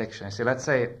contradiction. You see, let's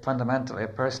say fundamentally a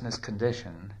person is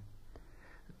conditioned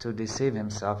to deceive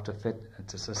himself to fit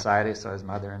into society so his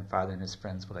mother and father and his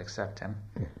friends will accept him.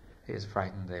 Yeah. He is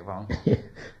frightened they won't.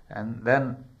 And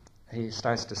then he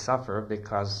starts to suffer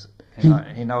because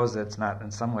he knows that it's not, in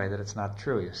some way, that it's not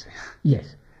true, you see.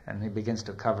 Yes. And he begins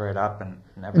to cover it up and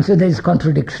never... And so there's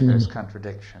contradiction. There's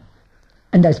contradiction.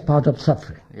 And that's part of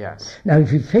suffering. Yes. Now if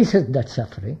he faces that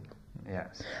suffering,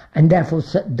 yes, and therefore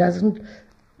doesn't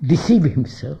deceive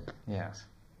himself, yes,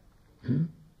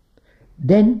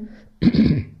 then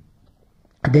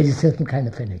there is a certain kind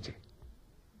of energy.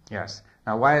 Yes.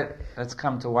 Now let's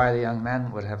come to why the young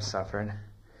man would have suffered.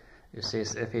 You see,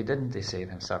 if he didn't deceive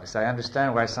himself. So I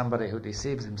understand why somebody who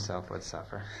deceives himself would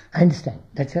suffer. I understand.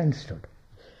 That's understood.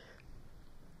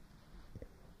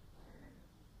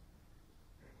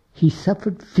 He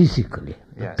suffered physically.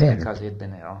 Yes, apparently. Because he had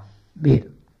been ill.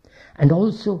 Ill. And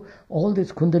also, all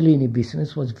this Kundalini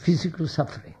business was physical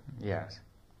suffering. Yes.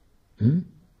 Then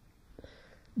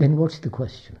what's the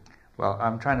question? Well,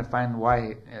 I'm trying to find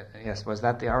why, yes, was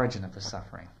that the origin of the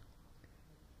suffering?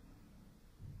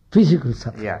 Physical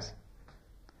suffering? Yes.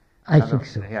 I think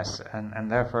so. Yes,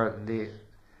 and therefore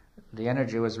the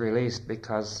energy was released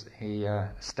because he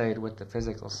stayed with the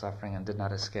physical suffering and did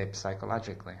not escape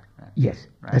psychologically. Right? Yes,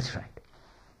 right. That's right.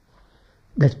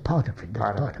 That's part of it.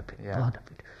 That's part of it. Yeah. Part of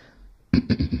it.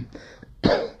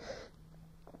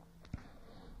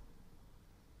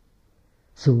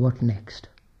 So what next?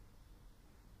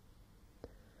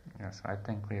 Yes, I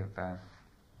think we've...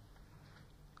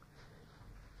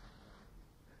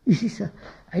 You see, sir,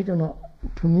 I don't know,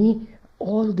 to me,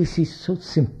 all this is so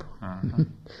simple.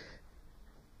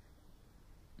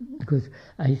 Because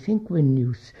I think when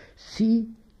you see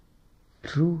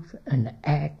truth and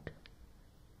act,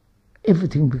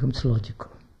 everything becomes logical.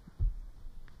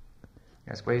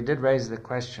 Yes, well, you did raise the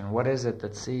question, what is it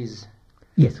that sees...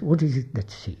 Yes, what is it that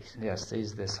sees? Yes,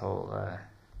 sees this whole...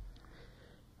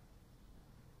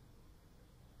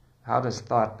 how does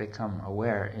thought become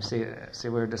aware? You see, we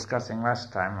were discussing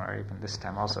last time, or even this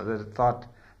time also, that thought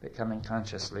becoming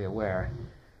consciously aware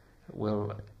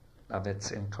will, of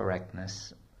its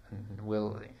incorrectness,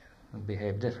 will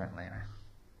behave differently. Right?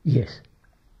 Yes,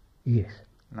 yes.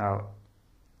 Now,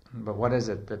 but what is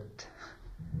it that...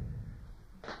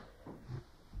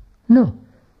 No,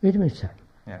 wait a minute, sir.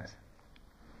 Yes.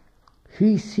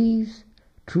 He sees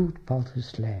truth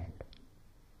passes land.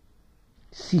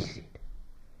 Sees it.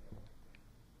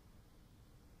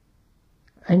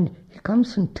 And he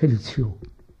comes and tells you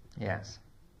Yes.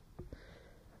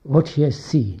 what he has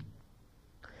seen,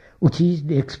 which is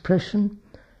the expression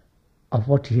of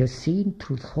what he has seen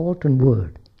through thought and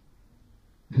word.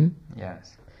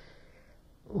 Yes.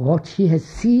 What he has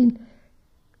seen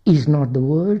is not the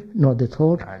word, nor the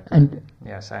thought, and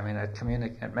yes, I mean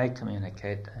it may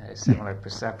communicate a similar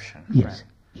perception. yes, right?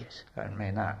 yes, It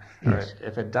may not. Yes. Or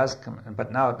if it does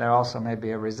but now there also may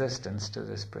be a resistance to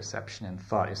this perception in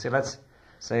thought. You see, let's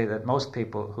say that most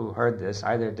people who heard this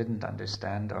either didn't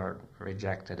understand or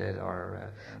rejected it,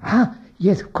 or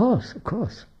yes, of course.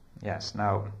 yes.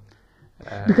 Now,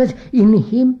 Because in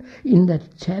him, in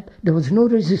that chap, there was no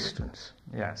resistance.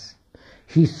 yes,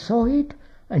 He saw it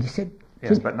and he said.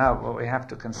 yes. But now we have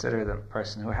to consider the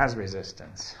person who has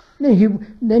resistance.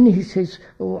 Then he says,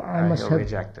 "Oh, I must he'll have."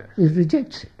 reject it. He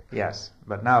rejects it. Yes,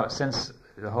 but now since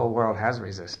the whole world has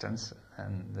resistance,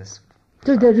 and this.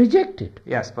 So they reject it.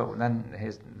 Yes, but then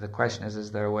the question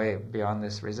is there a way beyond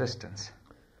this resistance?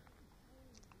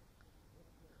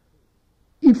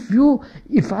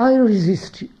 If I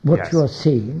resist what Yes. you are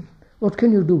saying, what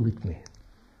can you do with me?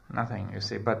 Nothing, you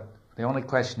see, but the only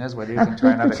question is whether you can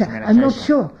try another sir, communication. I'm not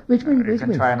sure. Wait a minute, You wait a can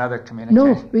minute. try another communication.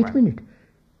 No, wait a Right. minute.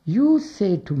 You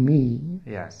say to me,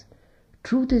 Yes,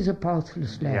 truth is a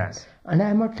pathless land, Yes. and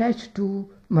I'm attached to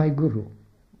my guru.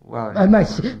 well, I might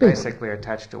you're say- basically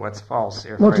attached to what's false.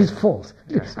 You're What afraid is of- false?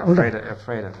 Yes, All right.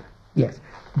 afraid of it. Yes.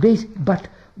 But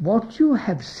what you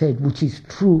have said, which is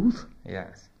truth,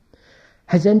 Yes,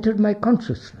 has entered my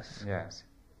consciousness. yes,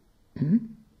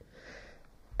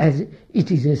 As it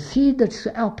is a seed that's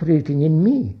operating in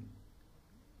me.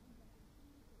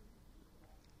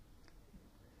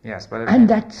 yes, but And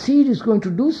that seed is going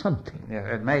to do something.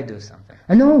 yeah, it may do something.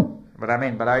 I know. But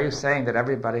are you saying that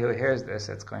everybody who hears this,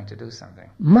 it's going to do something?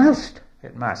 Must.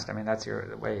 It must. I mean, that's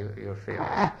the way you feel.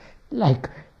 Like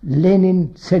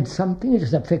Lenin said something, it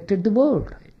has affected the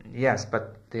world. Yes,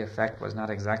 but the effect was not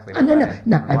exactly.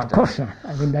 No, of course not.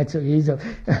 I mean, that's a reason.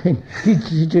 He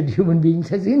treated human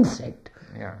beings as insect,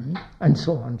 Yeah. and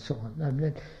so on, so on. I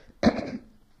mean,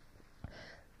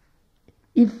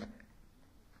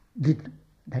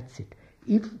 that's it.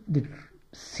 If the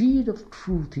seed of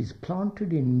truth is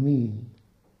planted in me,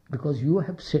 because you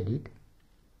have said it,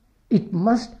 it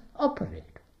must operate.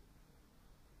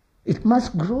 It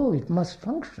must grow, it must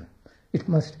function. It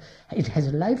has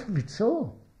a life of its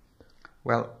own.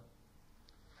 Well,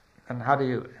 and how do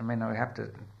you, we have to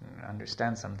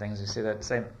understand some things. You see that,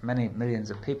 say, many millions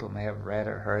of people may have read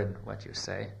or heard what you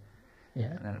say,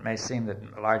 Yeah. and it may seem that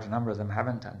a large number of them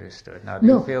haven't understood. Now, do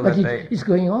No, you feel but that it's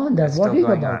going on. They're it's still worrying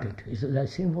going about on. it. They're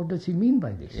saying, what does he mean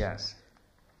by this? Yes,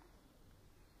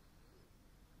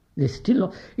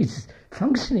 It's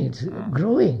functioning, it's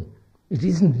growing. It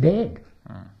isn't dead.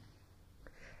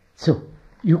 So,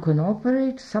 you can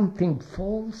operate something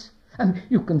false, and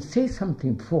you can say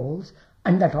something false,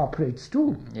 and that operates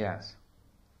too. yes.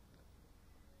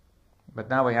 But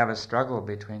now we have a struggle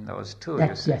between those two, you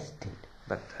That's see. just it.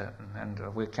 But, and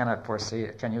we cannot foresee,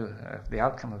 can you, the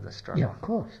outcome of the struggle? Yeah, of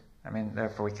course.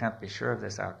 Therefore we can't be sure of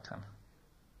this outcome.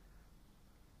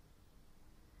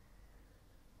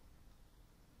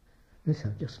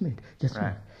 Listen, just a minute, just a Right.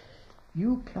 minute.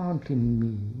 You plant in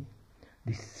me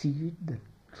the seed that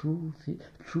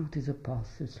truth is a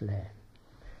pathless land.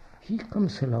 He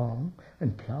comes along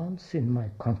and plants in my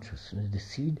consciousness a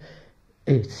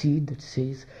seed that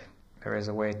says There is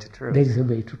a way to truth. there is a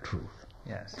way to truth.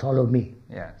 Yes, Follow me.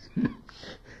 yes,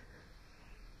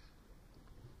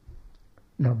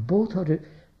 Now both are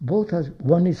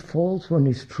one is false, one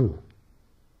is true.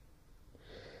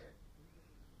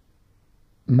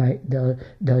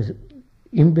 there's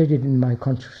embedded in my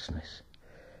consciousness.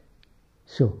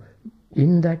 So,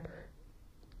 in that,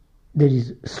 there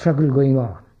is struggle going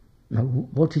on. Now,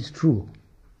 what is true?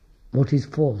 What is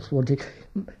false?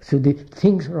 So the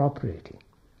things are operating,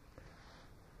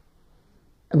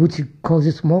 which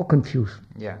causes more confusion,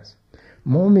 Yes.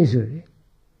 more misery,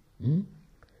 and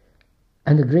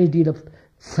a great deal of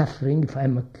suffering if I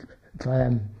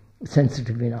am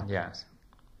sensitive enough. Yes.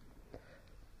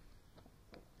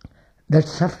 That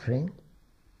suffering,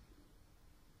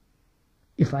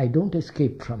 if I don't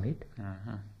escape from it,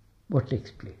 what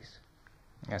takes place?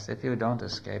 Yes, if you don't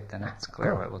escape, then it's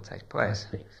clear what will take place.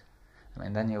 What takes? I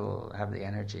mean, then you will have the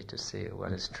energy to see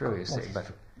what is true, you see. But,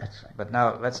 true. That's right. but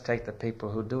now let's take the people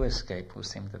who do escape, who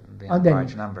seem to be in And a then-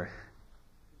 large number.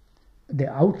 They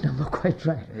outnumber quite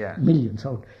right. Yeah. Millions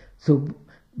out. So,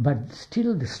 but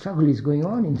still the struggle is going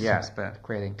on inside. Yes, but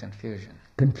creating confusion.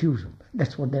 Confusion.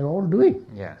 That's what they're all doing.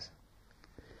 Yes.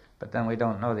 But then we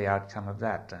don't know the outcome of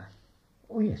that.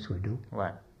 Oh yes, we do.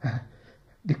 What?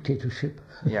 Dictatorship,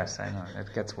 Yes, I know.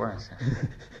 It gets worse.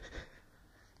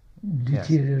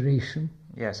 deterioration.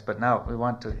 Yes, but now we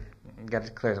want to get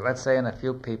it clear. Let's say in a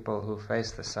few people who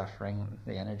face the suffering,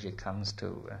 the energy comes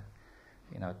to,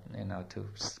 to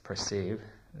perceive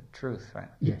the truth, right?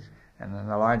 Yes. And then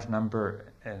a large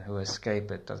number who escape,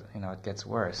 it does, it gets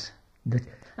worse.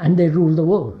 And they rule the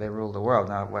world. They rule the world.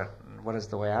 Now, what is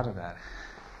the way out of that?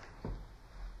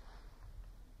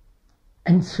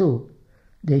 And so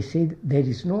they say that there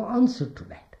is no answer to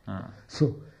that.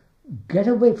 So get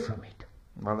away from it.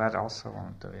 Well, that also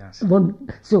won't do, yes.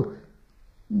 So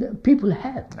the people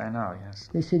have. I know, yes.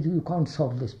 They said you can't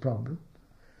solve this problem.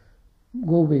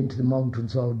 Go away into the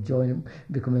mountains or join them,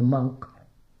 become a monk.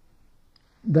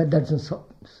 That doesn't solve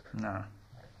this. No.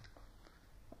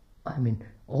 I mean,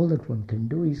 all that one can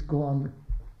do is go on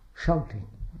shouting.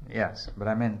 Yes, but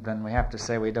I mean, then we have to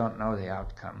say we don't know the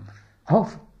outcome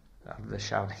Of of the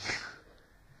shouting.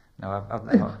 No, of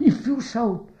the... if you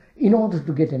shout in order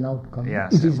to get an outcome,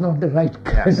 Yes. it is not the right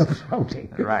kind Yes. of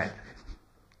shouting. Right.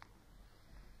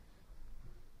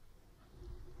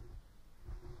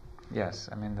 Yes,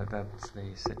 I mean that's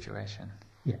the situation.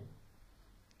 Yeah.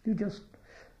 You just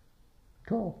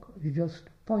talk. You just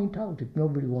point out. If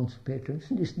nobody wants to pay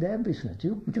attention, it's their business.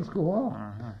 You just go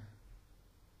on.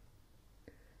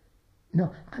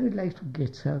 Now, I would like to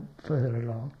get further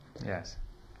along. Yes.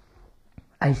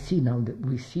 I see now that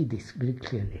we see this very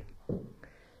clearly.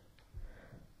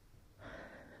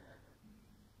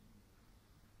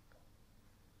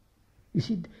 You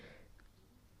see,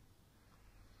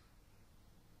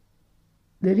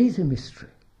 there is a mystery.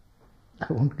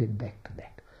 I won't get back to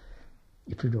that,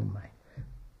 if you don't mind.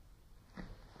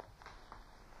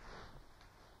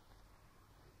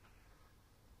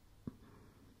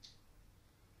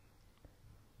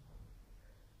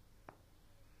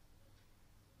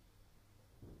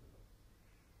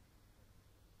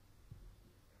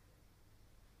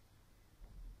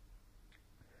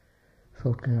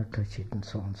 Thought cannot touch it, and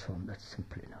so on, so on. That's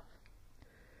simple enough.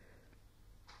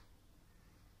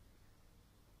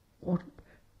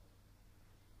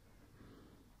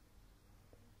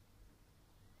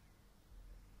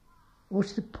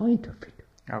 What's the point of it?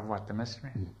 Of what, the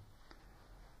mystery?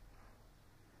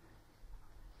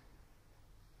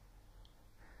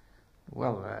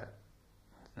 Well,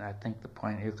 I think the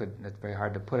point it's very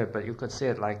hard to put it, but you could see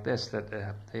it like this,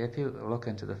 that if you look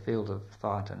into the field of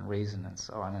thought and reason and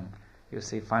so on, and you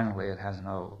see finally it has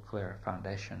no clear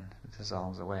foundation, it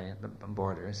dissolves away at the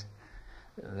borders.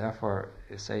 Therefore,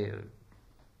 you say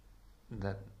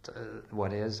that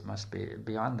what is must be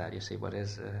beyond that. You see, what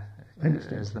is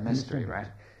the mystery, right?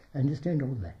 I understand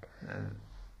all that.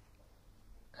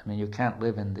 I mean, you can't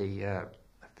live in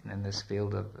this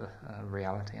field of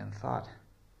reality and thought.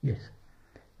 Yes.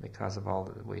 Because of all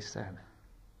that we said.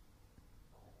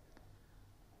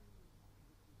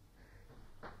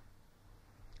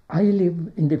 I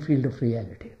live in the field of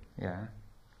reality. Yeah.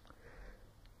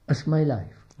 That's my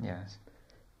life. Yes.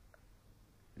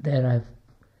 There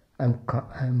I'm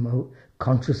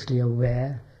consciously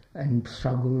aware and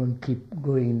struggle and keep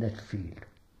going in that field.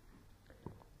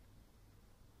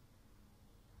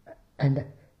 And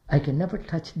I can never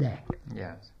touch that.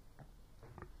 Yes.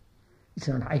 It's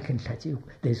not I can touch it.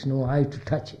 There's no I to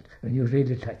touch it when you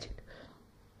really touch it.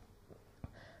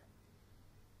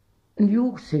 And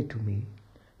you say to me,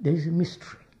 there is a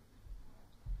mystery.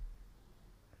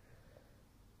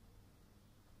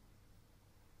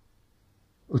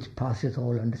 Which passes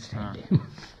all understanding.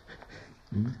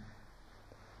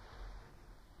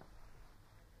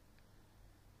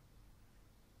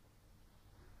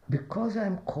 Because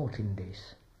I'm caught in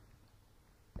this,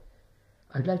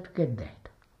 I'd like to get that.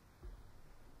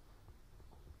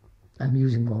 I'm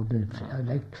using modern. I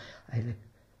like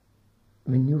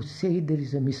when you say there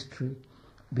is a mystery,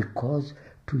 because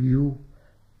to you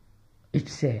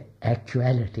it's a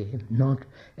actuality, not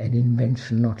an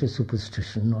invention, not a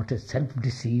superstition, not a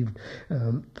self-deceived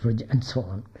project, and so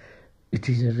on. It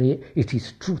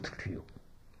is truth to you,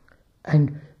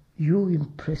 and you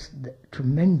impress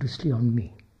tremendously on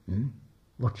me.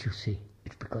 What you say,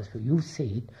 it's because you say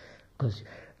it, because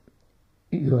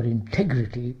your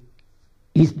integrity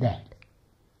is that.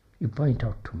 You point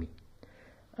out to me,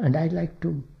 and I like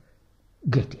to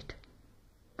get it,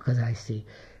 because I say,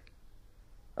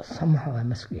 somehow I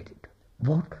must get it.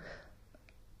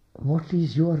 What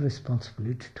is your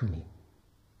responsibility to me?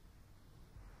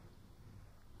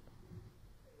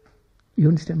 You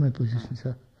understand my position,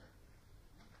 sir?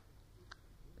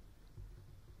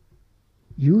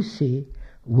 You say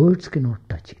words cannot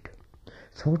touch it,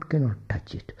 thought cannot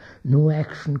touch it, no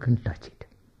action can touch it.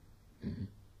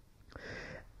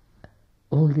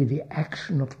 Only the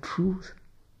action of truth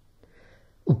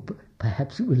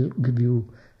perhaps will give you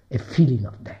a feeling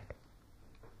of that.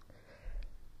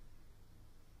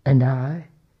 And I,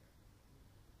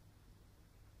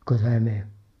 because I am a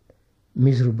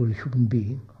miserable human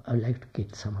being, I like to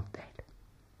get some of that.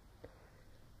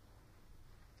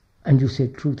 And you say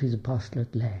truth is a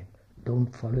pastorate land,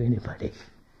 don't follow anybody.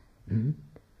 And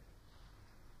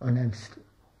I'm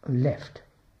left.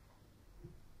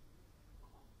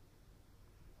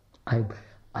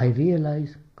 I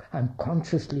realize, I'm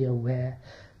consciously aware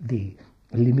the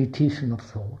limitation of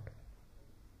thought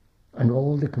and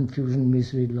all the confusion,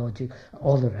 misery, logic,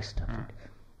 all the rest of it.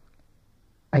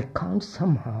 I can't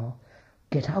somehow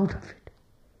get out of it.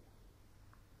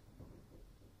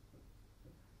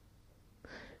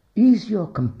 Is your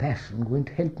compassion going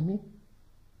to help me?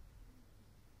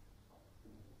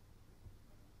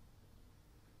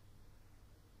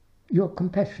 You're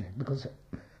compassionate, because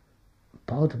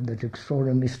part of that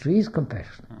extraordinary mystery is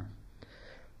compassion.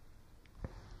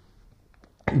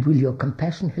 Will your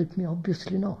compassion help me?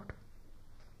 Obviously not.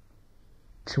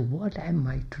 So what am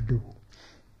I to do?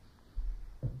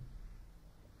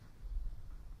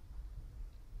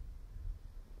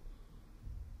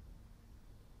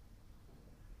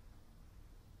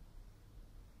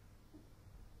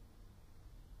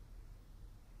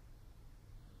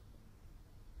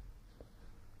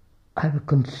 I have a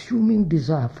consuming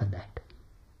desire for that.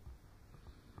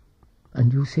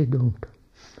 And you say don't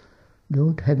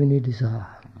have any desire.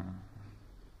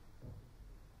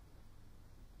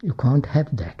 You can't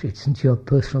have that, it's not your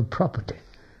personal property.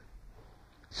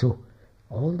 So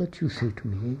all that you say to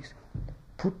me is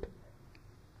put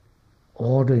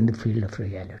order in the field of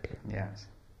reality. Yes.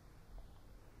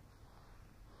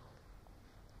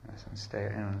 Yes, and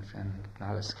stay and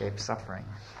not escape suffering.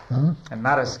 And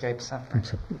not escape suffering.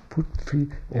 So put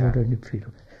order in the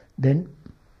field. Then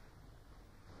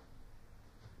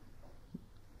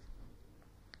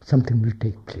something will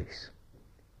take place.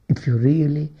 If you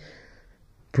really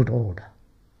put order.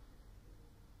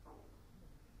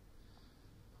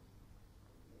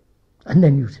 And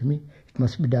then you say me, it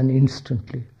must be done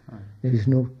instantly. There is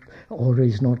no, order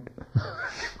is not.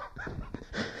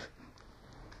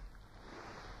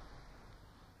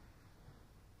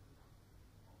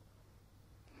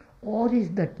 What is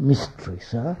that mystery,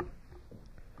 sir?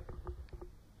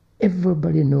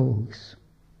 Everybody knows.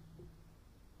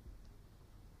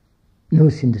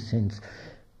 Knows in the sense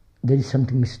there is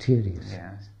something mysterious.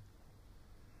 Yes.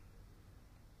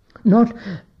 Not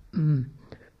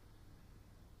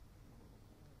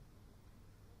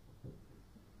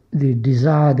the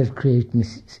desire that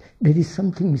creates there is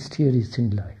something mysterious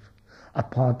in life,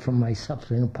 apart from my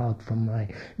suffering, apart from my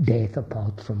death,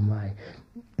 apart from my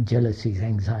jealousies,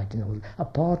 anxiety, and all.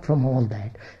 Apart from all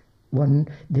that,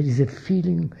 there is a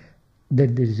feeling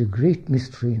that there is a great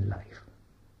mystery in life.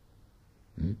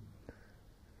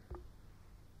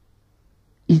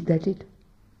 Is that it?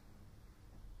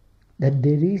 That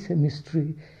there is a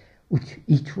mystery which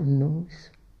each one knows?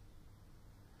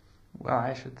 Well,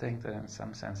 I should think that in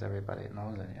some sense everybody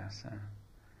knows it, yes.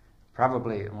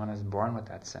 Probably one is born with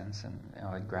that sense, and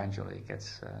it gradually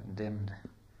gets dimmed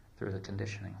through the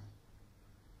conditioning.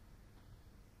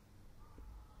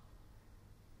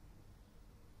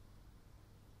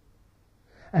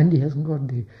 And he hasn't got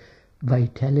the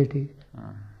vitality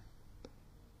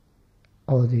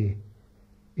or the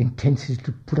intensity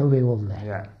to put away all that.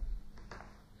 Yeah.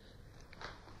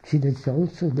 See, that's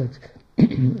also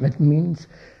that means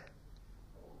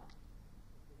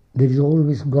there is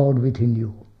always God within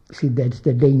you. See, that's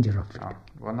the danger of it. Oh,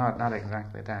 well, not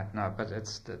exactly that, no, but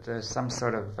there's some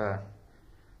sort of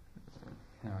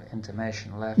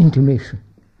intimation left Intimation.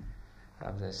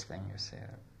 of this thing, you see.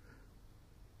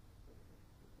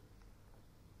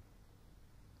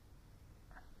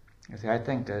 You see, I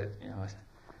think that,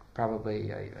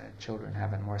 probably children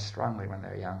have it more strongly when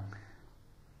they're young.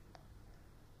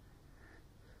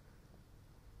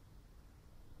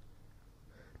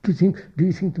 Do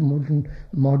you think the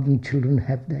modern children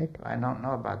have that? I don't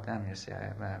know about them, you see.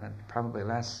 Probably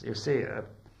less. You see,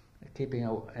 keeping,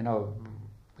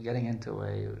 getting into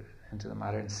the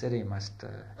modern city must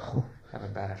have a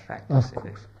bad effect. You Of see.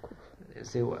 course. You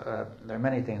see, there are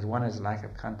many things. One is lack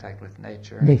of contact with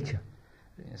nature. Nature.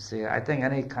 You see, I think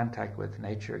any contact with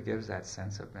nature gives that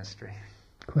sense of mystery.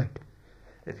 Quite.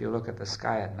 If you look at the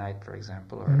sky at night, for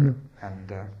example,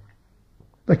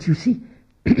 But you see,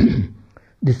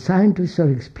 the scientists are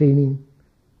explaining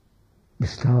the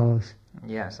stars,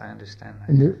 yes, I understand that.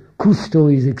 and the Cousteau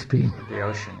is explaining The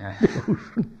ocean, yeah. the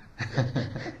ocean.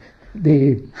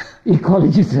 The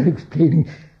ecologists are explaining.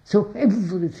 So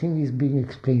everything is being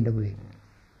explained away.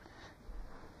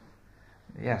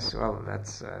 Yes, well,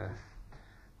 that's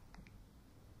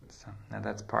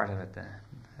part of it.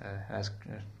 Has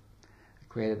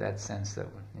created that sense that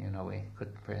we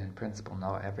could, in principle,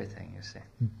 know everything. You see.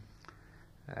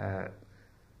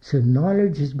 So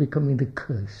knowledge is becoming the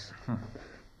curse.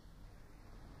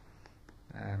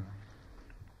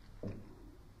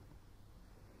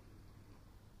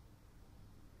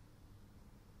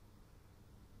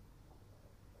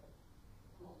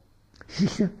 See,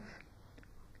 sir,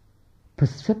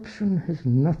 perception has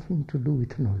nothing to do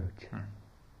with knowledge.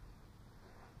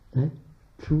 Right?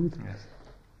 Truth Yes.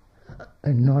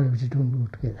 and knowledge don't go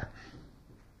together.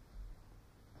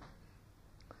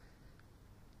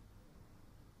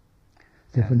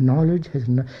 Therefore, knowledge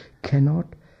cannot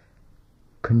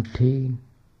contain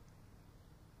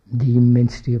the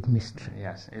immensity of mystery.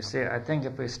 Yes. You see, I think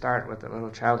if we start with a little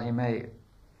child, he may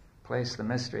place the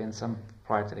mystery in some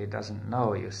part that he doesn't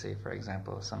know. You see, for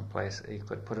example, some place he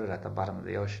could put it at the bottom of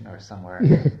the ocean or somewhere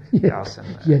else,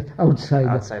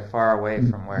 outside, far away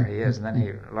from where he is, and then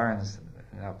he learns.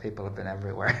 People have been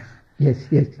everywhere. Yes.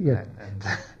 and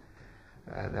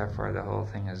therefore, the whole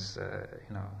thing is,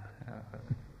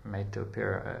 made to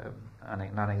appear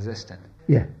non-existent.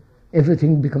 Yeah,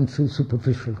 everything becomes so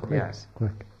superficial. Correct? Yes.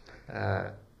 Correct.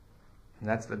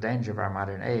 That's the danger of our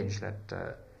modern age, that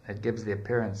it gives the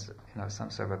appearance, some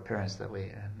sort of appearance that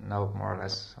we know more or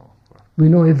less. We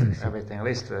know everything. Everything. At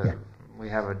least we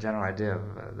have a general idea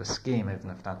of the scheme,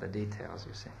 even if not the details.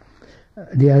 You see.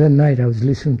 The other night I was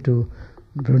listening to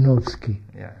Bronowski.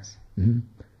 Yes. Mm-hmm.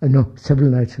 No, several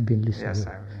nights have been listening. Yes,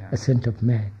 to Ascent of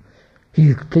Man.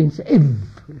 He explains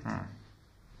everything.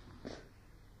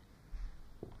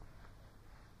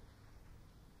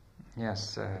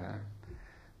 Yes.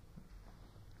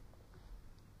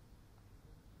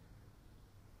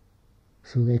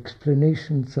 So the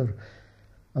explanations are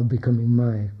becoming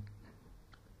my.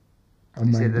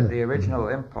 You see, the original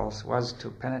impulse was to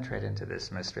penetrate into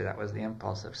this mystery. That was the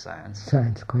impulse of science.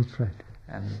 Science, quite right.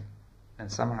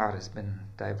 And somehow it has been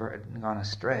gone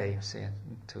astray, you see,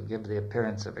 to give the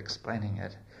appearance of explaining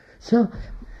it. So,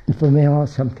 if I may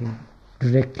ask something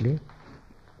directly,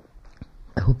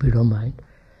 I hope you don't mind.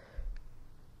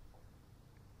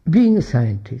 Being a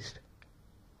scientist,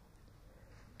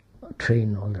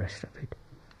 trained, all the rest of it,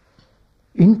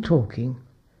 in talking,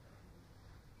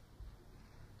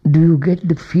 do you get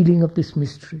the feeling of this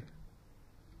mystery?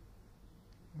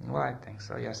 Well, I think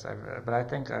so, yes. But I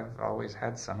think I've always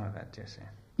had some of it, you see.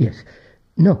 Yes.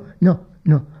 No,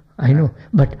 I know.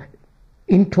 But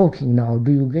in talking now,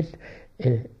 do you get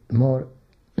more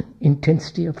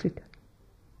intensity of it?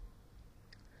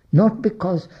 Not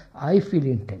because I feel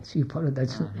intense. You follow?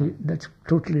 That's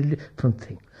totally different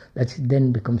thing. That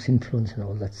then becomes influence and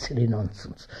all that silly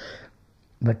nonsense.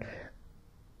 But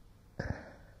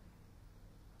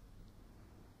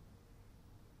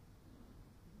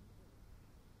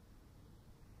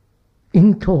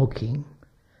in talking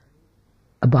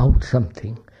about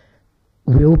something,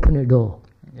 we open a door.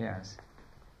 Yes.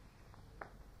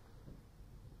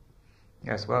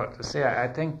 Yes, well, see, I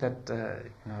think that,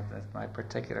 that my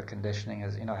particular conditioning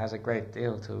is, has a great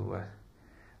deal to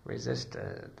resist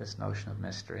this notion of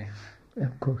mystery.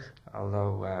 Of course.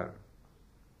 Although,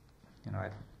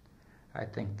 I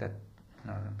think that,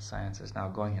 science is now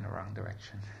going in a wrong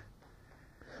direction.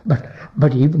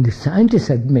 But even the scientists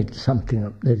admit something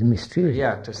of the mystery.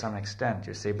 Yeah, to some extent,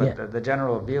 you see. But the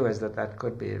general view is that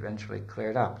could be eventually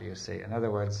cleared up, you see. In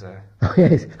other words... Oh,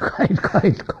 yes,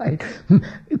 quite.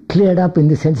 Cleared up in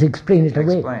the sense, explain it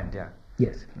away. Explained, yeah.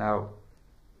 Yes. Now,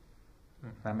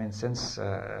 I mean, since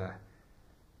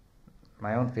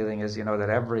my own feeling is, that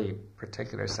every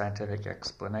particular scientific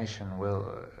explanation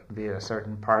will be a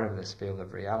certain part of this field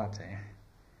of reality,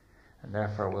 and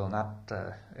therefore will not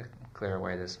clear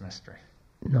away this mystery.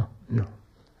 No.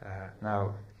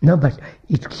 Now. No, but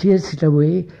it clears it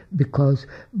away because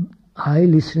I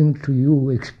listen to you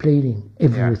explaining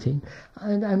everything,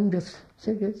 and I'm just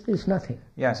saying there's nothing.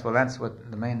 Yes, well, that's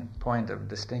what the main point of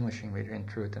distinguishing between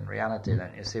truth and reality.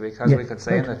 Then you see, because we could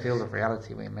say in the field of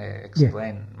reality we may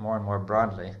explain more and more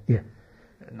broadly,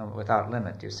 without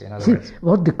limit. You see, in other words,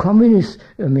 what the communists,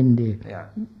 the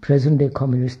present-day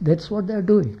communists, that's what they're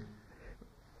doing.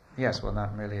 Yes, well,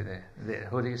 not merely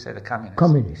who do you say, the communists?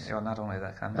 Communists. Well, not only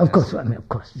the communists. Of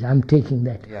course, I'm taking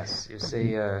that. Yes, you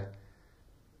see,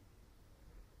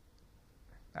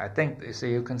 I think,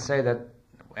 you can say that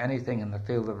anything in the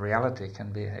field of reality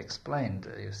can be explained.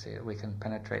 You see, we can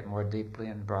penetrate more deeply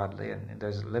and broadly, and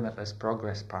there's limitless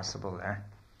progress possible there.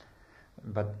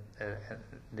 But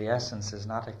the essence is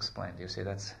not explained. You see,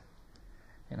 that's,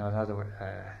 in other words...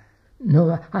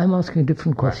 No, I'm asking a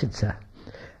different question, sir.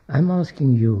 I'm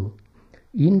asking you,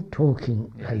 in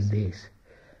talking like this,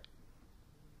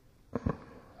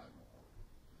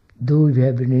 though you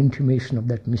have an intimation of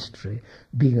that mystery,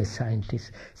 being a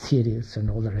scientist, serious and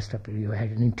all the rest of it, you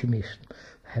had an intimation,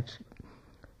 perhaps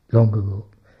long ago.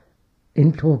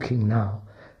 In talking now,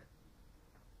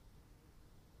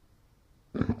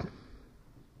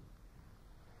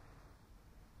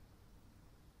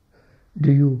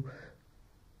 do you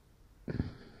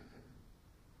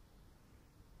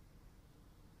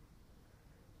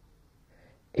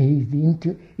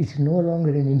it's no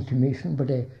longer an intimation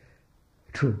but a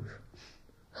truth.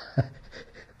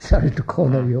 Sorry to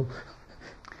corner you.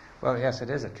 Well, yes, it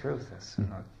is a truth.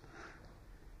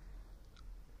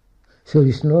 So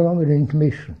it's no longer an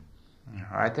intimation.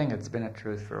 I think it's been a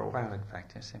truth for a while, in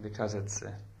fact, you see, because it's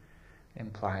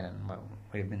implied in what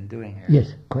we've been doing here.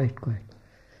 Yes, quite.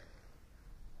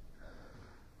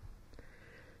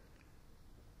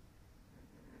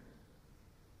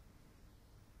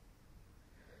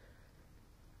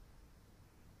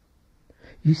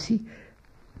 You see,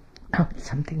 now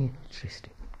something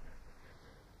interesting.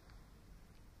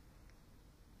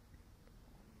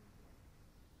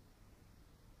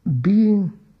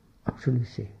 Being, actually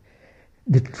say,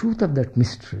 the truth of that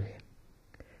mystery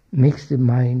makes the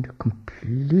mind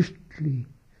completely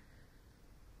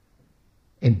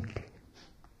empty.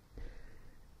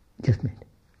 Just a minute.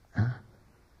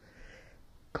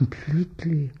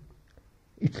 Completely,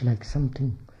 it's like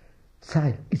something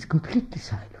silent. It's completely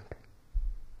silent.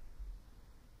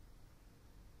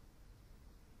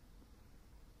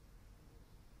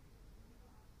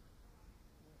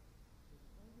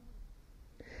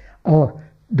 Or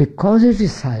because it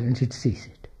is silent, it sees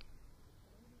it.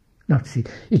 Not see,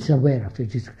 it's aware of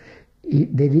it.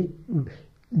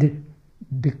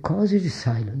 Because it is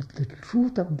silent, the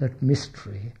truth of that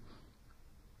mystery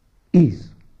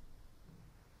is.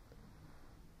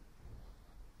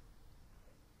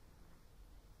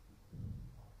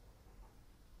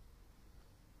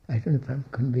 I don't know if I'm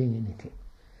conveying anything.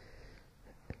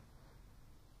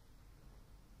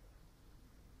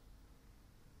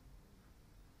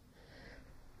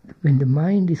 When the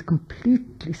mind is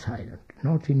completely silent,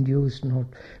 not induced, not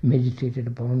meditated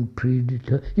upon,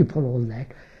 predetermined, you follow all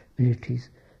that, when it is,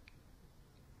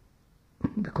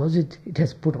 because it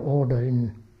has put order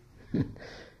in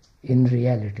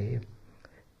reality,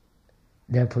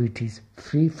 therefore it is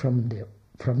free from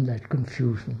that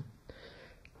confusion.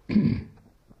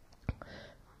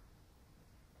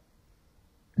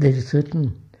 There is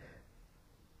certain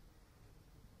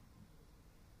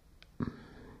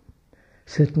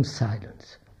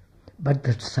silence, but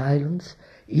that silence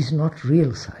is not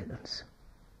real silence,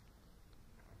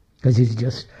 because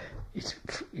it's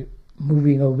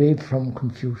moving away from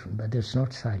confusion, but there's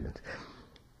not silence.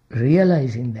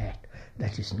 Realizing that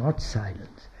is not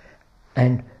silence,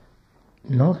 and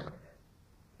not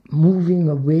moving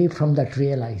away from that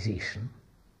realization.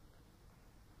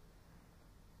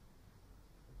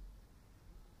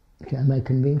 Okay, am I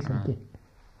conveying something?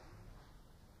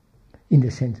 In the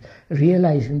sense,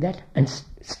 realizing that and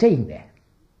staying there.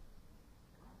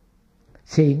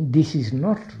 Saying this is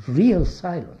not real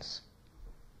silence.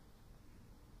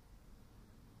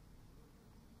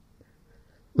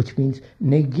 Which means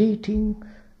negating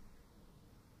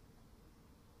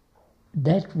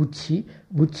that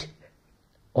which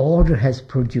order has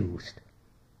produced.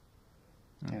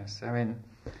 Yes, I mean,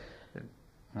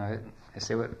 I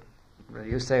see what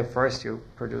you say. First, you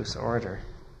produce order.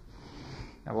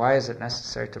 Now, why is it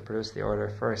necessary to produce the order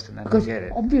first and then negate it?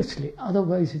 Because obviously,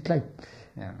 otherwise it's like...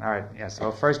 Yeah, all right, yes.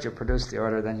 Well, first you produce the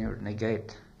order, then you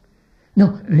negate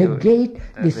No, negate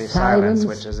the silence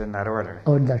which is in that order.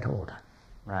 Or that order.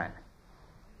 Right.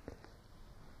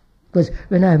 Because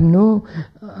when I have no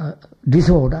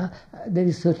disorder, there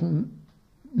is certain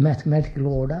mathematical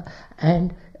order,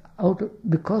 and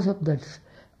because of that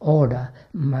order,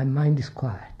 my mind is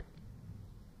quiet.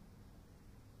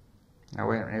 Now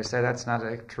wait a minute, you say that's not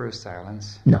a true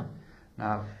silence. No.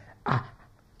 Now,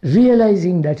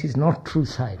 realizing that is not true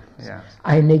silence, yes.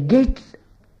 I negate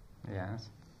Yes.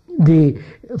 the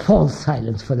false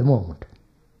silence for the moment.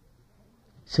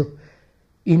 So,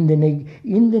 in the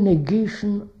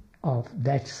negation of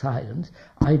that silence,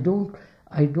 I don't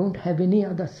have any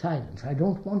other silence. I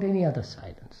don't want any other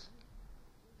silence.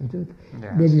 Yes.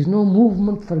 There is no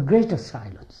movement for greater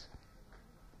silence.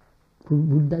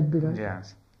 Would that be right?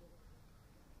 Yes.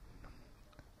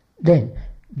 Then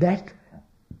that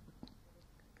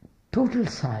total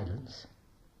silence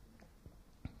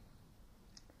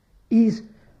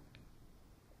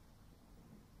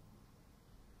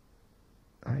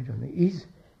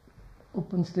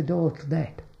opens the door to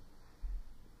that.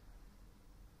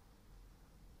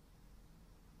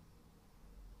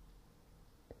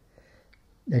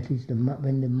 That is,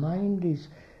 when the mind is,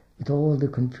 with all the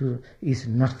confusion, is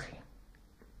nothing,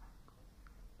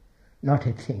 not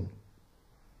a thing,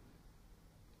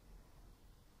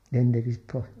 then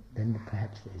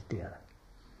perhaps there is the other.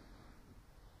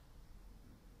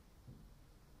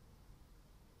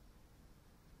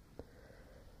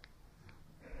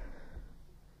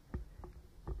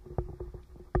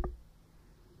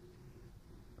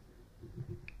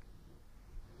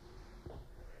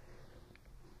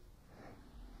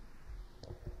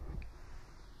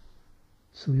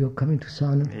 So you're coming to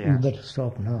Sana? Yes. You better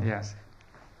stop now. Yes.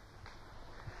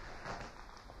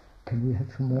 Can we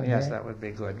have some more? Yes, there? that would be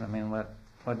good. I mean, what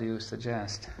do you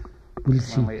suggest? We'll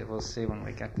see. We'll see when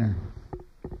we get there.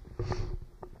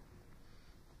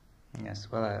 Yes.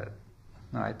 Well,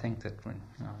 no, I think that we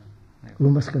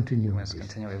must continue. We must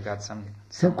continue. We've got some.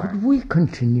 So could we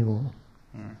continue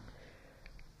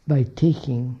by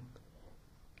taking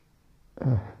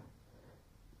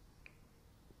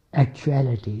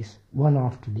actualities one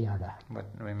after the other?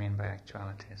 What do we mean by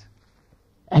actualities?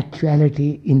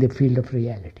 Actuality in the field of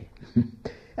reality.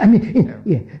 I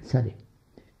mean,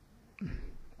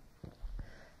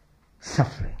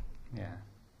 suffering,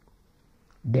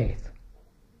 death.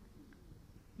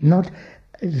 Not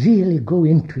really go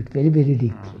into it very, very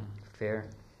deeply. Fear,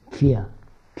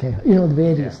 the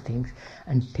various things,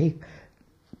 and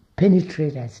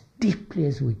penetrate as deeply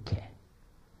as we can.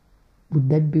 Would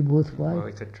that be worthwhile? Well,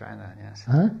 we could try that, yes.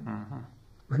 Huh? Mm-hmm.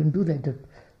 We can do that.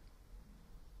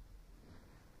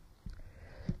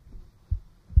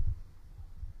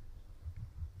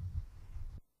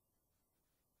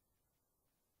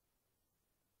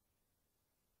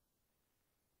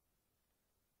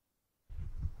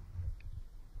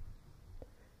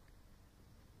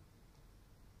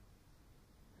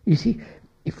 You see,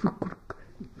 if we could,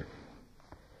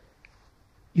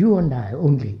 you and I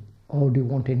only, or do you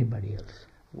want anybody else?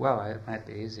 Well, it might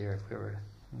be easier if we were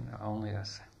only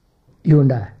us. You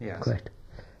and I? Yes. Correct.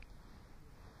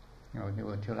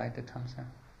 Would you like to come, sir?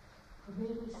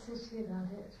 Maybe sit on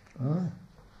it. Oh.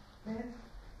 There?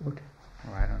 What?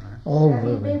 Oh, I don't know. Oh,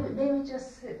 maybe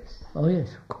just sit. Oh,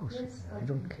 yes, of course. Yes, I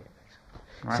don't care.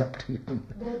 Right. It's up to you. No,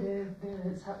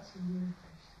 it's up to you.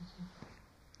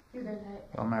 You don't know.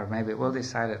 Well, maybe we'll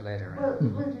decide it later. Well,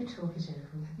 when you talk it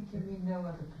over, I think you mean no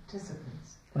other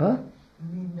participants. Huh?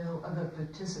 You mean no other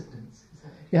participants, is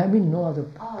that it? Yeah, I mean no other.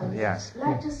 Oh, Yes.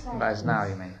 Just like As now,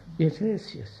 you mean? Yes. We do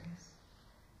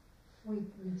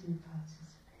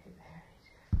participate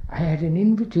very. I had an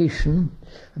invitation,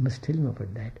 I must tell you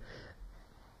about that.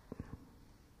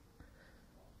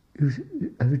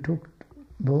 Have you talked,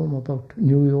 Bohm, about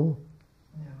New York?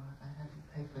 No, I have to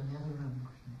pay for another room.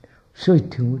 So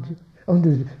it would. On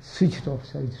the switch it off,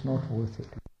 so it's not worth it.